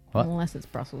 Yeah. What? Unless it's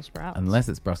Brussels sprouts. Unless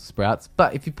it's Brussels sprouts.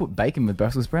 But if you put bacon with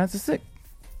Brussels sprouts, it's sick.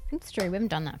 It's true. We haven't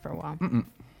done that for a while.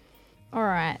 All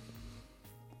right.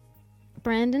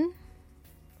 Brandon?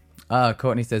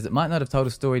 Courtney says, it might not have told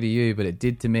a story to you, but it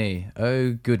did to me.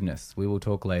 Oh, goodness. We will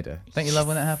talk later. Don't you love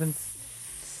when that happens?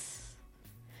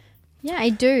 Yeah, I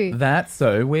do. That's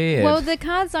so weird. Well, the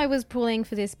cards I was pulling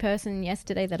for this person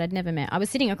yesterday that I'd never met, I was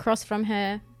sitting across from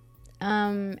her,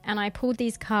 and I pulled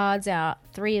these cards out,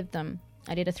 3 of them.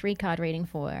 I did a 3-card reading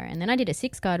for her, and then I did a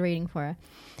 6-card reading for her.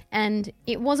 And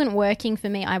it wasn't working for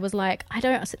me. I was like, I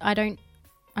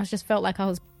just felt like I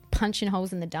was punching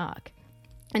holes in the dark.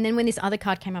 And then when this other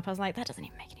card came up, I was like, that doesn't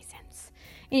even make any sense.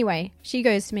 Anyway, she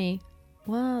goes to me,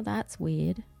 well, that's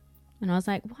weird. And I was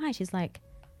like, why? She's like,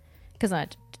 because I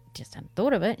just hadn't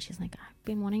thought of it. She's like, I've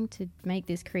been wanting to make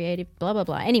this creative, blah, blah,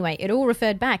 blah. Anyway, it all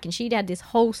referred back, and she'd had this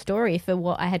whole story for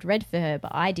what I had read for her,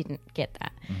 but I didn't get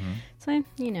that. So,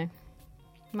 you know,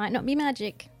 might not be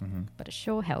magic, but it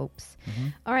sure helps.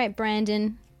 All right,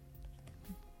 Brandon,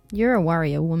 you're a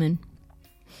warrior woman.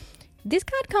 This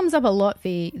card comes up a lot for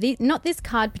you. Not this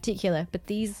card particular, but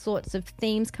these sorts of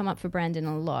themes come up for Brandon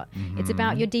a lot. It's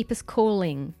about your deepest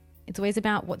calling. It's always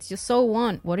about what's your soul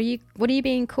want. What are you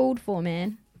being called for,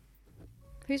 man?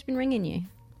 Who's been ringing you?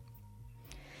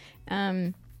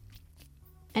 And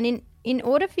in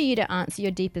order for you to answer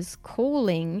your deepest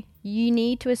calling, you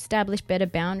need to establish better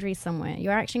boundaries somewhere.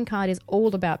 Your action card is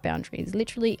all about boundaries,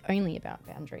 literally only about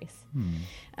boundaries.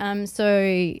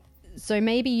 So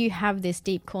maybe you have this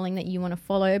deep calling that you want to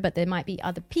follow, but there might be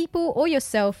other people or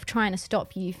yourself trying to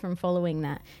stop you from following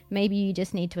that. Maybe you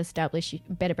just need to establish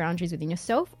better boundaries within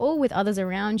yourself or with others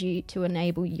around you to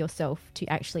enable yourself to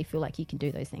actually feel like you can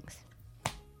do those things.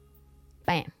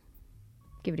 Bam.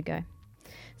 Give it a go.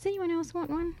 Does anyone else want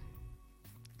one?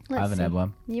 I haven't had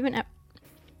one. You haven't had...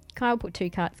 Kyle put 2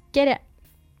 cards. Get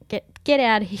out. Get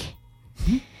out of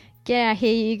here. Get out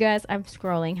here, you guys. I'm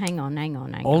scrolling. Hang on.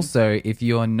 Also, if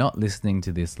you're not listening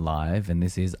to this live and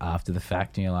this is after the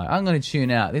fact and you're like, I'm going to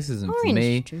tune out, this isn't for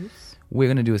me, juice. We're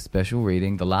going to do a special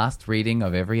reading. The last reading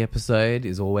of every episode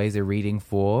is always a reading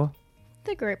for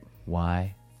The group.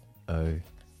 YOU.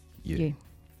 You.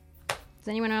 Does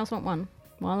anyone else want one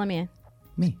while I'm here?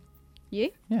 Me.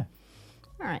 You? Yeah.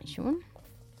 All right, Sean.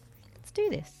 Let's do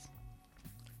this.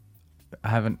 I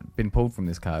haven't been pulled from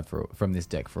this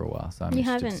deck for a while, so I'm You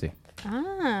interested haven't? to see.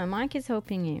 Ah, Mike is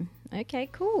helping you. Okay,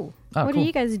 cool. Oh, What cool. are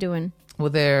you guys doing? Well,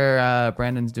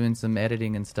 Brandon's doing some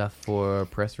editing and stuff for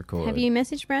press record. Have you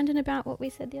messaged Brandon about what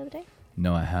we said the other day?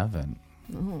 No, I haven't.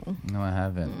 Oh. No, I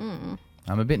haven't.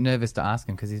 I'm a bit nervous to ask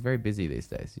him because he's very busy these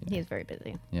days. You know? He is very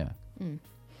busy. Yeah.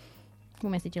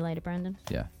 We'll message you later, Brandon.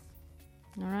 Yeah.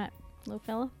 All right, little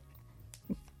fella.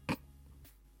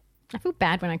 I feel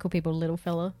bad when I call people little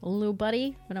fella or little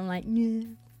buddy, but I'm like, yeah.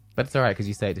 But it's all right because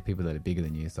you say it to people that are bigger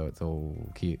than you, so it's all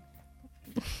cute.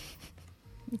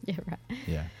 Yeah, right.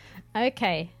 Yeah.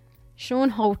 Okay, Sean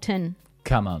Holton,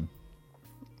 Come on.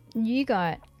 you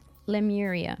got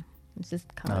Lemuria. It's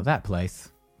just card. Oh, that place.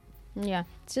 Yeah,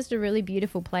 it's just a really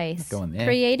beautiful place. Go on there.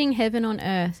 Creating heaven on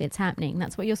earth. It's happening.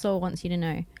 That's what your soul wants you to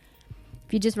know.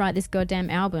 If you just write this goddamn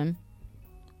album,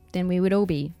 then we would all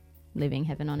be living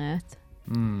heaven on earth.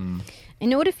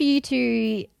 In order for you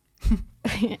to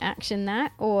action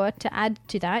that or to add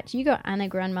to that, you got Anna,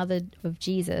 grandmother of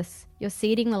Jesus. You're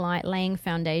seeding the light, laying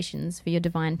foundations for your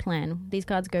divine plan. These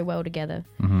cards go well together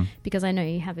because I know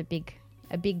you have a big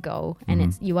a big goal,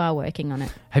 and you are working on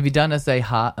it. Have you done us a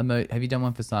heart emoji? Have you done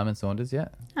one for Simon Saunders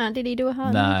yet? Did he do a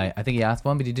heart? No, emoji? I think he asked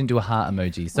one, but he didn't do a heart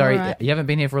emoji. Sorry, All right. you haven't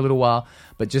been here for a little while,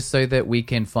 but just so that we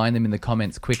can find them in the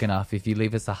comments quick enough, if you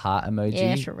leave us a heart emoji.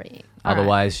 Yeah, sure. All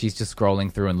Otherwise, she's just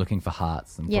scrolling through and looking for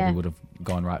hearts and Yeah. probably would have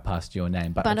gone right past your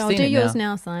name. But, But I've I'll seen do it yours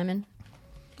now. now, Simon.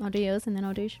 I'll do yours, and then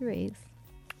I'll do Cherie's.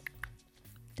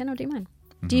 Then I'll do mine.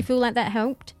 Do you feel like that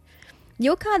helped?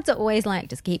 Your cards are always like,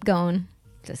 just keep going.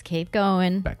 Just keep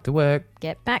going. Back to work.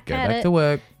 Get back Go at back it. to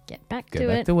work. Get back Go to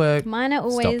back it. to work. Mine are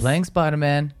always... Stop playing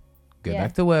Spider-Man. Go Yeah.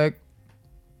 back to work.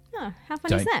 Oh, how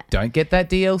fun is that? Don't get that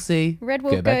DLC. Red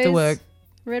Wolf Go back to work.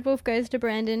 Red Wolf goes to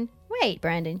Brandon. Wait,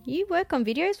 Brandon, you work on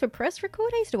videos for Press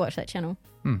Record? I used to watch that channel.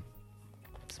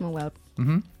 Small world.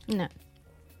 No.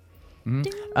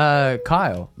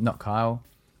 Kyle. Not Kyle.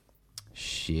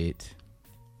 Shit.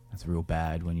 That's real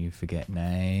bad when you forget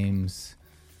names.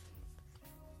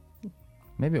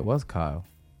 Maybe it was Kyle.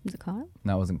 Was it Kyle?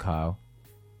 No, it wasn't Kyle.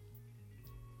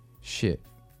 Shit.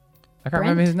 I can't Brent?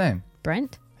 remember his name.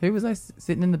 Brent? Who was I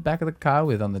sitting in the back of the car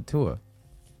with on the tour?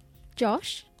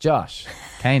 Josh? Josh.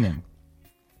 Kanan.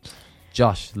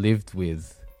 Josh lived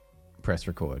with Press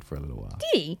Record for a little while.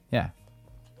 Did he? Yeah.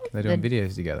 They're doing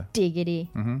videos together. Diggity.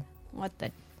 What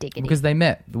the diggity? Because they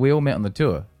met. We all met on the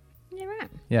tour. Yeah, right.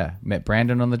 Yeah. Met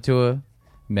Brandon on the tour.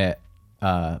 Met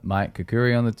Mike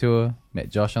Kukuri on the tour. Met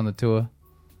Josh on the tour.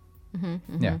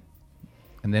 Yeah.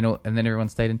 And then everyone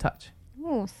stayed in touch.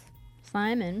 Oh,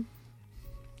 Simon,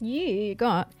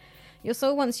 your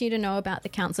soul wants you to know about the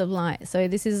Counts of Light. So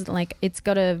this is like, it's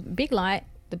got a big light,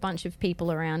 the bunch of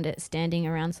people around it standing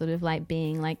around, sort of like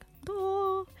being like,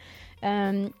 oh.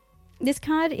 This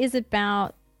card is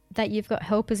about that you've got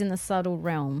helpers in the subtle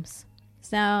realms.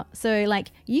 So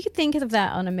like you could think of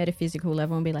that on a metaphysical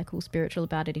level and be like all spiritual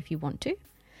about it if you want to.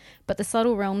 But the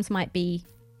subtle realms might be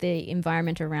the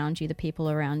environment around you, the people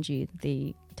around you,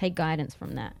 take guidance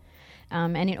from that.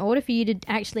 And in order for you to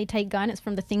actually take guidance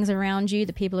from the things around you,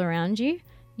 the people around you,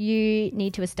 you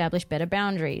need to establish better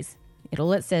boundaries.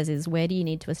 All it says is, where do you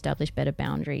need to establish better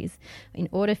boundaries in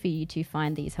order for you to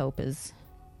find these helpers?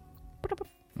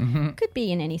 Could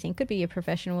be in anything. Could be your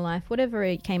professional life, whatever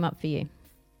it came up for you.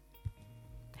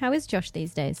 How is Josh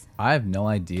these days? I have no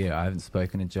idea. I haven't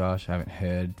spoken to Josh. I haven't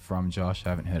heard from Josh. I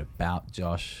haven't heard about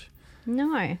Josh.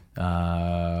 No.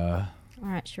 Uh, All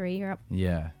right, Cherie, you're up.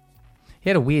 yeah. He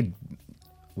had a weird,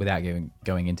 without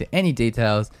going into any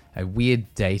details, a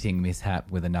weird dating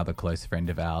mishap with another close friend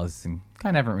of ours, and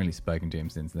kind of haven't really spoken to him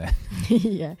since then.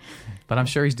 Yeah. But I'm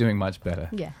sure he's doing much better.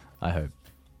 Yeah. I hope.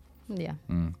 Yeah.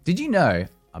 Did you know?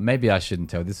 Maybe I shouldn't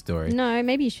tell this story. No,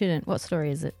 maybe you shouldn't. What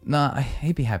story is it? No,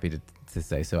 he'd be happy to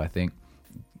say so, I think.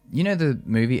 You know the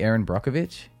movie Erin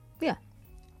Brockovich? Yeah.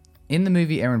 In the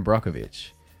movie Erin Brockovich,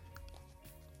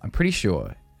 I'm pretty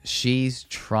sure she's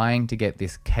trying to get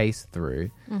this case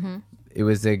through. There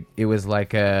was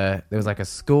like a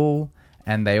school,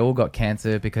 and they all got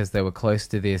cancer because they were close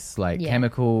to this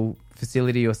chemical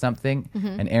facility or something.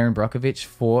 And Erin Brockovich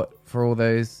fought for all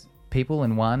those people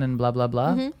and won and blah blah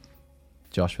blah.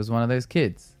 Josh was one of those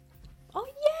kids. Oh,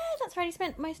 yeah, that's right. He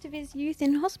spent most of his youth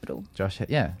in hospital. Josh had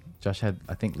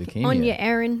I think leukemia. On your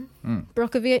Erin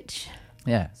Brockovich.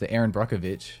 Yeah, so Erin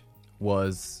Brockovich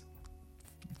was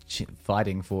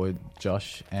fighting for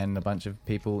Josh and a bunch of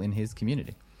people in his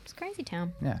community. It's crazy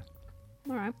town. Yeah.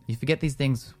 All right. You forget these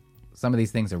things, some of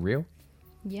these things are real.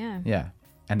 Yeah. Yeah.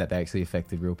 And that they actually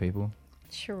affected real people.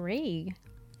 Cherie,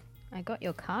 I got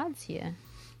your cards here.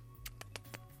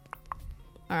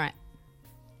 All right.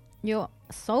 Your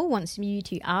soul wants you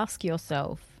to ask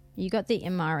yourself. You got the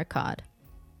Imara card.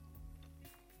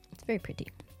 It's very pretty.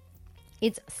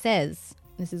 It says,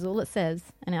 this is all it says,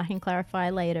 and I can clarify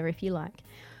later if you like.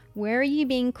 Where are you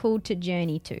being called to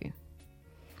journey to?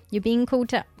 You're being called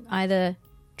to either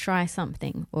try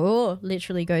something or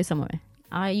literally go somewhere.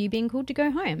 Are you being called to go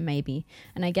home? Maybe.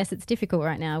 And I guess it's difficult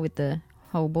right now with the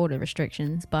whole border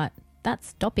restrictions, but that's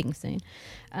stopping soon.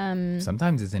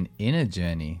 Sometimes it's an inner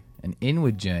journey, an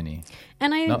inward journey.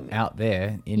 And Not out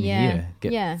there, here.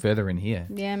 Get further in here.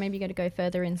 Yeah, maybe you got to go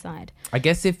further inside. I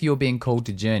guess if you're being called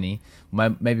to journey,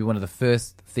 maybe one of the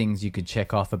first things you could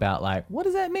check off about, what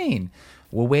does that mean?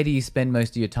 Well, where do you spend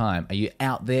most of your time? Are you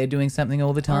out there doing something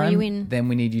all the time? Or are you in... Then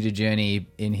we need you to journey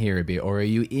in here a bit. Or are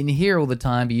you in here all the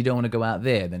time, but you don't want to go out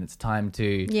there? Then it's time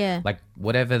to... Yeah.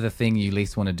 Whatever the thing you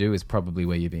least want to do is probably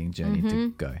where you're being journeyed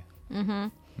to go.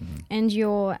 And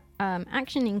your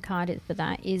actioning card for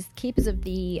that is Keepers of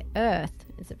the Earth.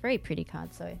 It's a very pretty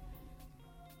card, so...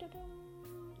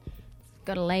 It's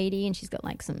got a lady, and she's got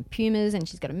some pumas, and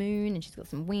she's got a moon, and she's got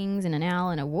some wings, and an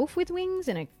owl, and a wolf with wings,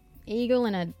 and a eagle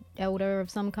and an elder of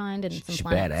some kind and some She's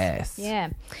planets. badass. Yeah.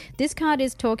 This card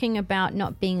is talking about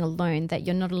not being alone, that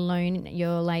you're not alone.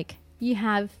 You're like, you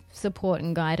have support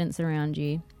and guidance around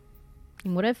you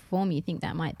in whatever form you think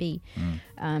that might be.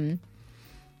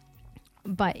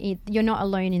 But you're not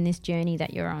alone in this journey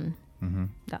that you're on. Mm-hmm.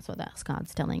 That's what that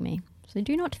card's telling me. So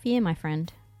do not fear, my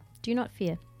friend. Do not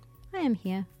fear. I am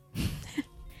here.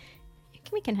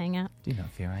 We can hang out. Do not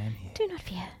fear, I am here. Do not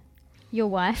fear. Your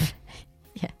wife,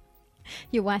 yeah,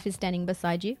 your wife is standing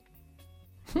beside you.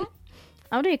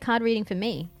 I'll do a card reading for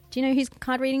me. Do you know whose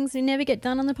card readings never get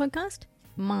done on the podcast?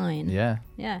 Mine. Yeah.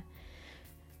 Yeah.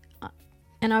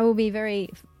 And I will be very...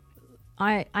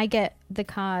 I get the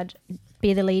card,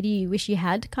 be the leader you wish you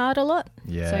had card a lot.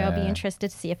 Yeah. So I'll be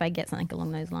interested to see if I get something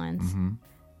along those lines.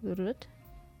 Mm-hmm.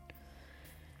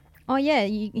 Oh, yeah.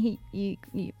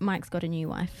 Mike's got a new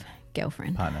wife.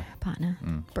 Girlfriend. Partner.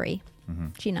 Brie. Mm-hmm.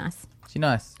 She nice. She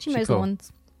nice. She mows cool.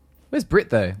 lawns. Where's Brit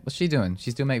though? What's she doing?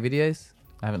 She still make videos?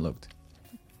 I haven't looked.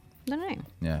 Don't know.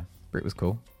 Yeah. Brit was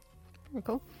cool. Very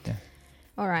cool. Yeah.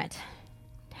 All right.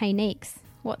 Hey, Neeks,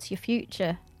 what's your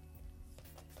future?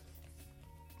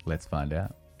 Let's find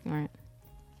out. All right.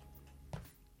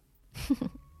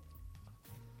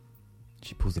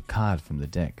 She pulls a card from the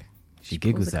deck. She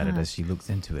pulls giggles a at it card. as she looks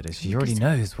into it, as she already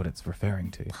knows what it's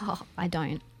referring to. Oh, I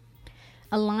don't.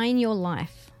 Align your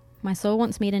life. My soul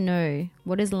wants me to know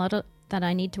what is that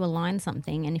I need to align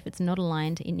something, and if it's not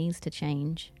aligned, it needs to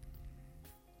change.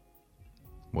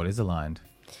 What is aligned?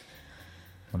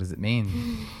 What does it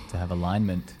mean to have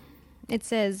alignment? It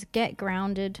says, get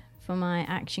grounded for my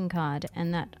action card,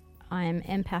 and that I am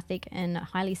empathic and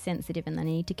highly sensitive, and I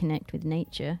need to connect with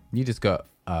nature. You just got,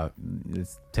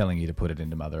 it's telling you to put it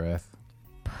into Mother Earth.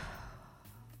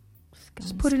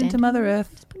 Just put it into Mother Earth.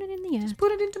 Just put it in the earth. Just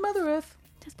put it into Mother Earth.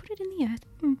 Just put it in the earth.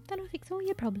 That'll fix all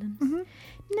your problems. Mm-hmm.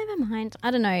 Never mind.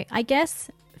 I don't know. I guess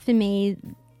for me,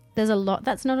 there's a lot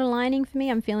that's not aligning for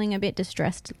me. I'm feeling a bit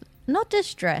distressed. Not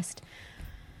distressed.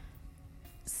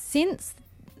 Since,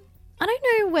 I don't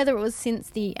know whether it was since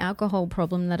the alcohol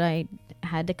problem that I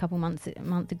had a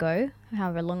month ago,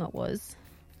 however long it was,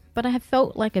 but I have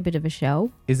felt like a bit of a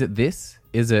shell. Is it this?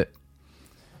 Is it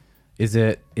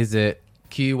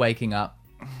Q waking up,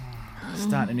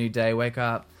 starting a new day, wake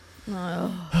up? Do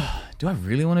I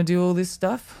really want to do all this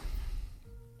stuff?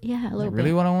 Yeah, a Is little that really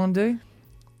bit. what I want to do?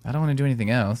 I don't want to do anything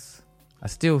else. I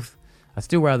still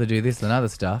rather do this than other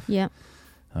stuff. Yeah.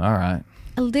 All right.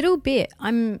 A little bit.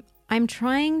 I'm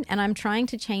trying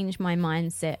to change my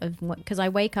mindset of what, because I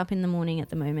wake up in the morning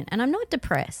at the moment and I'm not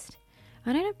depressed.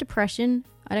 I don't have depression,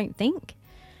 I don't think.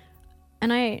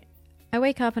 And I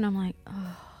wake up and I'm like,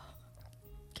 oh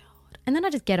God. And then I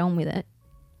just get on with it.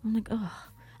 I'm like, oh,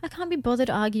 I can't be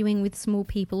bothered arguing with small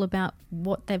people about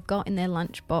what they've got in their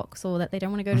lunchbox or that they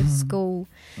don't want to go to school.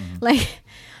 Like,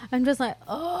 I'm just like,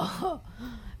 oh,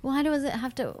 why does it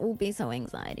have to all be so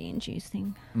anxiety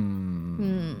inducing?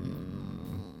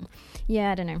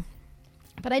 Yeah, I don't know.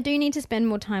 But I do need to spend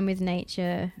more time with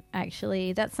nature,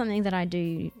 actually. That's something that I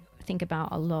do think about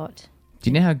a lot. Do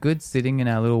you know how good sitting in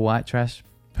our little white trash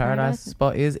paradise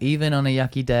spot is? Even on a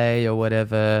yucky day or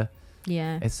whatever.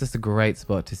 Yeah. It's just a great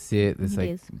spot to sit. It's It like,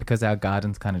 is. because our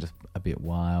garden's kind of just a bit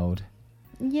wild.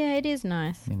 Yeah, it is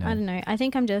nice. You know. I don't know. I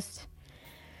think I'm just...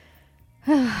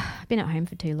 I've been at home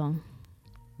for too long.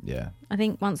 Yeah. I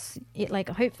think once it, like,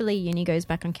 hopefully uni goes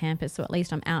back on campus, so at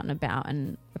least I'm out and about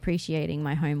and appreciating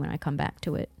my home when I come back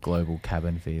to it. Global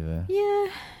cabin fever. Yeah,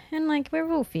 and like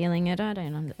we're all feeling it. I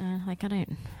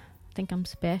don't think I'm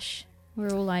special. We're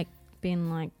all like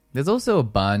being like, There's also a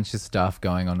bunch of stuff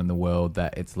going on in the world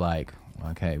that it's like,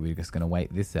 okay, we're just going to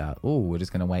wait this out. Oh, we're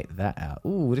just going to wait that out.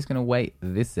 Oh, we're just going to wait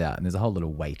this out. And there's a whole lot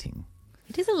of waiting.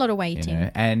 it is a lot of waiting.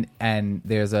 You know? And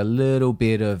there's a little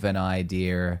bit of an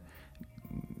idea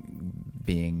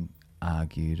being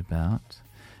argued about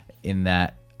in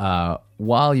that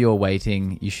while you're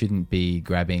waiting, you shouldn't be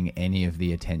grabbing any of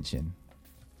the attention.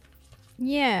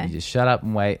 Yeah. You just shut up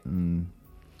and wait, and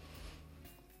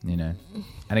you know.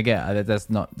 And again, that's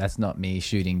not me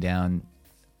shooting down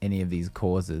any of these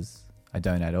causes. I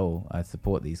don't at all. I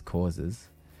support these causes.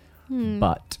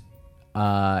 But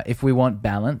if we want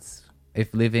balance,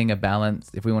 if we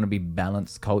want to be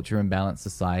balanced culture and balanced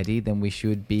society, then we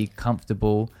should be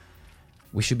comfortable.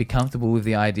 We should be comfortable with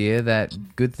the idea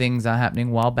that good things are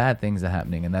happening while bad things are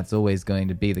happening, and that's always going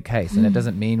to be the case. And it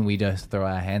doesn't mean we just throw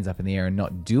our hands up in the air and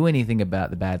not do anything about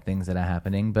the bad things that are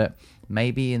happening, but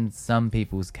maybe in some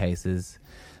people's cases,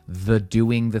 the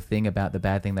doing the thing about the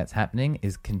bad thing that's happening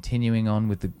is continuing on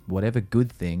with the whatever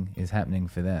good thing is happening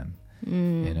for them.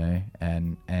 You know,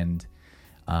 and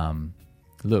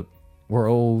look, we're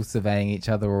all surveying each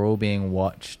other. We're all being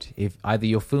watched. If either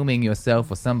you're filming yourself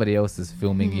or somebody else is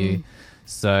filming you.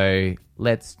 So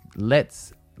let's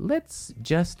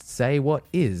just say what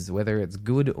is, whether it's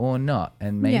good or not.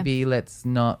 And maybe let's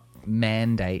not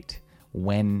mandate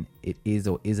when it is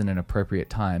or isn't an appropriate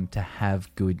time to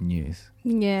have good news.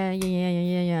 Yeah.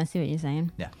 I see what you're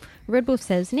saying. Yeah. Red Wolf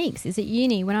says, Neeks, is it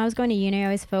uni? When I was going to uni, I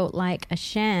always felt like a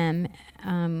sham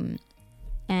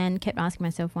and kept asking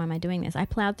myself, why am I doing this? I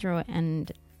plowed through it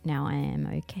and now I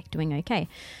am doing okay.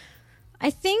 I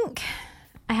think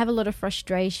I have a lot of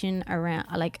frustration around,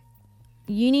 like,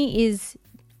 uni is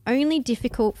only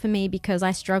difficult for me because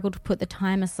I struggle to put the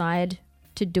time aside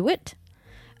to do it.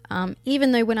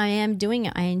 Even though when I am doing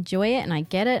it, I enjoy it and I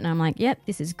get it and I'm like, yep,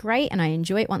 this is great, and I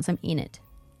enjoy it once I'm in it.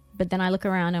 But then I look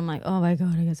around and I'm like, oh my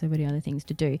God, I got so many other things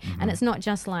to do. And it's not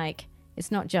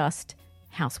just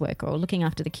housework or looking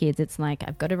after the kids. It's like,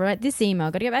 I've got to write this email,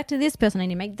 I've got to get back to this person, I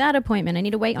need to make that appointment, I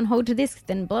need to wait on hold to this,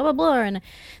 then blah, blah, blah. And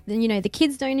then, the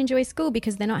kids don't enjoy school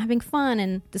because they're not having fun,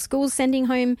 and the school's sending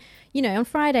home, on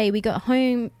Friday we got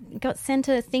sent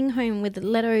a thing home with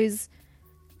Leto's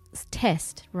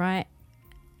test, right?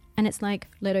 And it's like,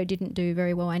 Leto didn't do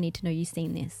very well, I need to know you've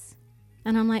seen this.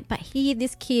 And I'm like, but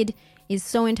this kid is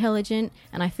so intelligent,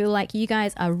 and I feel like you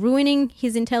guys are ruining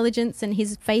his intelligence and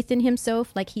his faith in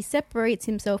himself. Like, he separates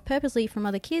himself purposely from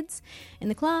other kids in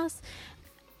the class,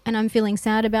 and I'm feeling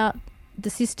sad about the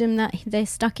system that they're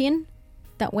stuck in,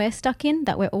 that we're stuck in,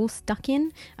 that we're all stuck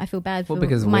in. I feel bad for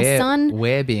my son.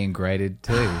 We're being graded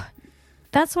too.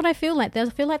 That's what I feel like. I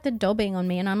feel like they're dobbing on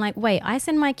me, and I'm like, wait, I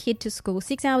send my kid to school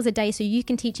 6 hours a day so you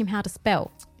can teach him how to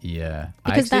spell. Yeah.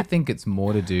 Because I actually think it's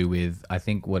more to do with,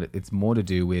 it's more to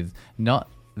do with not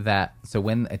that, so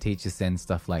when a teacher sends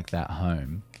stuff like that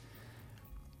home,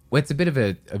 well, it's a bit of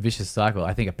a vicious cycle.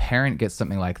 I think a parent gets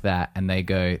something like that and they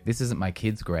go, this isn't my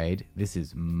kid's grade, this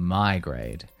is my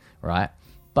grade, right?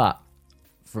 But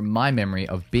from my memory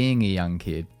of being a young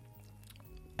kid,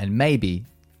 and maybe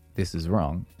this is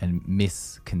wrong and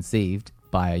misconceived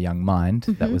by a young mind,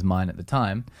 that was mine at the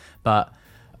time, but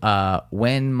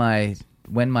when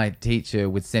my teacher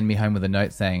would send me home with a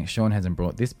note saying, Sean hasn't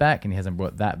brought this back and he hasn't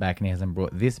brought that back and he hasn't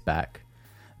brought this back,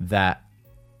 that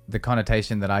the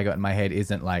connotation that I got in my head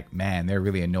isn't like, man, they're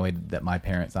really annoyed that my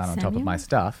parents aren't on top of my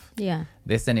stuff. Yeah.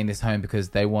 They're sending this home because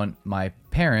they want my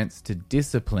parents to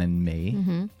discipline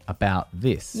me about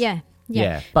this. Yeah.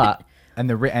 But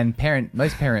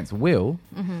most parents will,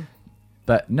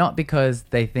 but not because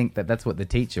they think that that's what the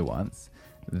teacher wants.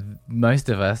 Most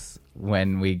of us,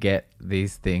 when we get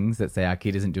these things that say our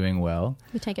kid isn't doing well,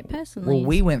 we take it personally. Well,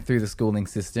 we went through the schooling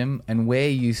system and we're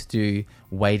used to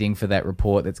waiting for that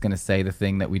report that's going to say the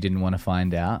thing that we didn't want to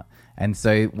find out. And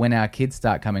so when our kids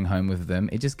start coming home with them,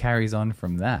 it just carries on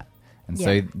from that. And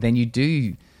so then you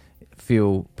do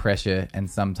feel pressure, and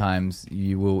sometimes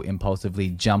you will impulsively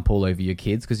jump all over your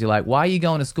kids because you're like, why are you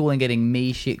going to school and getting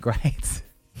me shit grades?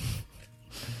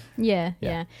 Yeah.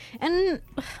 And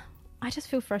I just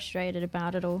feel frustrated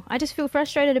about it all. I just feel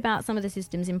frustrated about some of the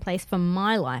systems in place for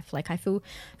my life. Like, I feel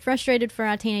frustrated for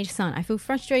our teenage son. I feel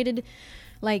frustrated,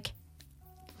 like,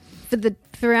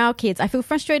 for our kids. I feel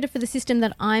frustrated for the system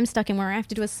that I'm stuck in, where I have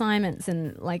to do assignments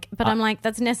and like. But I'm like,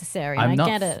 that's necessary. I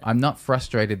get it. I'm not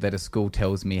frustrated that a school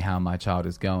tells me how my child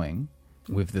is going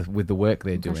with the work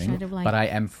they're doing, but I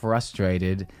am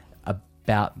frustrated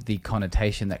about the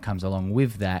connotation that comes along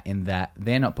with that, in that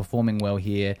they're not performing well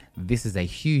here. This is a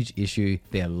huge issue.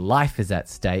 Their life is at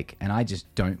stake, and I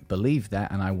just don't believe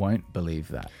that, and I won't believe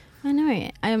that. I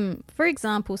know. For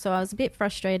example, so I was a bit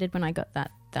frustrated when I got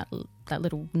that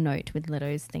little note with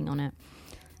Leto's thing on it.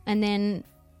 And then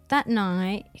that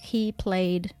night, he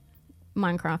played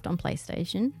Minecraft on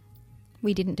PlayStation.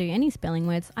 We didn't do any spelling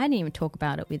words. I didn't even talk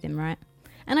about it with him, right?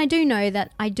 And I do know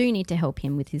that I do need to help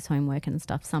him with his homework and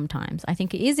stuff sometimes. I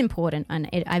think it is important, and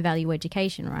I value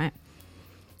education, right?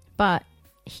 But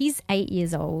he's 8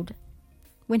 years old.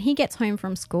 When he gets home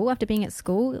from school, after being at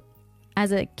school,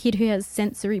 as a kid who has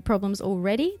sensory problems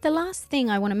already, the last thing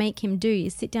I want to make him do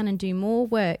is sit down and do more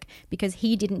work because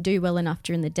he didn't do well enough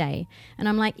during the day. And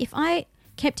I'm like, if I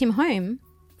kept him home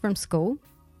from school,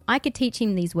 I could teach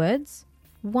him these words.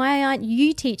 Why aren't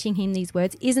you teaching him these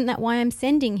words? Isn't that why I'm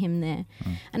sending him there?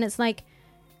 And it's like,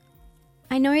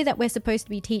 I know that we're supposed to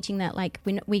be teaching that, like,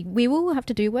 we will have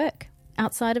to do work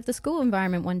outside of the school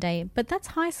environment one day, but that's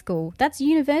high school. That's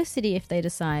university if they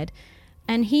decide.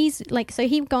 And he's like, so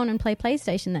he'd gone and play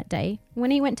PlayStation that day.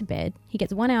 When he went to bed, he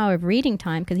gets 1 hour of reading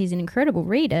time because he's an incredible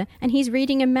reader, and he's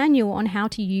reading a manual on how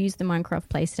to use the Minecraft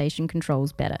PlayStation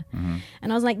controls better.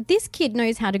 And I was like, this kid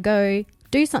knows how to go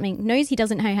do something, knows he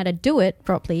doesn't know how to do it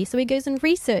properly, so he goes and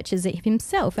researches it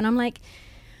himself. And I'm like,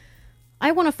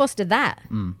 I want to foster that.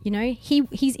 Mm. You know,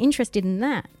 he's interested in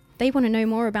that. They want to know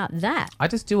more about that. I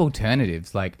just do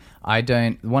alternatives. Like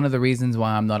one of the reasons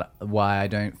why I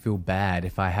don't feel bad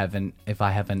if I haven't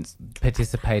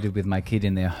participated with my kid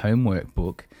in their homework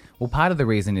book. Well, part of the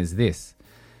reason is this.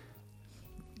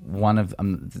 One of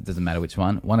it doesn't matter which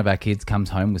one. One of our kids comes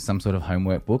home with some sort of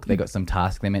homework book. They got some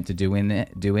task they're meant to do in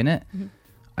it. Mm-hmm.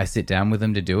 I sit down with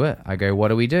them to do it. I go, what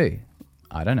do we do?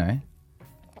 I don't know.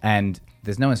 And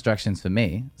there's no instructions for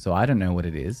me, so I don't know what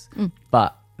it is.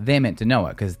 But they're meant to know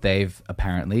it because they've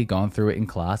apparently gone through it in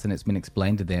class and it's been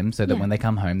explained to them so that when they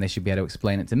come home, they should be able to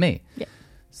explain it to me. Yeah.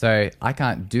 So I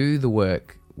can't do the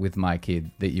work with my kid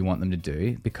that you want them to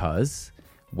do because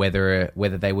whether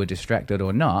they were distracted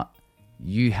or not,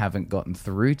 you haven't gotten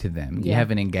through to them. Yeah. You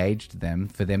haven't engaged them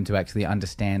for them to actually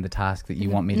understand the task that you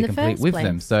want me In to the complete first with place.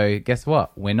 them. So guess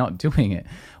what? We're not doing it.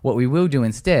 What we will do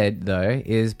instead, though,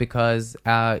 is because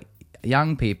our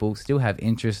young people still have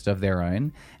interests of their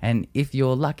own, and if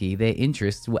you're lucky, their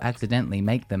interests will accidentally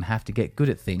make them have to get good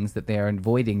at things that they're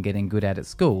avoiding getting good at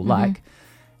school. Like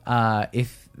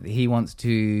if he wants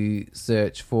to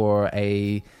search for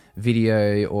a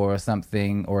video or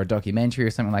something or a documentary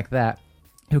or something like that,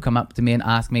 he'll come up to me and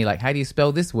ask me, like, how do you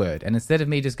spell this word? And instead of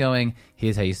me just going,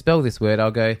 here's how you spell this word,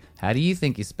 I'll go, how do you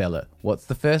think you spell it? What's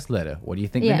the first letter? What do you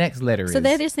think the next letter is? So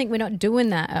they just think we're not doing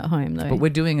that at home, though. But we're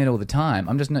doing it all the time.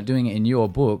 I'm just not doing it in your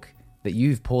book that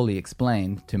you've poorly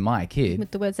explained to my kid.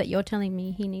 With the words that you're telling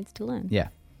me he needs to learn. Yeah.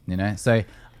 You know, so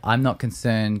I'm not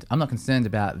concerned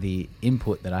about the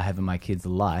input that I have in my kid's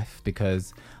life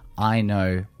because I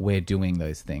know we're doing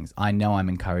those things. I know I'm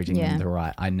encouraging them to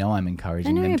write. I know I'm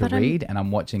encouraging them to read, and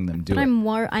I'm watching them do it.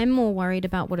 I'm more worried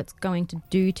about what it's going to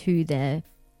do to their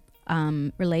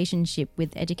relationship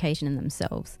with education and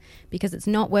themselves, because it's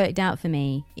not worked out for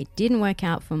me. It didn't work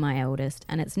out for my eldest,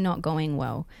 and it's not going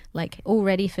well. Like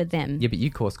already for them. Yeah, but you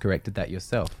course corrected that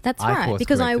yourself. That's right,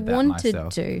 because I wanted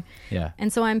myself. to. Yeah.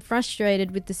 And so I'm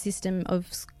frustrated with the system of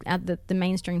at the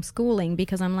mainstream schooling,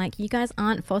 because I'm like, you guys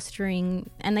aren't fostering,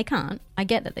 and they can't. I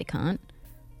get that they can't.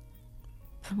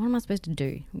 But what am I supposed to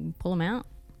do? Pull them out?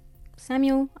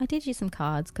 Samuel, I did you some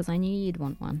cards because I knew you'd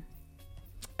want one.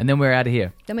 And then we're out of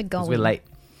here. Then we're 'cause going. we're late.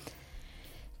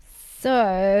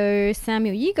 So,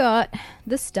 Samuel, you got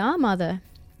the Star Mother.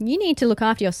 You need to look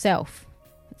after yourself.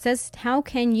 It says, how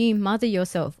can you mother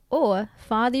yourself or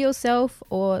father yourself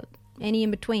or any in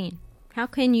between? How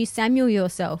can you Samuel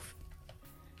yourself?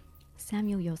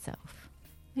 Samuel yourself.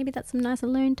 Maybe that's some nice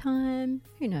alone time.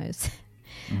 Who knows?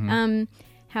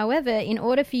 However, in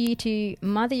order for you to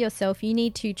mother yourself, you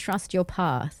need to trust your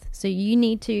path. So you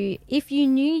need to, if you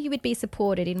knew you would be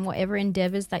supported in whatever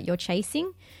endeavors that you're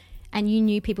chasing and you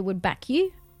knew people would back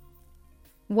you,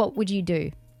 what would you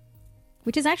do?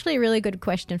 Which is actually a really good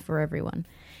question for everyone.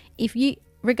 If you,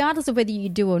 regardless of whether you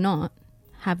do or not,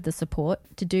 have the support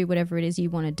to do whatever it is you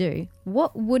want to do,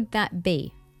 what would that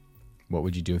be? What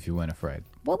would you do if you weren't afraid?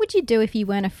 What would you do if you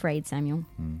weren't afraid, Samuel?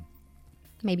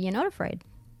 Maybe you're not afraid.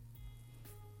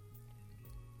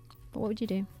 But what would you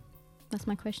do? That's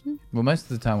my question. Well, most of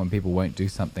the time when people won't do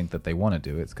something that they want to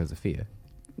do, it's because of fear.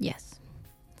 Yes.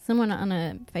 Someone on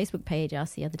a Facebook page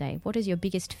asked the other day, what is your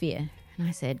biggest fear? And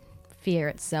I said, fear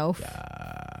itself.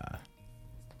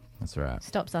 That's right.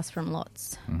 Stops us from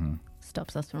lots.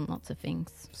 Stops us from lots of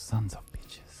things. Sons of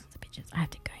bitches. I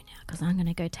have to go now because I'm going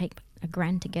to go take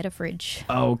 $1,000 to get a fridge.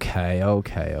 Okay.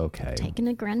 Taking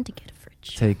 $1,000 to get a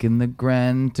fridge. Taking the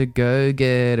grand to go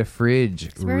get a fridge.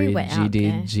 It's very wet out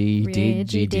there.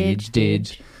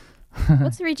 Ridgy-didgy-didge.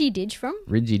 What's Ridgy-didge from?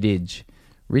 Ridgy-didge. Does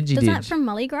Ridgy-didge. that from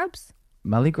Mullygrubs?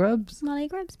 Mullygrubs?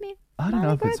 Mullygrubs, me? I don't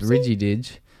know if it's Mullygrubsy?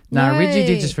 Ridgy-didge. No, No.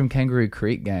 Ridgy-didge is from Kangaroo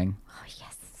Creek Gang. Oh,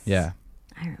 yes. Yeah.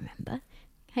 I remember.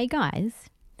 Hey, guys.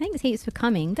 Thanks heaps for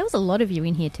coming. There was a lot of you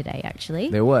in here today, actually.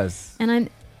 There was. And I'm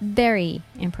very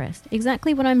impressed.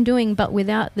 Exactly what I'm doing, but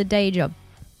without the day job.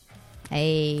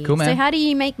 Hey. Cool, man. So how do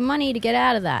you make money to get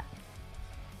out of that?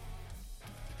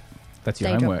 That's your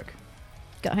Day job. homework.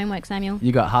 Got homework, Samuel?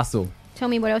 You got hustle. Tell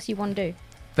me what else you want to do.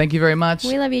 Thank you very much.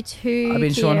 We love you too, I've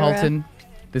been Sean Kira. Holton.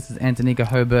 This is Antonika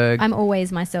Hoberg. I'm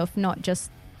always myself, not just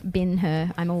been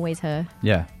her. I'm always her.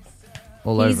 Yeah.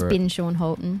 All He's over been it. Sean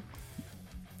Holton.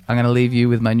 I'm going to leave you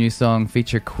with my new song,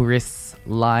 feature Chris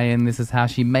Lyon. This is how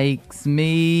she makes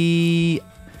me.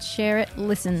 Share it,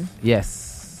 listen.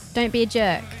 Yes. Don't be a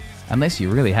jerk. Unless you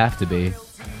really have to be.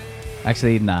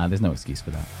 Actually, nah, there's no excuse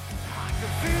for that.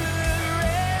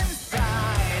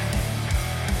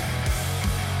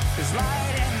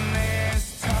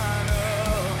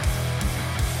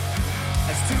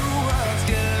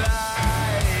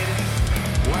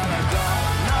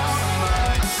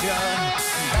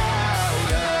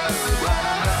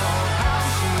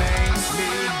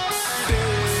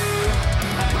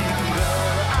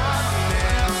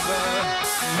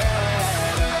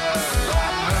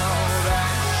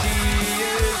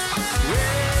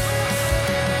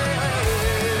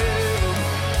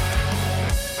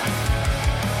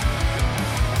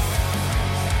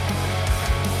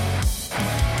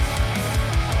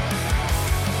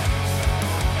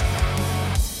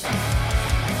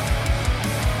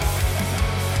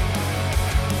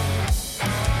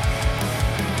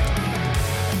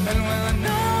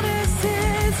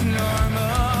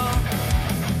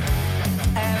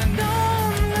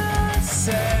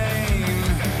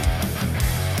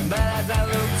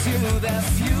 the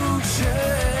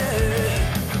future.